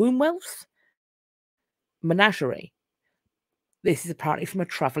Wombwell's menagerie. This is apparently from a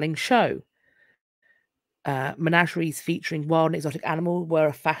travelling show. Menageries featuring wild and exotic animals were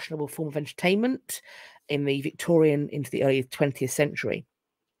a fashionable form of entertainment in the Victorian into the early 20th century.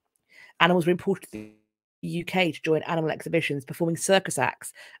 Animals were imported to the UK to join animal exhibitions, performing circus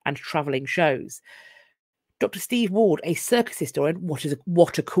acts and travelling shows. Dr. Steve Ward, a circus historian,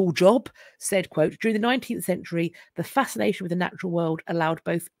 what a cool job, said, quote, during the 19th century, the fascination with the natural world allowed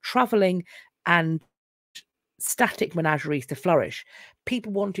both travelling and static menageries to flourish.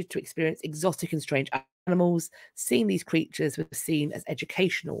 People wanted to experience exotic and strange animals. Seeing these creatures was seen as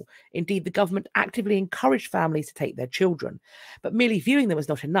educational. Indeed, the government actively encouraged families to take their children. But merely viewing them was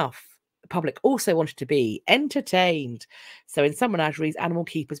not enough. The public also wanted to be entertained. So in some menageries, animal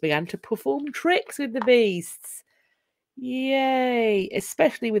keepers began to perform tricks with the beasts. Yay!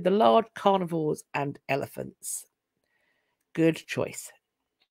 Especially with the large carnivores and elephants. Good choice.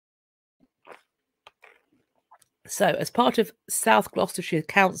 So, as part of South Gloucestershire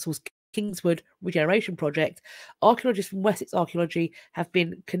Council's Kingswood Regeneration Project, archaeologists from Wessex Archaeology have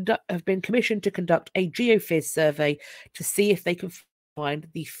been commissioned to conduct a geophys survey to see if they can find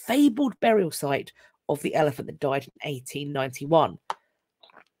the fabled burial site of the elephant that died in 1891.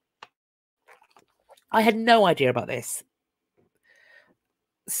 I had no idea about this.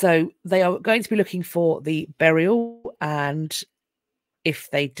 So they are going to be looking for the burial, and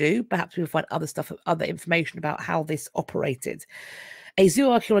if they do, perhaps we'll find other information about how this operated. A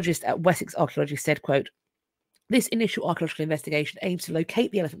zooarchaeologist at Wessex Archaeology said, quote, this initial archaeological investigation aims to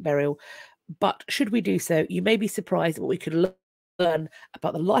locate the elephant burial, but should we do so, you may be surprised at what we could learn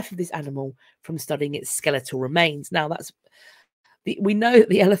about the life of this animal from studying its skeletal remains. Now, we know that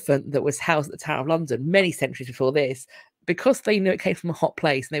the elephant that was housed at the Tower of London many centuries before this, because they knew it came from a hot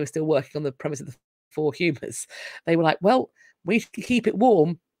place and they were still working on the premise of the four humours, they were like, well, we should keep it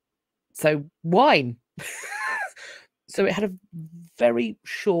warm, so wine. So it had a very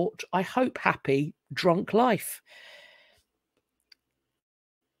short, I hope happy, drunk life.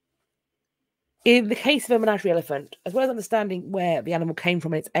 In the case of a menagerie elephant, as well as understanding where the animal came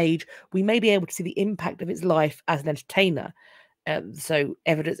from and its age, we may be able to see the impact of its life as an entertainer. So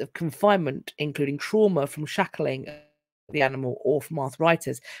evidence of confinement, including trauma from shackling the animal or from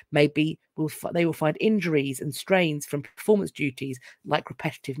arthritis, they will find injuries and strains from performance duties like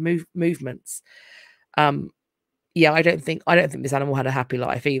repetitive movements. Yeah, I don't think this animal had a happy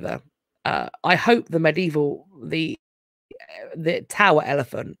life either. I hope the tower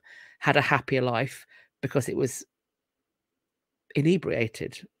elephant had a happier life because it was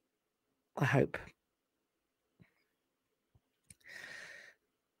inebriated. I hope.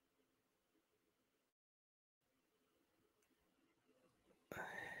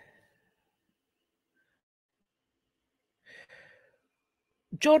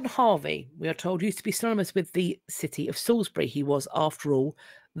 John Harvey, we are told, used to be synonymous with the city of Salisbury. He was, after all,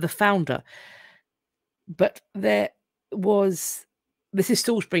 the founder. But this is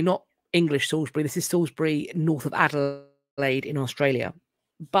Salisbury, not English Salisbury. This is Salisbury, north of Adelaide in Australia.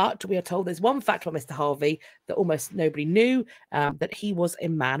 But we are told there's one fact about Mr. Harvey that almost nobody knew, that he was a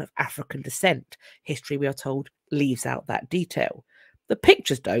man of African descent. History, we are told, leaves out that detail. The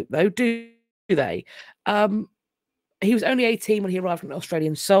pictures don't, though, do they? He was only 18 when he arrived on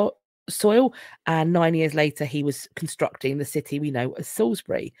Australian soil, and 9 years later, he was constructing the city we know as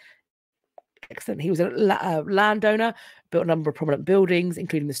Salisbury. Excellent. He was a landowner, built a number of prominent buildings,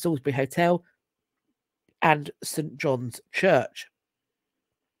 including the Salisbury Hotel and St. John's Church.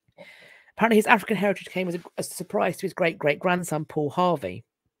 Apparently, his African heritage came as a surprise to his great-great-grandson, Paul Harvey.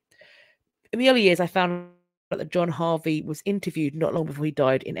 In the early years, I found out that John Harvey was interviewed not long before he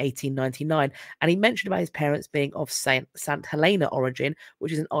died in 1899, and he mentioned about his parents being of St. Helena origin,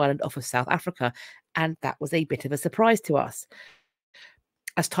 which is an island off of South Africa, and that was a bit of a surprise to us.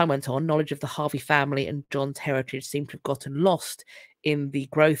 As time went on, knowledge of the Harvey family and John's heritage seemed to have gotten lost in the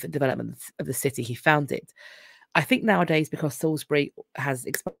growth and development of the city he founded. I think nowadays, because Salisbury has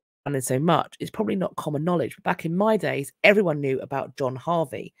expanded in so much, it's probably not common knowledge. But back in my days, everyone knew about John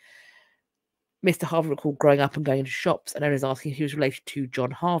Harvey. Mr. Harvey recalled growing up and going into shops and owners asking if he was related to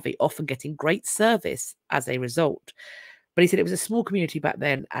John Harvey, often getting great service as a result. But he said it was a small community back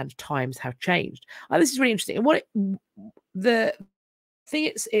then and times have changed. This is really interesting. And the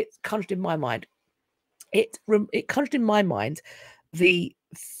thing it conjured in my mind, it conjured in my mind the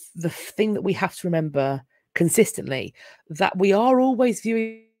thing that we have to remember consistently, that we are always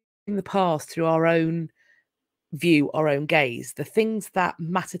viewing the past through our own view, our own gaze. The things that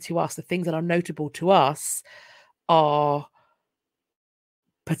matter to us, the things that are notable to us, are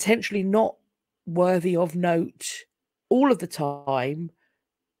potentially not worthy of note all of the time,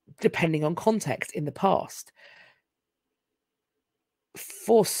 depending on context in the past.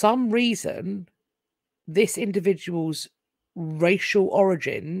 For some reason, this individual's racial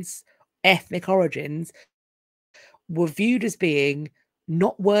origins, ethnic origins, were viewed as being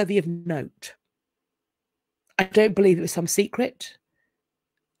not worthy of note. I don't believe it was some secret.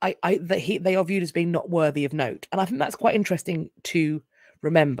 They are viewed as being not worthy of note. And I think that's quite interesting to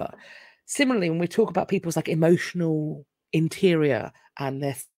remember. Similarly, when we talk about people's like emotional interior and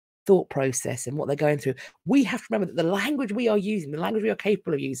their thought process and what they're going through, we have to remember that the language we are using, the language we are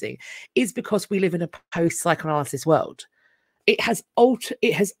capable of using, is because we live in a post-psychoanalysis world. It has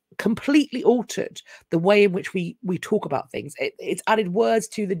completely altered the way in which we talk about things. It's added words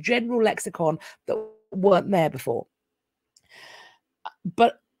to the general lexicon that weren't there before.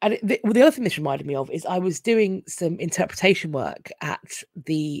 But the other thing this reminded me of is I was doing some interpretation work at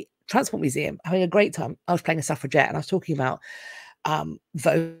the Transport Museum, having a great time. I was playing a suffragette and I was talking about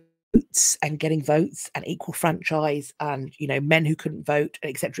votes and getting votes and equal franchise and, men who couldn't vote,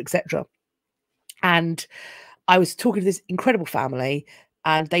 et cetera, et cetera. And I was talking to this incredible family,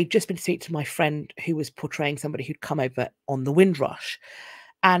 and they'd just been to speak to my friend who was portraying somebody who'd come over on the Windrush.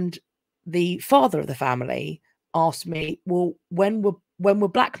 And the father of the family asked me, well, when were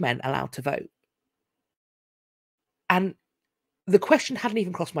black men allowed to vote? And the question hadn't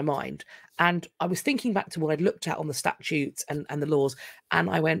even crossed my mind. And I was thinking back to what I'd looked at on the statutes and the laws. And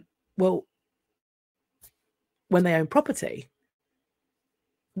I went, well, when they own property,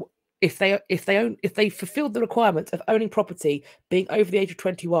 if they fulfilled the requirements of owning property, being over the age of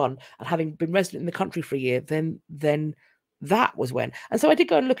 21 and having been resident in the country for a year, then that was when. And so I did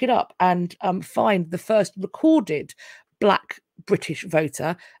go and look it up and find the first recorded black British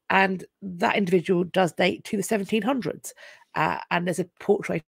voter, and that individual does date to the 1700s. And there's a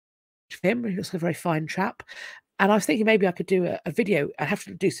portrait of him. He looks like a very fine chap. And I was thinking maybe I could do a video. I'd have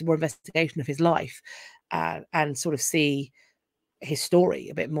to do some more investigation of his life and sort of see his story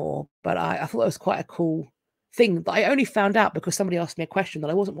a bit more. But I thought that was quite a cool thing that I only found out because somebody asked me a question that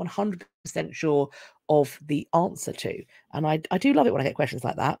I wasn't 100% sure of the answer to. And I do love it when I get questions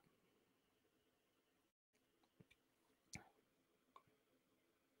like that.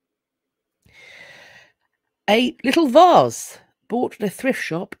 A little vase bought at a thrift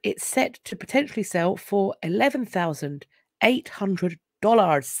shop. It's set to potentially sell for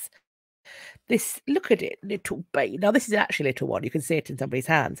 $11,800. Look at it, little baby. Now, this is actually a little one. You can see it in somebody's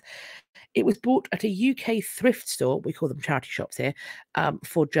hands. It was bought at a UK thrift store, we call them charity shops here,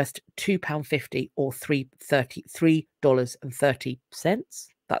 for just £2.50 or $3.30.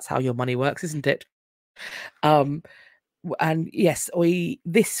 That's how your money works, isn't it? And yes,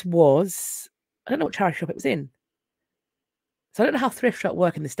 this was, I don't know what charity shop it was in. So I don't know how thrift shop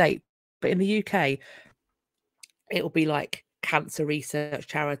work in the States, but in the UK, it will be like cancer research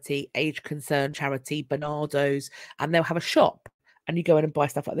charity, age concern charity, Bernardo's, and they'll have a shop and you go in and buy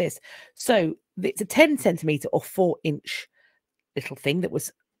stuff like this. So it's a 10 centimetre or 4-inch little thing that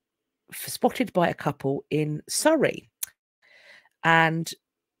was spotted by a couple in Surrey. And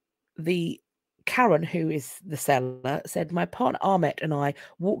the Karen, who is the seller, said, my partner Ahmet and I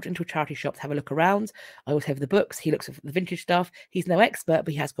walked into a charity shop to have a look around. I always have the books. He looks at the vintage stuff. He's no expert,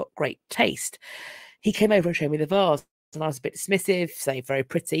 but he has got great taste. He came over and showed me the vase, and I was a bit dismissive, saying very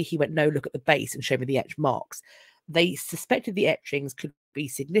pretty. He went, no, look at the base, and showed me the etched marks. They suspected the etchings could be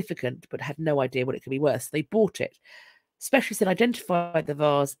significant, but had no idea what it could be worth. So they bought it. Specialists had identified the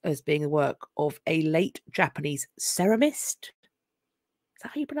vase as being the work of a late Japanese ceramist. Is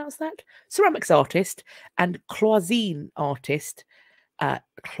that how you pronounce that? Ceramics artist and cloisine artist.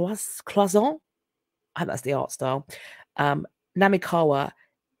 Cloison? I think that's the art style. Namikawa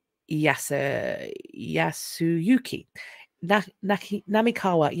Yasuyuki.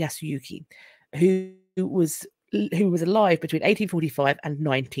 Namikawa Yasuyuki, who was alive between 1845 and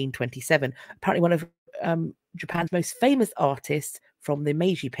 1927. Apparently one of Japan's most famous artists from the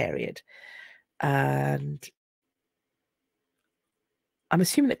Meiji period. And I'm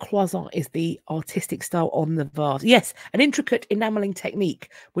assuming that croissant is the artistic style on the vase. Yes, an intricate enameling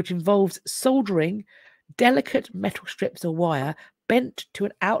technique which involves soldering delicate metal strips of wire bent to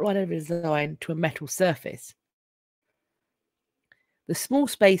an outline of a design to a metal surface. The small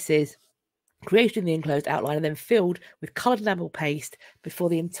spaces created in the enclosed outline are then filled with coloured enamel paste before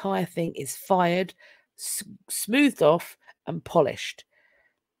the entire thing is fired, smoothed off and polished.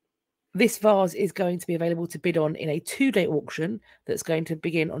 This vase is going to be available to bid on in a 2-day auction that's going to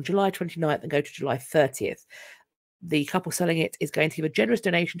begin on July 29th and go to July 30th. The couple selling it is going to give a generous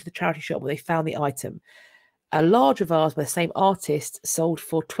donation to the charity shop where they found the item. A larger vase by the same artist sold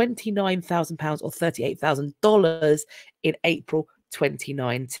for £29,000 or $38,000 in April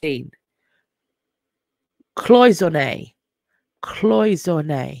 2019. Cloisonné.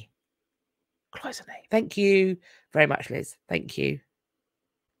 Cloisonné. Cloisonné. Thank you very much, Liz. Thank you.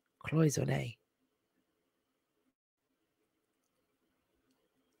 Cloisonné.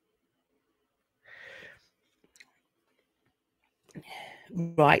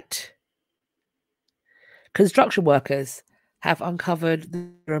 Right. Construction workers have uncovered the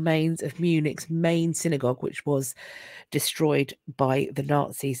remains of Munich's main synagogue, which was destroyed by the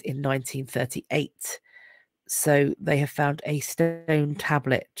Nazis in 1938. So they have found a stone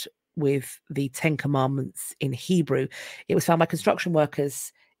tablet with the 10 Commandments in Hebrew. It was found by construction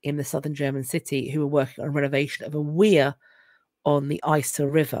workers in the southern German city who were working on renovation of a weir on the Isar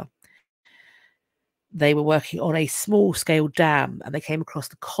River. They were working on a small-scale dam, and they came across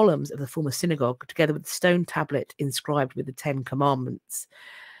the columns of the former synagogue, together with the stone tablet inscribed with the 10 Commandments.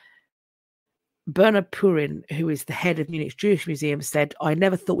 Bernard Purin, who is the head of Munich's Jewish Museum, said, "I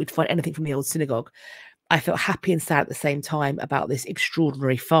never thought we'd find anything from the old synagogue. I felt happy and sad at the same time about this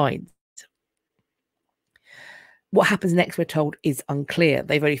extraordinary find." What happens next, we're told, is unclear.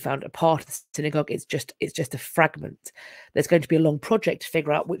 They've only found a part of the synagogue. It's just a fragment. There's going to be a long project to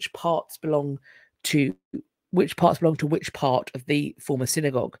figure out which parts belong to which part of the former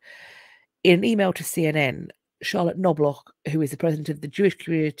synagogue. In an email to CNN, Charlotte Knobloch, who is the president of the Jewish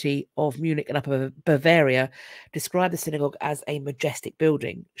community of Munich and Upper Bavaria, described the synagogue as a majestic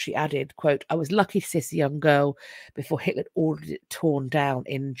building. She added, quote, "I was lucky to see this young girl before Hitler ordered it torn down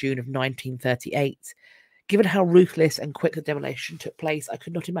in June of 1938. Given how ruthless and quick the demolition took place, I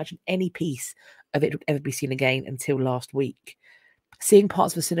could not imagine any piece of it would ever be seen again until last week. Seeing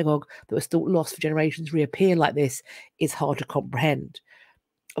parts of a synagogue that was thought lost for generations reappear like this is hard to comprehend.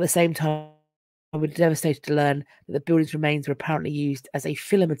 At the same time, I was devastated to learn that the building's remains were apparently used as a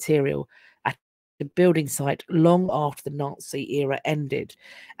filler material at the building site long after the Nazi era ended,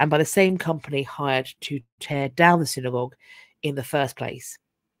 and by the same company hired to tear down the synagogue in the first place.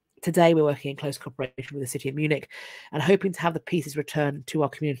 Today, we're working in close cooperation with the city of Munich and hoping to have the pieces returned to our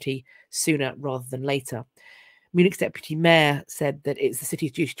community sooner rather than later." Munich's deputy mayor said that it's the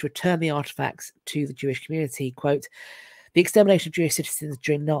city's duty to return the artifacts to the Jewish community. Quote, "The extermination of Jewish citizens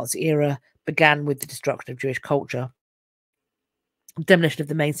during the Nazi era began with the destruction of Jewish culture. Demolition of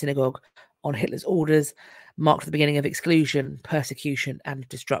the main synagogue on Hitler's orders marked the beginning of exclusion, persecution, and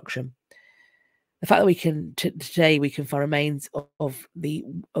destruction. The fact that we can today we can find remains of the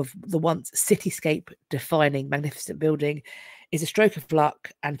once cityscape defining magnificent building is a stroke of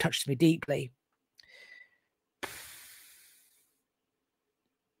luck and touches me deeply.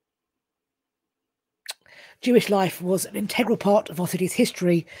 Jewish life was an integral part of our city's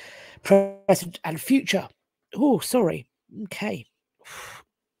history, present and future." Oh, sorry. Okay.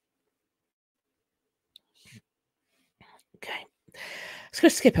 Okay. Let's go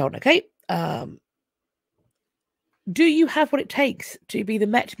skip on, okay? Do you have what it takes to be the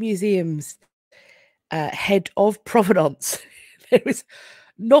Met Museum's head of provenance? There is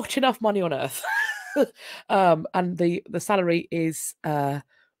not enough money on earth. And the salary is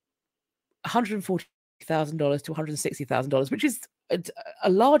 $140,000 to $160,000, which is a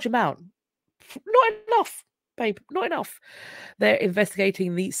large amount. Not enough, babe, not enough. They're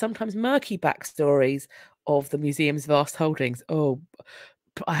investigating the sometimes murky backstories of the museum's vast holdings. Oh,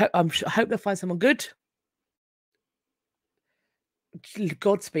 I hope they'll find someone good.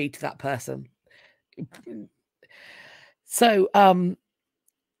 Godspeed to that person. So, the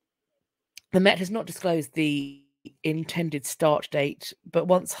Met has not disclosed the intended start date, but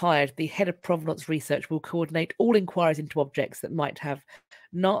once hired, the head of provenance research will coordinate all inquiries into objects that might have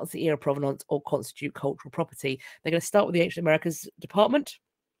Nazi-era provenance or constitute cultural property. They're going to start with the Ancient Americas Department.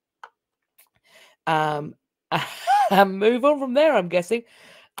 And move on from there, I'm guessing.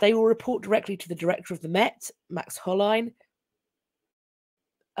 They will report directly to the director of the Met, Max Hollein.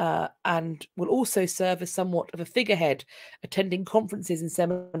 and will also serve as somewhat of a figurehead, attending conferences and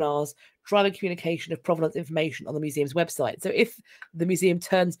seminars, driving communication of provenance information on the museum's website. So if the museum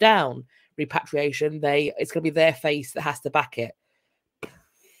turns down repatriation, it's going to be their face that has to back it.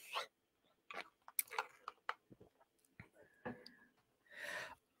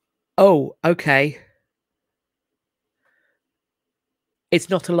 Oh, okay. It's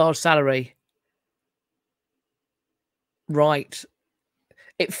not a large salary. Right.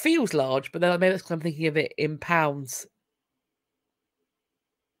 It feels large, but then maybe that's because I'm thinking of it in pounds.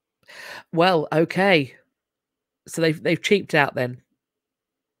 Well, okay. So they've cheaped out then.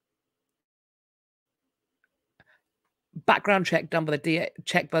 Background check done by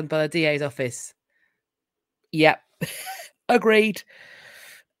the DA's office. Yep. Agreed.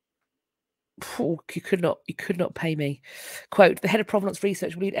 Oh, you could not pay me. Quote, the head of provenance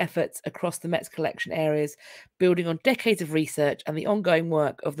research will lead efforts across the Met's collection areas, building on decades of research and the ongoing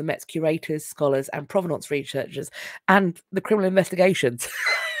work of the Met's curators, scholars, and provenance researchers, and the criminal investigations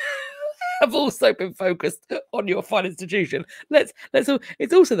have also been focused on your fine institution.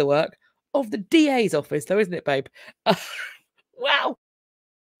 It's also the work of the DA's office, though, isn't it, babe? Wow.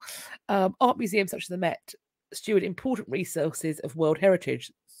 Art museums such as the Met steward important resources of world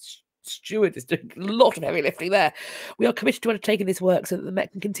heritage. Steward is doing a lot of heavy lifting there. We are committed to undertaking this work so that the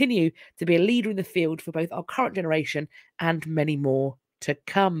Met can continue to be a leader in the field for both our current generation and many more to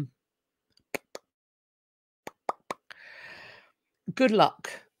come. Good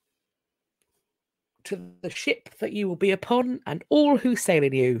luck to the ship that you will be upon and all who sail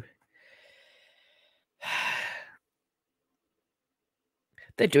in you.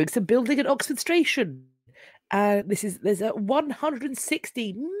 They're doing some building at Oxford Station. There's a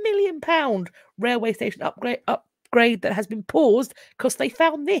 £160 million railway station upgrade that has been paused because they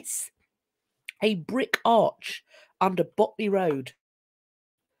found this: a brick arch under Botley Road.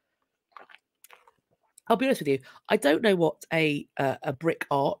 I'll be honest with you, I don't know what a brick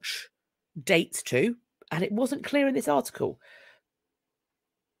arch dates to, and it wasn't clear in this article.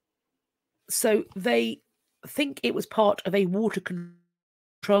 So they think it was part of a water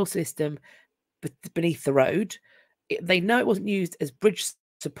control system beneath the road. They know it wasn't used as bridge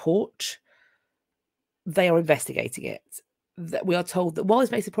support. They are investigating it. We are told that while this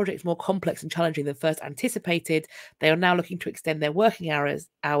makes the project more complex and challenging than first anticipated, they are now looking to extend their working hours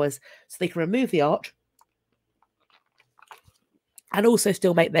so they can remove the arch and also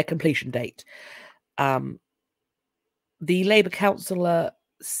still make their completion date. The Labour councillor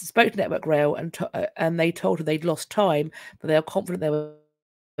spoke to Network Rail and they told her they'd lost time, but they are confident they were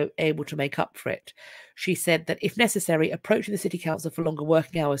able to make up for it. She said that if necessary, approaching the City Council for longer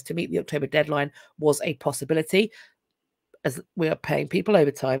working hours to meet the October deadline was a possibility, as we are paying people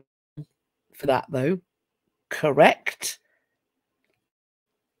overtime for that, though. Correct.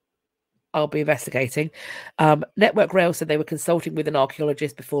 I'll be investigating. Network Rail said they were consulting with an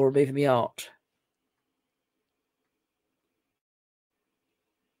archaeologist before removing the art.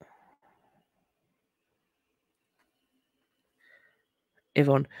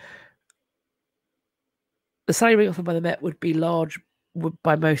 Yvonne, the salary offered by the Met would be large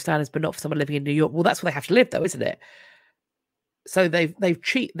by most standards, but not for someone living in New York. Well, that's where they have to live, though, isn't it? So they're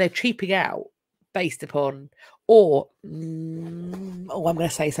cheaping out based upon, or I'm going to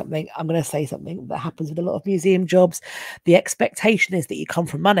say something. I'm going to say something that happens with a lot of museum jobs. The expectation is that you come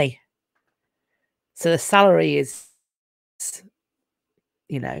from money, so the salary is,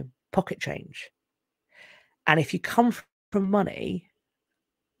 pocket change. And if you come from money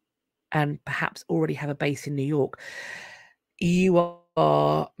and perhaps already have a base in New York, you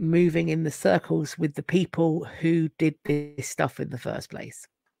are moving in the circles with the people who did this stuff in the first place,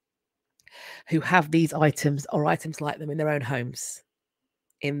 who have these items or items like them in their own homes,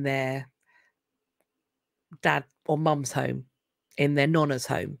 in their dad or mum's home, in their nonna's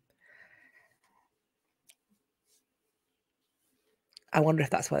home. I wonder if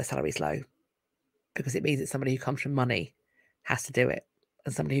that's why the salary's low, because it means that somebody who comes from money has to do it.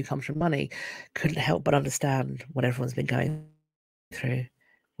 And somebody who comes from money couldn't help but understand what everyone's been going through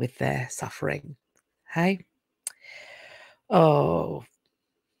with their suffering. Hey? Oh,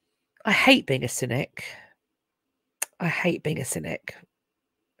 I hate being a cynic. I hate being a cynic.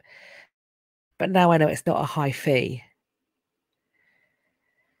 But now I know it's not a high fee.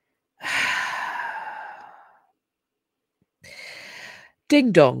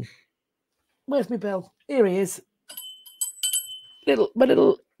 Ding dong. Where's my bell? Here he is. There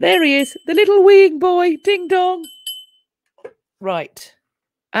he is. The little weeing boy. Ding dong. Right.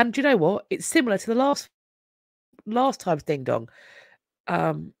 And do you know what? It's similar to the last time's ding dong.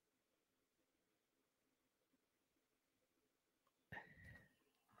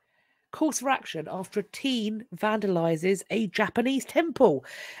 calls for action after a teen vandalizes a Japanese temple.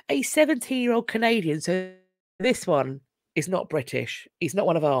 A 17-year-old Canadian, so this one is not British. He's not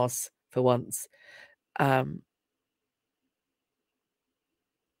one of ours for once. A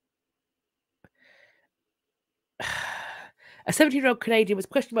 17-year-old Canadian was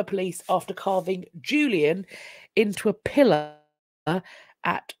questioned by police after carving Julian into a pillar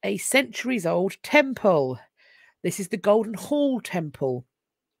at a centuries-old temple. This is the Golden Hall Temple.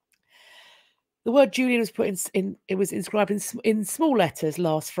 The word Julian was put it was inscribed in small letters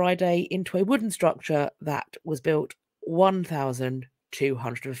last Friday into a wooden structure that was built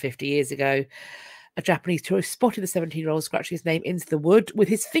 1,250 years ago. A Japanese tourist spotted the 17-year-old scratching his name into the wood with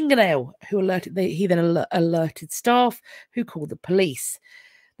his fingernail, he then alerted staff, who called the police.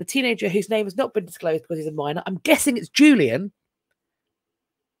 The teenager, whose name has not been disclosed because he's a minor, I'm guessing it's Julian,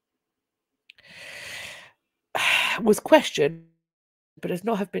 was questioned but has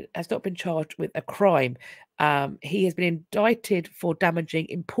not been charged with a crime. He has been indicted for damaging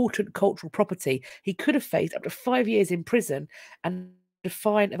important cultural property. He could have faced up to 5 years in prison and a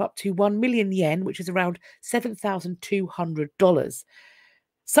fine of up to 1 million yen, which is around $7,200.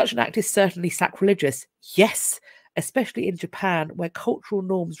 Such an act is certainly sacrilegious, yes, especially in Japan, where cultural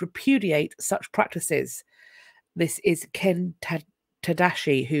norms repudiate such practices. This is Ken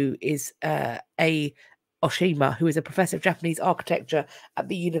Tadashi, who is Oshima, who is a professor of Japanese architecture at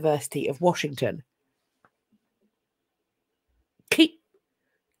the University of Washington. Keep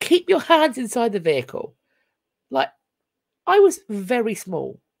your hands inside the vehicle. Like, I was very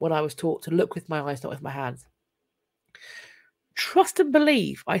small when I was taught to look with my eyes, not with my hands. Trust and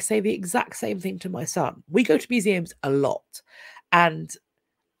believe, I say the exact same thing to my son. We go to museums a lot. And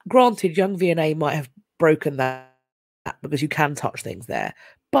granted, young V&A might have broken that because you can touch things there.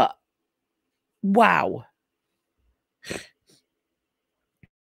 But, wow.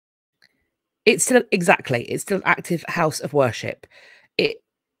 It's still an active house of worship. It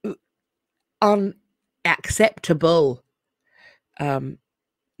unacceptable. You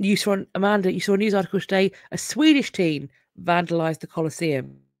saw a news article today. A Swedish teen vandalized the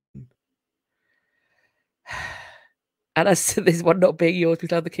Colosseum. And as to this one not being yours, we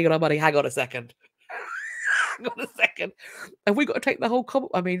love the king on our money. Hang on a second. Hang on a second. Have we got to take the whole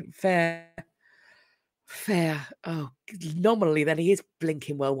I mean, fair. Oh, nominally, then he is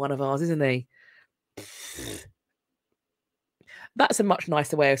blinking well one of ours, isn't he? That's a much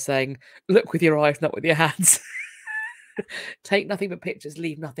nicer way of saying, look with your eyes, not with your hands. Take nothing but pictures,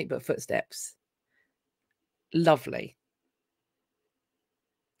 leave nothing but footsteps. Lovely.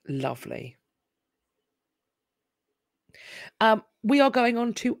 Lovely. We are going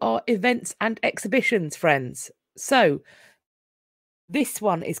on to our events and exhibitions, friends. So this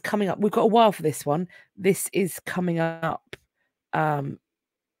one is coming up. We've got a while for this one. This is coming up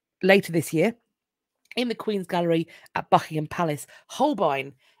later this year in the Queen's Gallery at Buckingham Palace,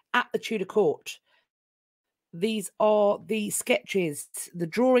 Holbein, at the Tudor Court. These are the sketches, the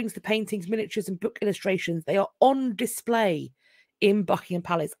drawings, the paintings, miniatures, and book illustrations. They are on display in Buckingham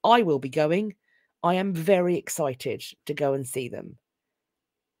Palace. I will be going. I am very excited to go and see them.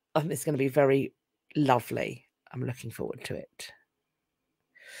 I think it's going to be very lovely. I'm looking forward to it.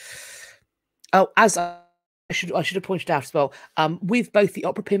 Oh, as I should have pointed out as well, with both the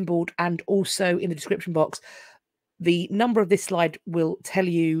opera pinboard and also in the description box, the number of this slide will tell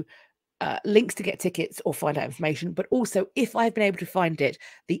you links to get tickets or find out information, but also if I've been able to find it,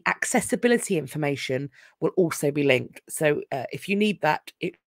 the accessibility information will also be linked. So if you need that,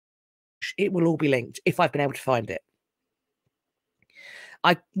 it will all be linked if I've been able to find it.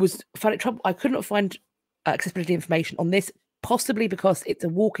 I found it trouble. I could not find accessibility information on this, possibly because it's a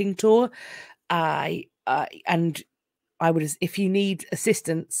walking tour. And I would, if you need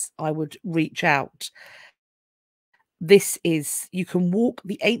assistance, I would reach out. This is, you can walk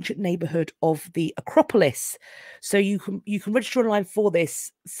the ancient neighborhood of the Acropolis. So you can register online for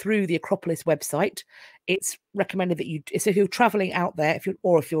this through the Acropolis website. It's recommended that so if you're traveling out there, if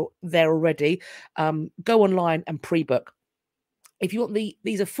you're there already, go online and pre-book. If you want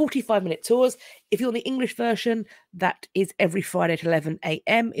these are 45-minute tours. If you want the English version, that is every Friday at 11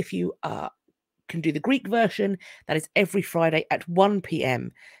 a.m. If you can do the Greek version, that is every Friday at 1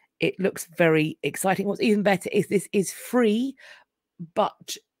 p.m. It looks very exciting. What's even better is this is free,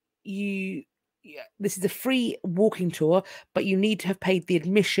 but this is a free walking tour, but you need to have paid the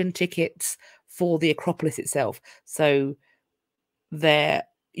admission tickets for the Acropolis itself. So there,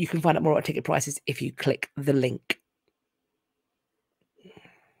 you can find out more about ticket prices if you click the link.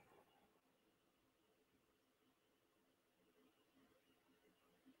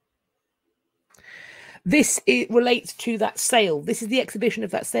 It relates to that sale. This is the exhibition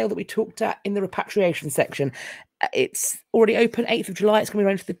of that sale that we talked at in the repatriation section. It's already open, 8th of July. It's going to be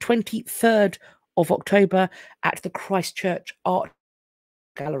around to the 23rd of October at the Christchurch Art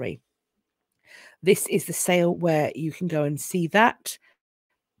Gallery. This is the sale where you can go and see that.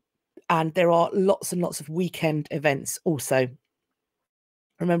 And there are lots and lots of weekend events also.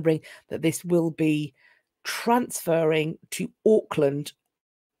 Remembering that this will be transferring to Auckland,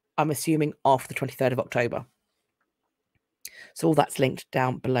 I'm assuming, after the 23rd of October. So all that's linked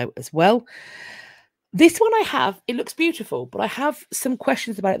down below as well. This one it looks beautiful, but I have some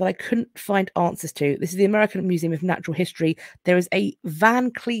questions about it that I couldn't find answers to. This is the American Museum of Natural History. There is a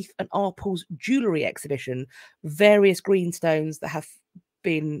Van Cleef and Arpels jewellery exhibition, various greenstones that have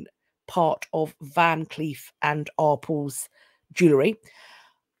been part of Van Cleef and Arpels jewellery.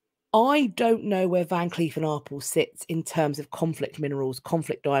 I don't know where Van Cleef and Arpels sits in terms of conflict minerals,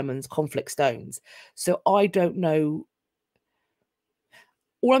 conflict diamonds, conflict stones. So I don't know.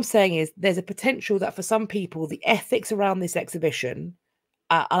 All I'm saying is there's a potential that for some people, the ethics around this exhibition,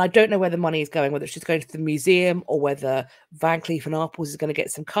 and I don't know where the money is going, whether it's just going to the museum or whether Van Cleef and Arpels is going to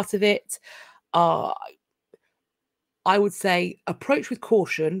get some cut of it. I would say approach with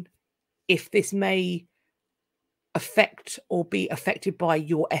caution if this may affect or be affected by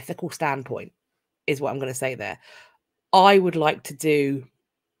your ethical standpoint, is what I'm going to say there. I would like to do,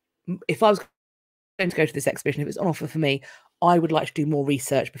 if I was going to go to this exhibition, if it's on offer for me, I would like to do more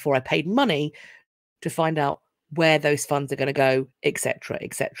research before I paid money to find out where those funds are going to go, etc.,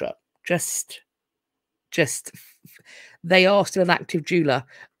 etc. Just they are still an active jeweler,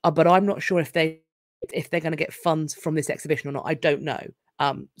 but I'm not sure if they're going to get funds from this exhibition or not. I don't know.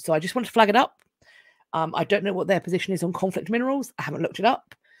 So I just wanted to flag it up. I don't know what their position is on conflict minerals. I haven't looked it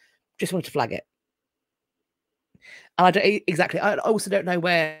up. Just wanted to flag it. And I don't exactly. I also don't know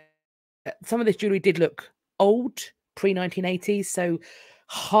where some of this jewelry did look old, pre-1980s, so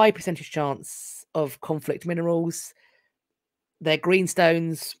high percentage chance of conflict minerals. They're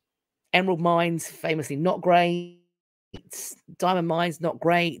greenstones, emerald mines, famously not great. Diamond mines, not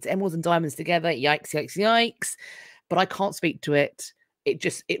great. Emeralds and diamonds together, yikes, yikes, yikes. But I can't speak to it.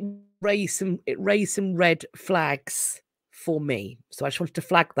 It raised some red flags for me. So I just wanted to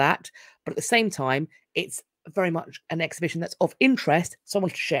flag that. But at the same time, it's very much an exhibition that's of interest, so I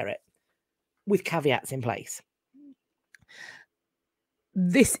wanted to share it with caveats in place.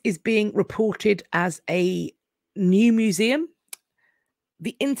 This is being reported as a new museum,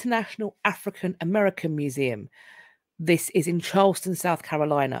 the International African American Museum. This is in Charleston, South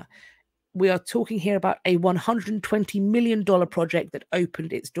Carolina. We are talking here about a $120 million project that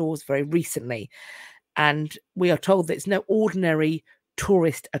opened its doors very recently. And we are told that it's no ordinary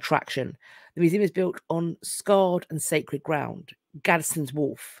tourist attraction. The museum is built on scarred and sacred ground, Gadsden's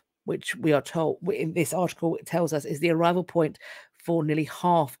Wharf, which we are told in this article, it tells us is the arrival point for nearly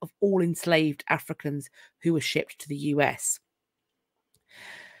half of all enslaved Africans who were shipped to the US.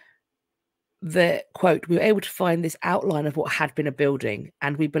 The quote, we were able to find this outline of what had been a building,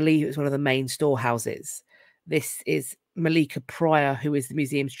 and we believe it was one of the main storehouses. This is Malika Pryor, who is the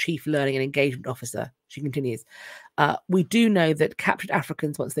museum's chief learning and engagement officer. She continues, we do know that captured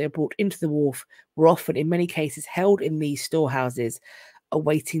Africans, once they are brought into the wharf, were often, in many cases, held in these storehouses,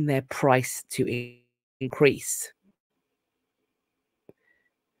 awaiting their price to increase.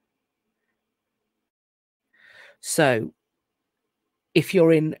 So if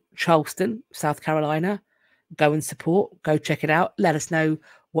you're in Charleston, South Carolina, go and support, go check it out. Let us know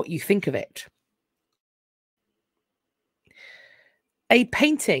what you think of it. A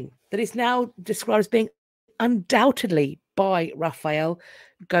painting that is now described as being undoubtedly by Raphael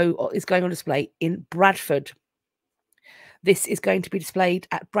is going on display in Bradford. This is going to be displayed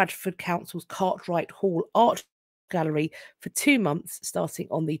at Bradford Council's Cartwright Hall Art Gallery for 2 months, starting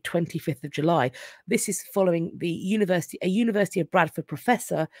on the 25th of July. This is following a University of Bradford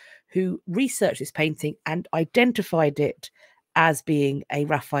professor who researched this painting and identified it as being a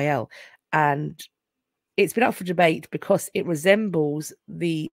Raphael. And it's been up for debate because it resembles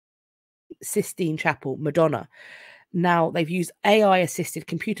the Sistine Chapel Madonna. Now, they've used AI-assisted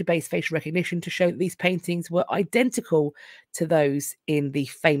computer-based facial recognition to show that these paintings were identical to those in the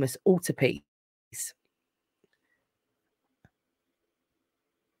famous altarpiece.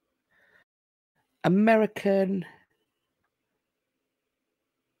 American.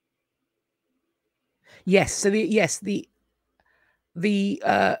 Yes, so the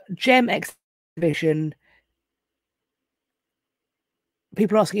gem exhibition.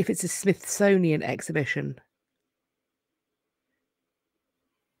 People are asking if it's a Smithsonian exhibition.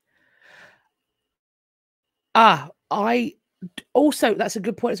 I Also, that's a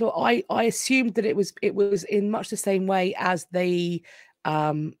good point as well. I assumed that it was in much the same way as the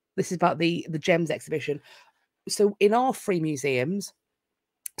this is about the gems exhibition. So in our free museums,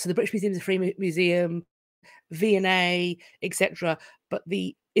 so the British Museum is a free museum, V&A, etc. But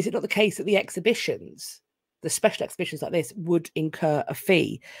is it not the case that the exhibitions, the special exhibitions like this, would incur a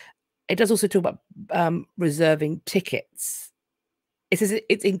fee? It does also talk about reserving tickets. It says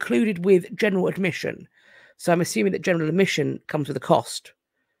it's included with general admission. So I'm assuming that general admission comes with a cost.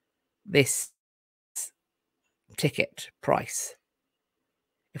 This ticket price.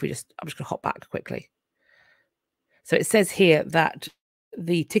 I'm just going to hop back quickly. So it says here that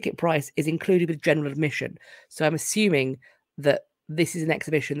the ticket price is included with general admission. So I'm assuming that this is an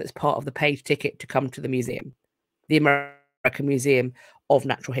exhibition that's part of the paid ticket to come to the museum, the American Museum of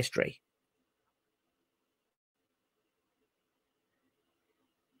Natural History.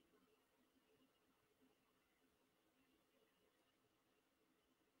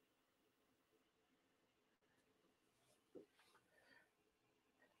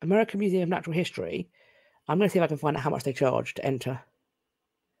 American Museum of Natural History. I'm going to see if I can find out how much they charge to enter.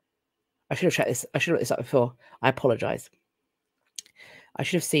 I should have checked this. I should have looked this up before. I apologise. I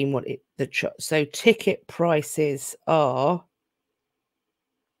should have seen what so ticket prices are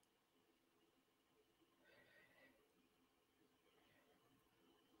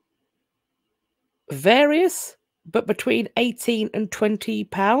various, but between £18 and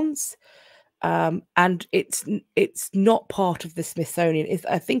 £20. And it's not part of the Smithsonian.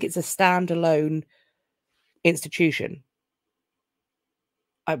 I think it's a standalone institution.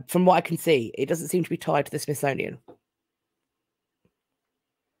 From what I can see, it doesn't seem to be tied to the Smithsonian.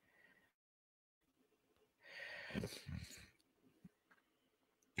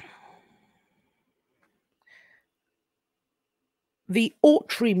 The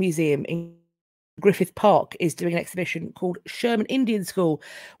Autry Museum in Griffith Park is doing an exhibition called Sherman Indian School,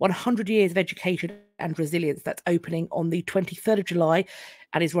 100 Years of Education and Resilience. That's opening on the 23rd of July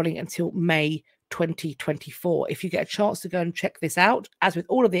and is running until May 2024. If you get a chance to go and check this out, as with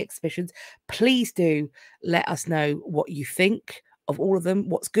all of the exhibitions, please do let us know what you think of all of them,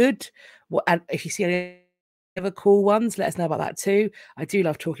 what's good, and if you see any other cool ones, let us know about that too. I do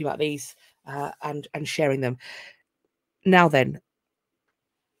love talking about these and sharing them. Now then,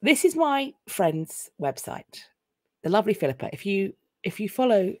 this is my friend's website, the lovely Philippa. If you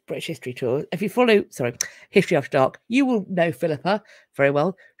follow British History Tours, if you follow, History After Dark, you will know Philippa very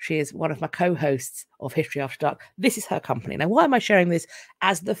well. She is one of my co-hosts of History After Dark. This is her company. Now, why am I sharing this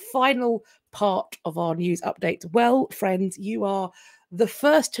as the final part of our news updates? Well, friends, you are the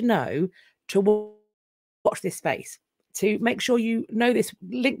first to know to watch this space. To make sure you know this,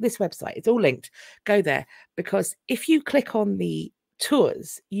 link this website. It's all linked. Go there, because if you click on the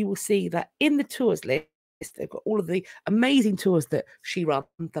tours, you will see that in the tours list, they've got all of the amazing tours that she runs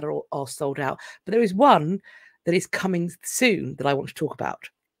that are all sold out. But there is one that is coming soon that I want to talk about.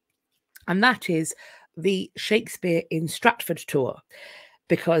 And that is the Shakespeare in Stratford tour,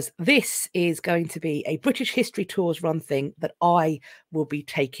 because this is going to be a British History Tours run thing that I will be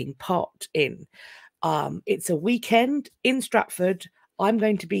taking part in. It's a weekend in Stratford. I'm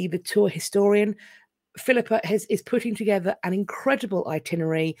going to be the tour historian. Philippa is putting together an incredible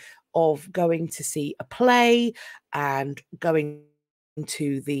itinerary of going to see a play and going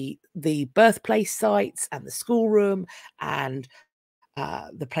to the birthplace sites and the schoolroom and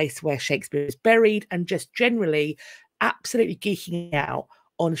the place where Shakespeare is buried, and just generally absolutely geeking out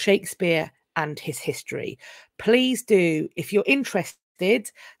on Shakespeare and his history. Please do, if you're interested,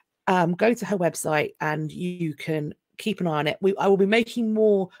 go to her website and you can keep an eye on it. I will be making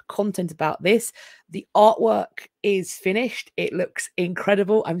more content about this. The artwork is finished. It looks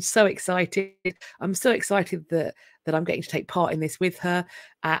incredible. I'm so excited. I'm so excited that I'm getting to take part in this with her,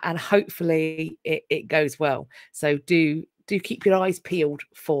 and hopefully it goes well. So do keep your eyes peeled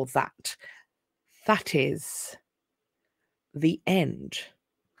for that. That is the end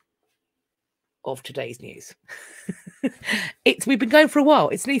of today's news. We've been going for a while.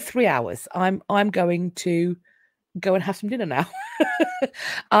 It's nearly 3 hours. I'm going to go and have some dinner now.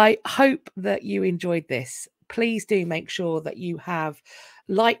 I hope that you enjoyed this. Please do make sure that you have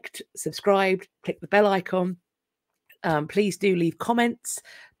liked, subscribed, click the bell icon. Please do leave comments.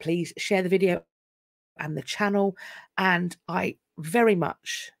 Please share the video and the channel. And I very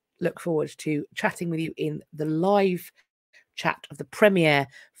much look forward to chatting with you in the live chat of the premiere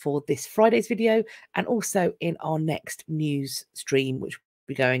for this Friday's video, and also in our next news stream, which will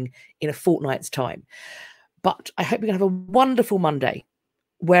be going in a fortnight's time. But I hope you're going to have a wonderful Monday,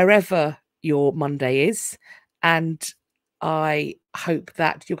 wherever your Monday is. And I hope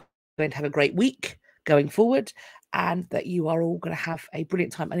that you're going to have a great week. going forward, and that you are all going to have a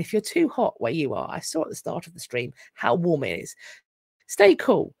brilliant time. And if you're too hot where you are, I saw at the start of the stream how warm it is. Stay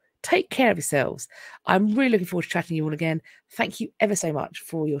cool. Take care of yourselves. I'm really looking forward to chatting to you all again. Thank you ever so much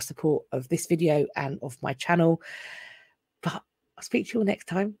for your support of this video and of my channel. But I'll speak to you all next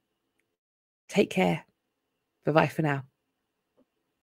time. Take care. Bye-bye for now.